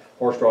before that,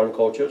 horse-drawn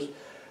coaches.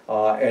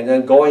 And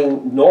then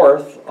going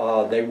north,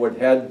 they would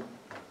head,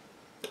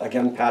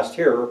 again, past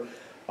here.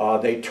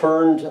 They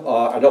turned,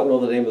 I don't know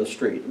the name of the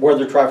street, where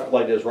the traffic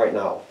light is right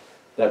now.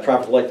 That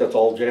traffic light that's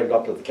all jammed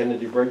up to the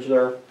Kennedy Bridge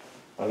there.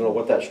 I don't know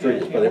what that street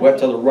is, but they went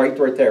to the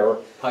right there.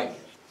 Pike.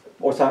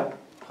 What's that?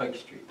 Pike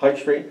Street. Pike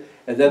Street.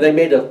 And then they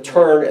made a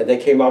turn and they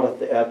came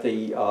out at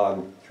the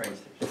Train station.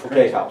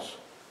 Fouquet House.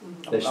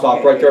 They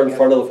stopped right there in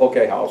front of the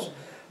Fouquet House,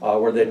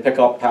 where they'd pick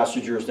up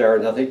passengers there,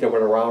 and I think they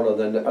went around, and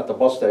then at the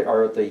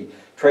or at the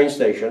train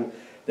station,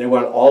 they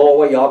went all the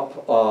way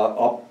up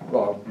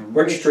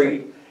Bridge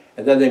Street,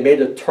 and then they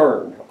made a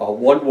turn.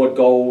 One would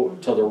go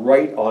to the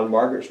right on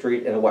Margaret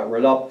Street, and it went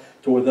right up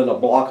to within a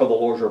block of the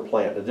Lozier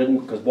plant. It didn't,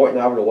 because Boynton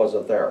Avenue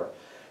wasn't there.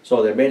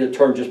 So they made a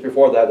turn just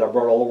before that, that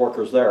brought all the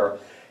workers there,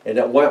 and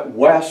it went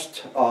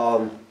west.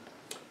 I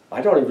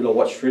don't even know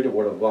what street it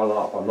would have gone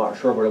up, I'm not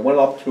sure, but it went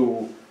up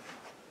to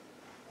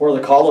where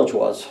the college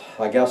was,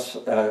 I guess.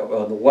 That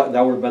would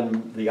have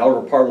been the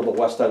outer part of the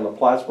west end of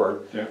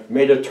Plattsburgh. Yeah.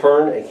 Made a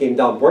turn and came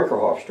down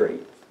Brinkerhoff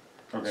Street.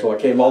 Okay. So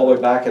it came all the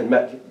way back and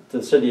met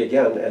the city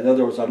again. And then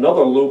there was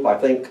another loop, I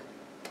think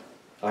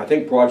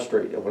Broad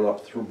Street. It went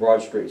up through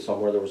Broad Street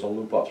somewhere. There was a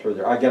loop up through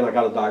there. Again, I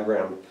got a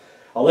diagram.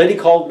 A lady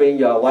called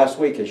me last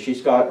week, and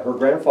she's got, her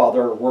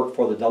grandfather worked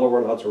for the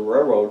Delaware and Hudson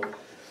Railroad,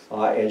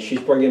 and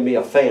she's bringing me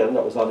a fan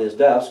that was on his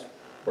desk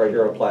right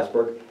here in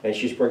Plattsburgh, and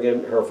she's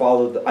bringing her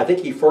father, I think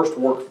he first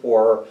worked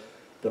for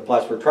the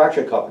Plattsburgh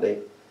Traction Company,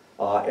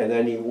 and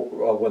then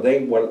when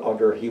they went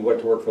under, he went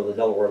to work for the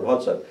Delaware and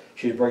Hudson.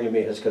 She's bringing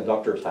me his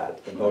conductor's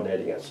hat and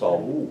donating it, so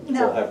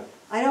we'll have.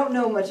 I don't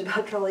know much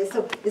about trolleys,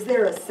 so is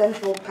there a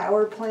central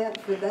power plant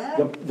for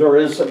that? There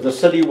is, the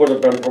city would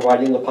have been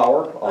providing the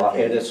power,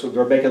 Okay. and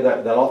they're making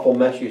that awful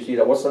mess you see.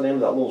 What's the name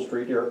of that little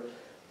street here?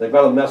 They've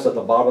got a mess at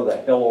the bottom of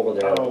that hill over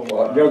there,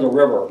 near the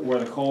river. Where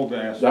the coal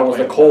gas. That was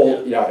the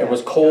coal, yeah, it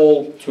was a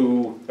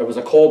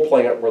coal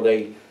plant where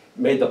they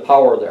made the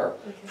power there.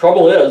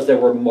 Trouble is, they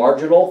were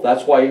marginal,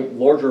 that's why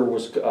Lozier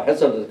was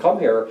hesitant to come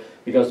here,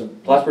 because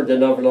Plattsburg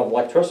didn't have enough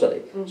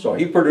electricity. So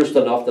he produced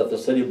enough that the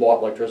city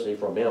bought electricity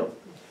from him.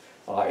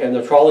 And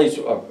the trolleys,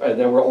 and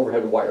they were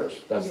overhead wires,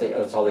 that's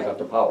how they got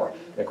the power.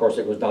 And of course,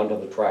 it was down to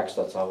the tracks,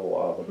 that's how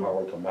the power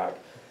would come back.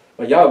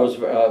 But yeah, it was,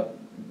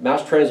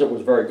 mass transit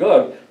was very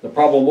good. The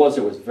problem was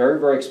it was very,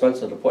 very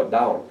expensive to put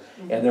down.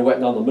 And they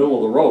went down the middle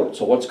of the road.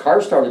 So once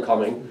cars started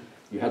coming,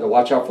 you had to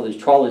watch out for these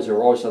trolleys, they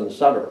were always in the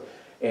center.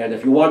 And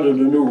if you wanted a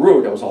new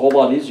route, it was a whole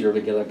lot easier to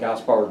get a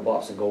gas-powered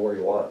bus and go where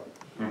you want,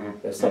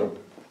 instead of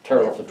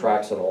tearing off the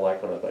tracks and all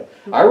that kind of thing.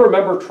 I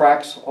remember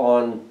tracks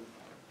on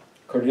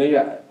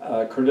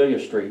Cornelia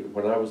Street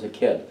when I was a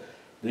kid.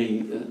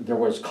 There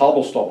was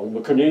cobblestone.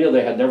 With Cornelia,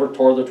 they had never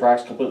tore the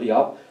tracks completely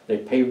up. They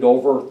paved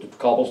over the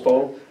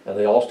cobblestone, and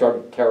they all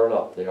started tearing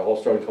up. They all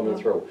started coming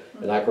through.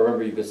 And I can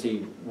remember you could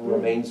see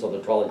remains of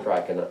the trolley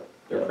track in it.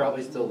 They're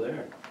probably still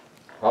there.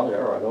 Probably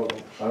are, I don't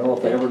know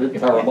if they ever did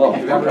tear them up.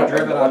 You've ever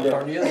driven on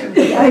Cornelia?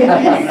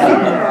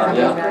 Yeah.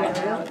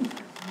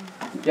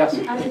 Yes?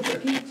 At its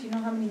peak, do you know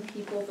how many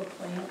people the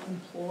plant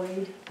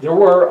employed? There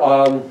were,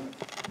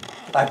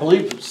 I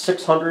believe, between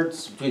 600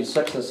 and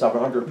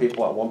 700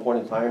 people at one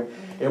point in time.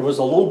 It was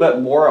a little bit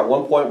more at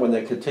one point when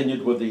they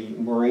continued with the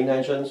marine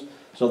engines.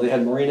 So they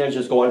had marine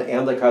engines going,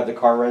 and they had the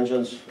car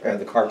engines and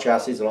the car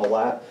chassis and all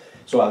that.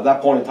 So at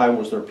that point in time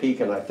was their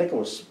peak, and I think it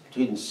was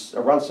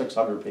around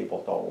 600 people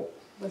total.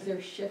 Was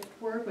there shift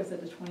work? Was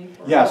it a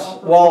 24-hour Yes,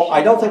 operation? well,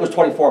 I don't think it was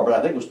 24, but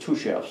I think it was 2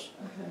 shifts.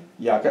 Okay.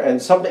 Yeah, and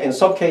in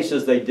some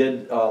cases they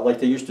did, like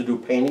they used to do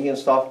painting and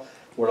stuff,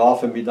 would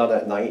often be done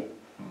at night.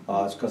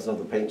 It's because of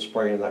the paint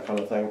spray and that kind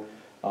of thing.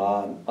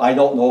 I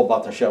don't know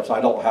about the shifts. I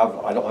don't have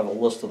a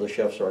list of the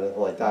shifts or anything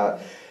like that.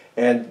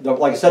 And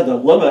like I said, the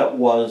limit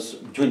was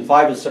between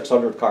 500 and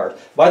 600 cars.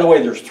 By the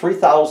way, there's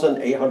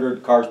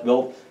 3,800 cars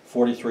built.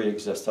 43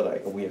 exist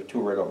today, and we have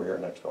 2 right over here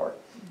next door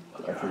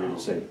for you to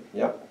see.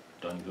 Yep.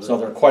 So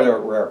they're quite a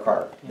rare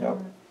car. Yep.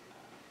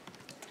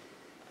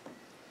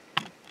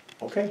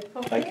 Okay.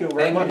 Thank you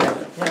very much.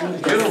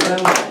 Thank you.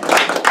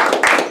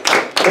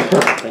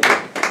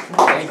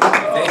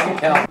 Thank you,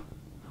 Cal.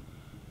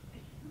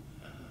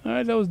 All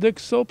right, that was Dick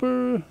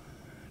Soper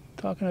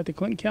talking at the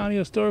Clinton County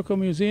Historical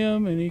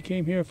Museum, and he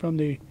came here from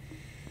the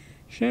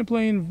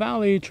Champlain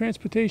Valley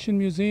Transportation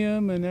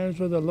Museum, and there's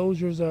where the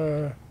Loziers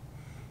are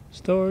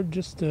stored,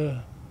 just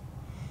a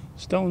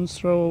stone's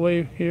throw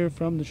away here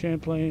from the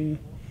Champlain,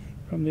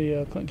 from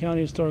the Clinton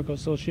County Historical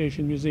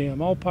Association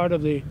Museum, all part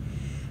of the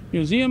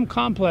museum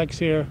complex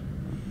here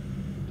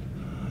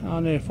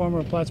on the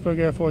former Plattsburg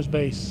Air Force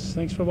Base.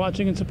 Thanks for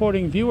watching and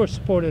supporting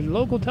viewer-supported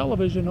local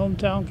television,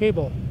 hometown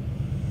cable.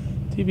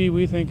 TV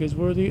we think is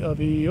worthy of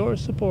your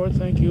support.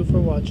 Thank you for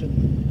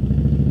watching.